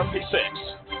the IRP6.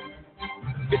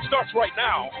 It starts right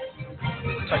now.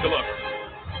 Take a look.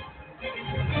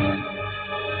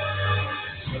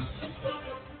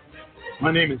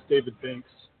 My name is David Banks,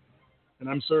 and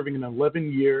I'm serving an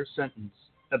 11-year sentence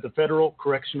at the Federal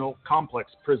Correctional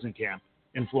Complex Prison Camp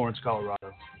in Florence,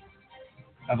 Colorado.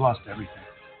 I've lost everything.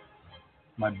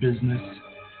 My business,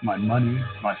 my money,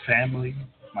 my family,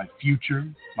 my future,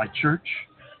 my church,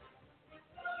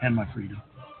 and my freedom.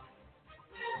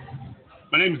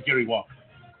 My name is Gary Walker,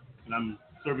 and I'm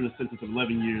serving a sentence of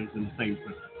 11 years in the same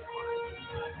prison.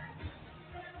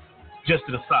 Just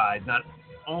an aside, not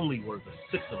only were the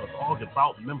 6 of us all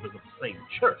devout members of the same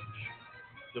church,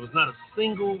 there was not a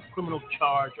single criminal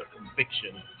charge or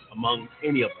conviction among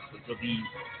any of us until these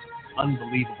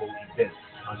unbelievable events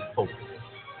unfolded.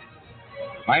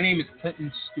 My name is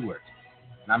Clinton Stewart,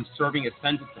 and I'm serving a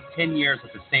sentence of 10 years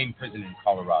at the same prison in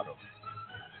Colorado.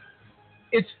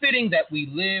 It's fitting that we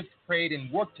lived, prayed,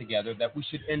 and worked together that we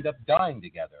should end up dying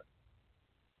together,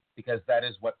 because that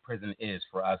is what prison is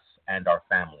for us and our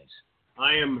families.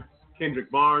 I am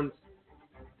Kendrick Barnes,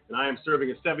 and I am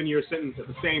serving a 7-year sentence at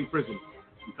the same prison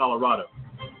in Colorado.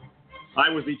 I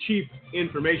was the Chief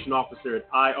Information Officer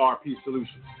at IRP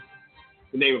Solutions,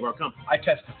 the name of our company. I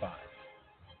testify.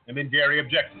 And then Gary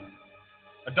objected.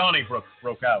 A Donnybrook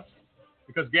broke out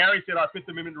because Gary said our Fifth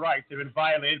Amendment rights had been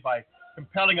violated by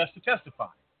compelling us to testify.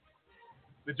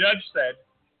 The judge said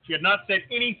she had not said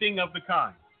anything of the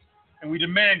kind, and we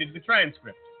demanded the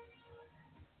transcript.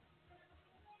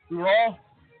 We were all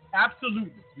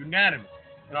absolutely unanimous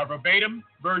in our verbatim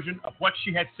version of what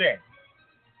she had said.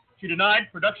 She denied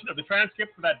production of the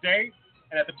transcript for that day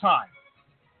and at the time,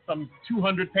 some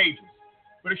 200 pages,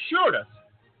 but assured us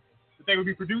that they would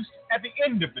be produced at the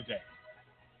end of the day.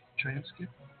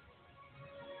 Transcript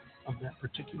of that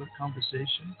particular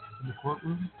conversation in the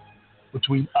courtroom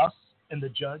between us and the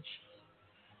judge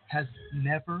has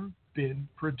never been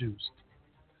produced.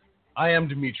 I am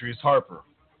Demetrius Harper,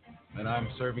 and I'm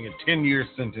serving a 10-year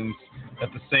sentence at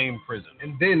the same prison.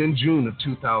 And then in June of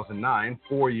 2009,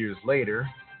 4 years later,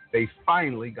 they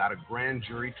finally got a grand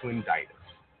jury to indict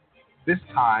us. This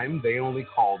time, they only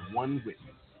called one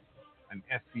witness, an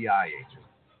FBI agent.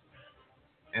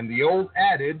 And the old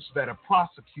adage that a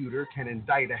prosecutor can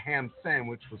indict a ham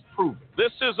sandwich was proven.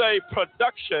 This is a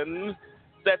production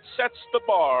that sets the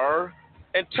bar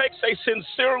and takes a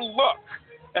sincere look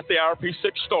at the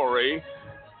IRP6 story.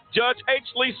 Judge H.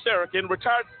 Lee Sarakin,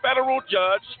 retired federal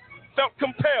judge, felt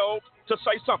compelled to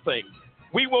say something.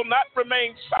 We will not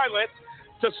remain silent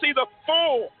to see the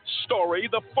full story,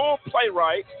 the full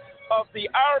playwright of the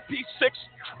IRP6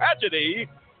 tragedy.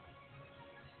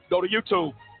 Go to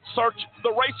YouTube, search The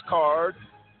Race Card.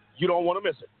 You don't want to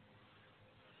miss it.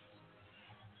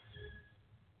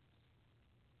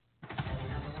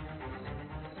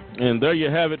 And there you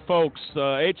have it, folks.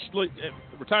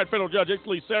 Retired federal judge H.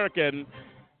 Lee Sarakin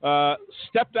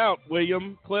stepped out,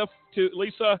 William, Cliff, to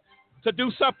Lisa, to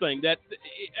do something.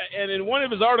 And in one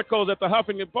of his articles at the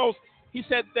Huffington Post, he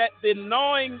said that the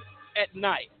gnawing at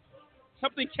night,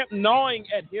 something kept gnawing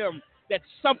at him that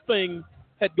something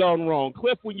had gone wrong.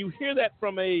 Cliff, when you hear that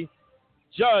from a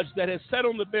judge that has sat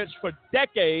on the bench for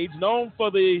decades, known for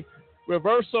the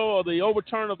reversal or the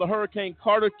overturn of the Hurricane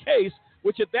Carter case,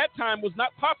 which at that time was not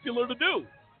popular to do,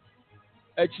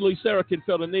 H. Lee Sarakin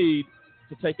felt a need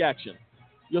to take action.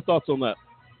 Your thoughts on that?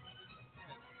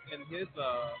 And his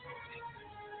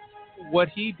what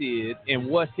he did and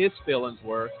what his feelings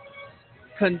were,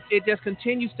 it just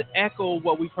continues to echo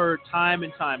what we've heard time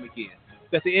and time again,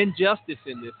 that the injustice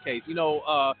in this case. You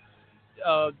know,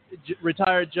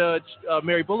 retired Judge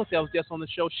Mary Bullock that was just on the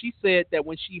show, she said that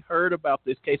when she heard about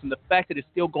this case and the fact that it's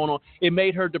still going on, it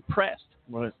made her depressed.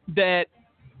 Right. that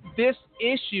this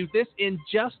issue, this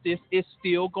injustice is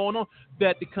still going on,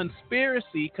 that the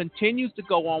conspiracy continues to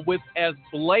go on with as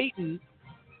blatant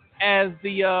as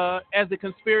the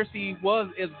conspiracy was,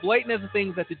 as blatant as the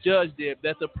things that the judge did,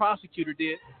 that the prosecutor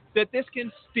did, that this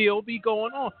can still be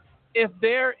going on. If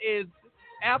there is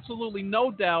absolutely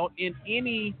no doubt in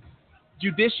any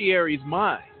judiciary's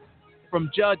mind, from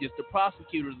judges to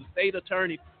prosecutors, the state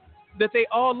attorneys, that they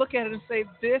all look at it and say,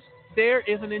 there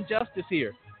is an injustice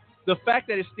here. The fact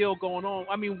that it's still going on,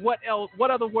 I mean, what else?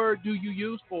 What other word do you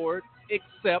use for it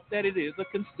except that it is a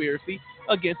conspiracy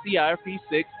against the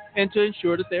IRP6 and to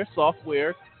ensure that their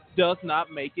software does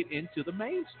not make it into the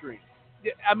mainstream?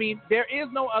 I mean, there is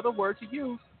no other word to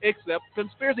use except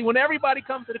conspiracy when everybody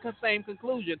comes to the same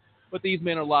conclusion, but these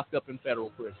men are locked up in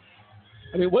federal prison.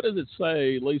 I mean, what does it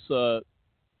say, Lisa,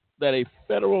 that a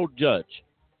federal judge,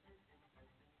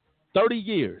 30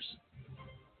 years,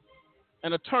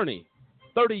 an attorney,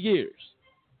 30 years,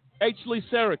 H. Lee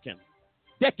Sarakin,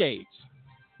 decades,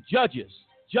 judges,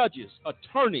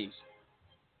 attorneys,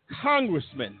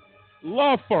 congressmen,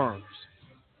 law firms,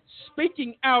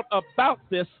 speaking out about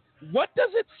this, what does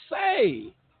it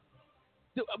say?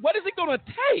 What is it going to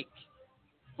take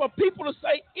for people to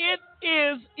say it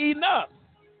is enough?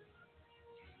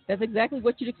 That's exactly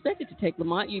what you'd expect it to take,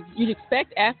 Lamont. You'd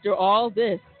expect after all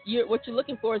this, what you're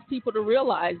looking for is people to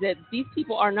realize that these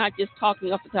people are not just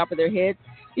talking off the top of their heads.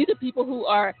 These are people who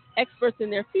are experts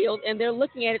in their field, and they're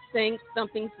looking at it saying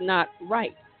something's not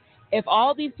right. If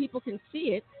all these people can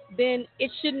see it, then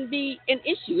it shouldn't be an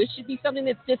issue. It should be something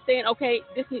that's just saying, okay,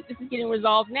 this is getting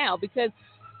resolved now, because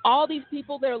all these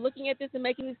people that are looking at this and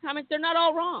making these comments, they're not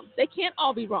all wrong. They can't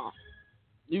all be wrong.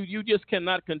 You just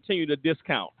cannot continue to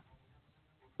discount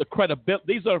the credibility.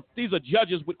 These are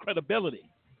judges with credibility.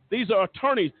 These are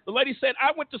attorneys. The lady said,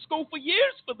 I went to school for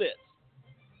years for this.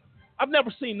 I've never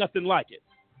seen nothing like it.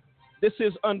 This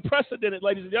is unprecedented,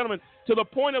 ladies and gentlemen, to the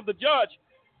point of the judge.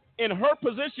 In her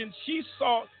position, she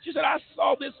said, I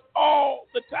saw this all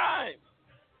the time.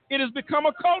 It has become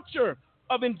a culture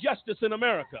of injustice in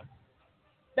America.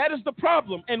 That is the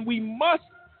problem, and we must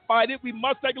fight it. We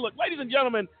must take a look. Ladies and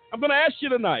gentlemen, I'm going to ask you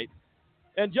tonight,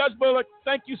 and Judge Bullock,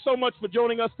 thank you so much for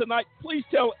joining us tonight. Please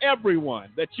tell everyone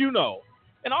that you know,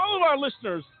 and all of our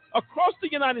listeners across the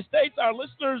United States, our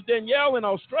listeners, Danielle in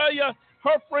Australia,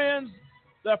 her friends,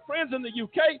 their friends in the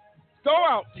UK, go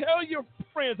out, tell your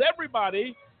friends,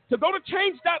 everybody, to go to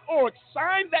change.org,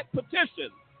 sign that petition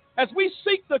as we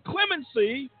seek the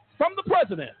clemency from the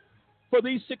president for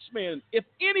these 6 men. If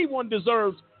anyone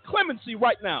deserves clemency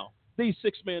right now, these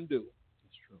 6 men do.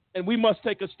 That's true. And we must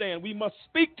take a stand. We must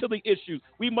speak to the issues.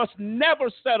 We must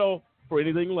never settle for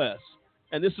anything less.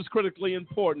 And this is critically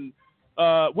important.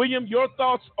 William, your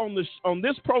thoughts on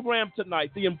this program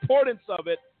tonight, the importance of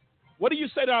it. What do you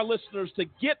say to our listeners to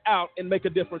get out and make a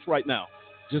difference right now?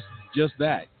 Just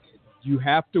that. You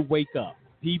have to wake up.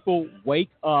 People, wake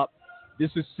up. This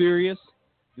is serious.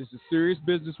 This is serious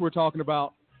business we're talking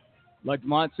about. Like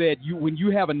Lamont said, when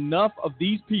you have enough of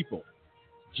these people,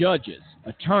 judges,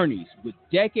 attorneys with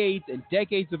decades and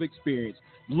decades of experience,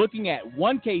 looking at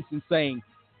one case and saying,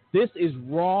 this is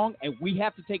wrong and we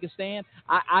have to take a stand.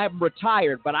 I'm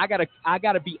retired, but I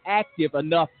gotta be active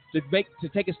enough to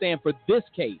take a stand for this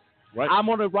case. Right. I'm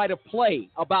going to write a play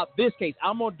about this case.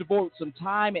 I'm going to devote some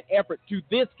time and effort to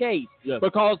this case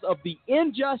because of the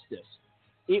injustice.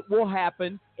 It will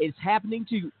happen. It's happening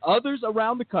to others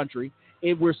around the country,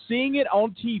 and we're seeing it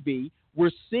on TV.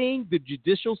 We're seeing the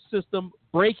judicial system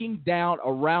breaking down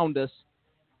around us.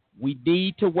 We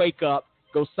need to wake up,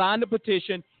 go sign the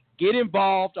petition, get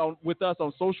involved with us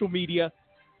on social media.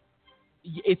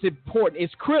 It's important.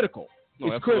 It's critical.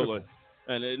 No, it's critical.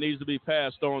 And it needs to be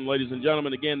passed on, ladies and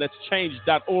gentlemen. Again, that's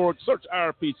change.org. Search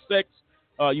IRP6.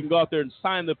 You can go out there and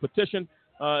sign the petition.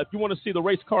 If you want to see the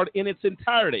race card in its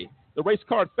entirety, the race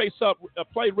card face-up, a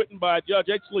play written by Judge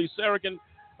H. Lee Sarakin.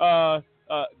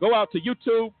 Go out to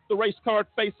YouTube, the race card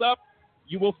face-up.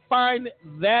 You will find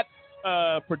that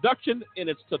production in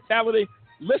its totality.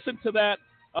 Listen to that.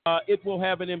 It will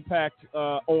have an impact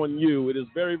on you. It is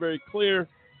very, very clear.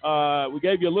 We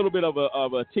gave you a little bit of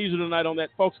a teaser tonight on that.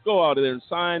 Folks, go out there and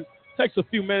sign. Takes a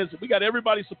few minutes. We got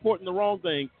everybody supporting the wrong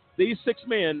thing. These 6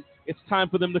 men, it's time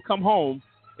for them to come home,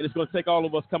 and it's going to take all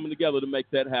of us coming together to make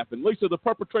that happen. Lisa, the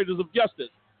perpetrators of justice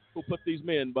who put these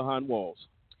men behind walls.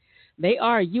 They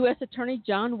are U.S. Attorney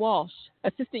John Walsh,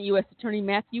 Assistant U.S. Attorney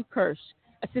Matthew Kirsch,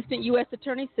 Assistant U.S.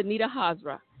 Attorney Sunita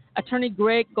Hazra, Attorney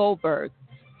Greg Goldberg,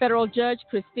 Federal Judge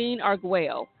Christine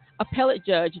Arguello, Appellate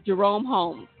Judge Jerome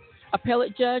Holmes,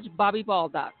 Appellate Judge Bobby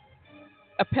Baldock,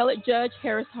 Appellate Judge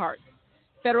Harris Hart,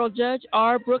 Federal Judge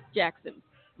R. Brooke Jackson,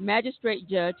 Magistrate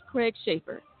Judge Craig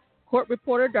Schaefer, Court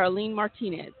Reporter Darlene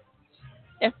Martinez,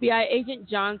 FBI Agent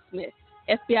John Smith,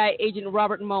 FBI Agent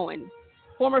Robert Moen,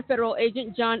 former Federal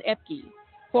Agent John Epke,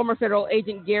 former Federal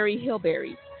Agent Gary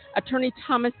Hilberry, Attorney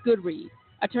Thomas Goodread,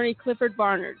 Attorney Clifford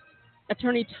Barnard,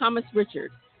 Attorney Thomas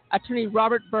Richard, Attorney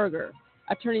Robert Berger,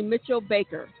 Attorney Mitchell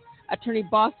Baker, Attorney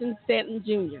Boston Stanton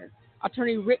Jr.,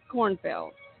 Attorney Rick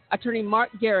Kornfeld, Attorney Mark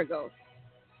Garagos,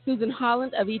 Susan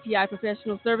Holland of EPI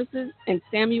Professional Services, and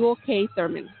Samuel K.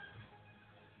 Thurman.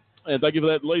 And thank you for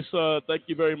that, Lisa. Thank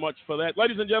you very much for that.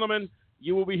 Ladies and gentlemen,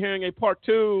 you will be hearing a part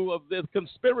 2 of the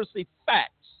conspiracy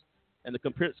facts and the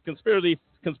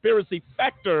conspiracy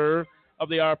factor of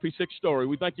the IRP6 story.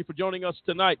 We thank you for joining us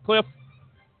tonight. Cliff?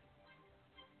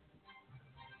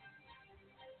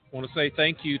 I want to say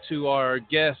thank you to our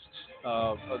guest,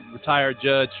 retired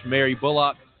Judge Mary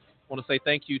Bullock. I want to say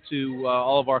thank you to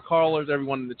all of our callers,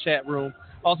 everyone in the chat room.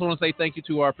 Also want to say thank you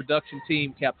to our production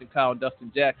team, Captain Kyle and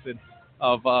Dustin Jackson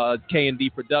of K&D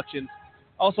Productions.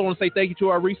 Also want to say thank you to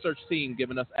our research team,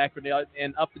 giving us accurate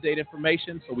and up-to-date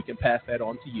information so we can pass that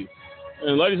on to you.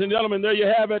 And ladies and gentlemen, there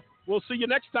you have it. We'll see you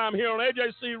next time here on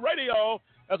AJC Radio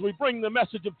as we bring the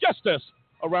message of justice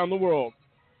around the world.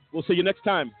 We'll see you next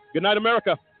time. Good night,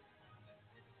 America.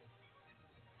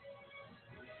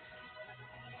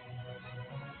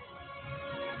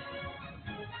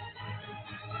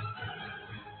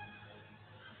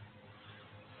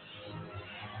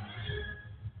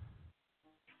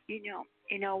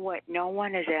 You know what? No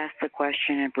one has asked the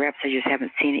question, and perhaps I just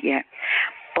haven't seen it yet.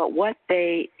 But what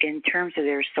they, in terms of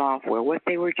their software, what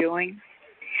they were doing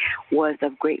was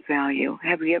of great value.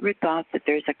 Have you ever thought that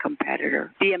there's a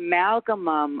competitor? The amalgam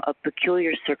of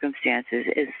peculiar circumstances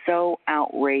is so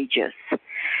outrageous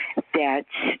that,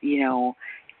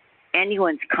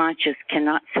 anyone's conscience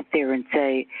cannot sit there and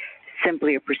say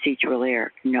simply a procedural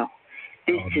error. No.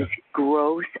 This is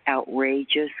gross,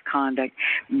 outrageous conduct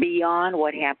beyond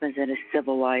what happens in a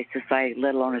civilized society,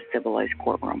 let alone a civilized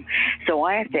courtroom. So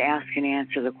I have to ask and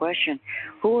answer the question,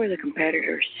 who are the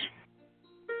competitors?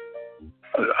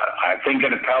 I think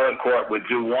an appellate court would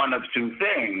do one of two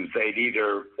things. They'd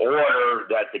either order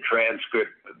that the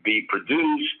transcript be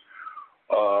produced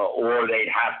or they'd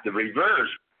have to reverse.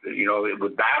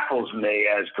 It baffles me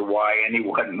as to why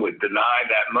anyone would deny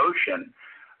that motion.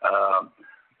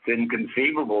 It's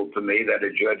inconceivable to me that a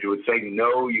judge would say,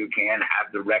 no, you can't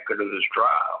have the record of this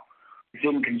trial. It's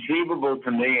inconceivable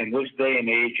to me in this day and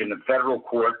age in the federal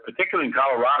court, particularly in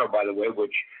Colorado, by the way,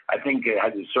 which I think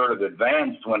has sort of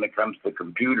advanced when it comes to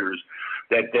computers,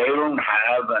 that they don't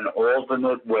have an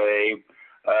alternate way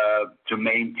to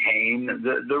maintain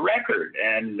the record.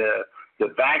 And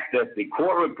the fact that the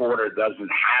court reporter doesn't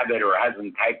have it or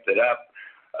hasn't typed it up,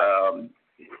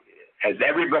 as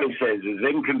everybody says, is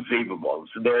inconceivable.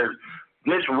 So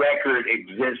this record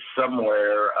exists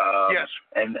somewhere, yes.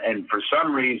 And for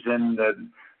some reason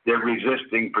they're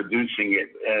resisting producing it.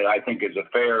 I think is a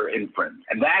fair inference,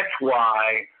 and that's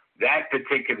why that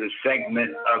particular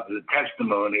segment of the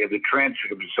testimony of the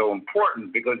transcript is so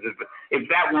important. Because if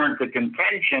that weren't the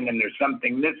contention and there's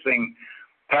something missing,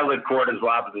 appellate court is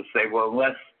liable to say, well,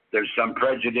 unless there's some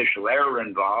prejudicial error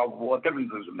involved, what difference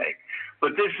does it make?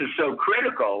 But this is so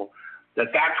critical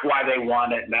that's why they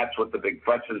want it, and that's what the big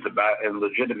fuss is about, and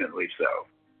legitimately so.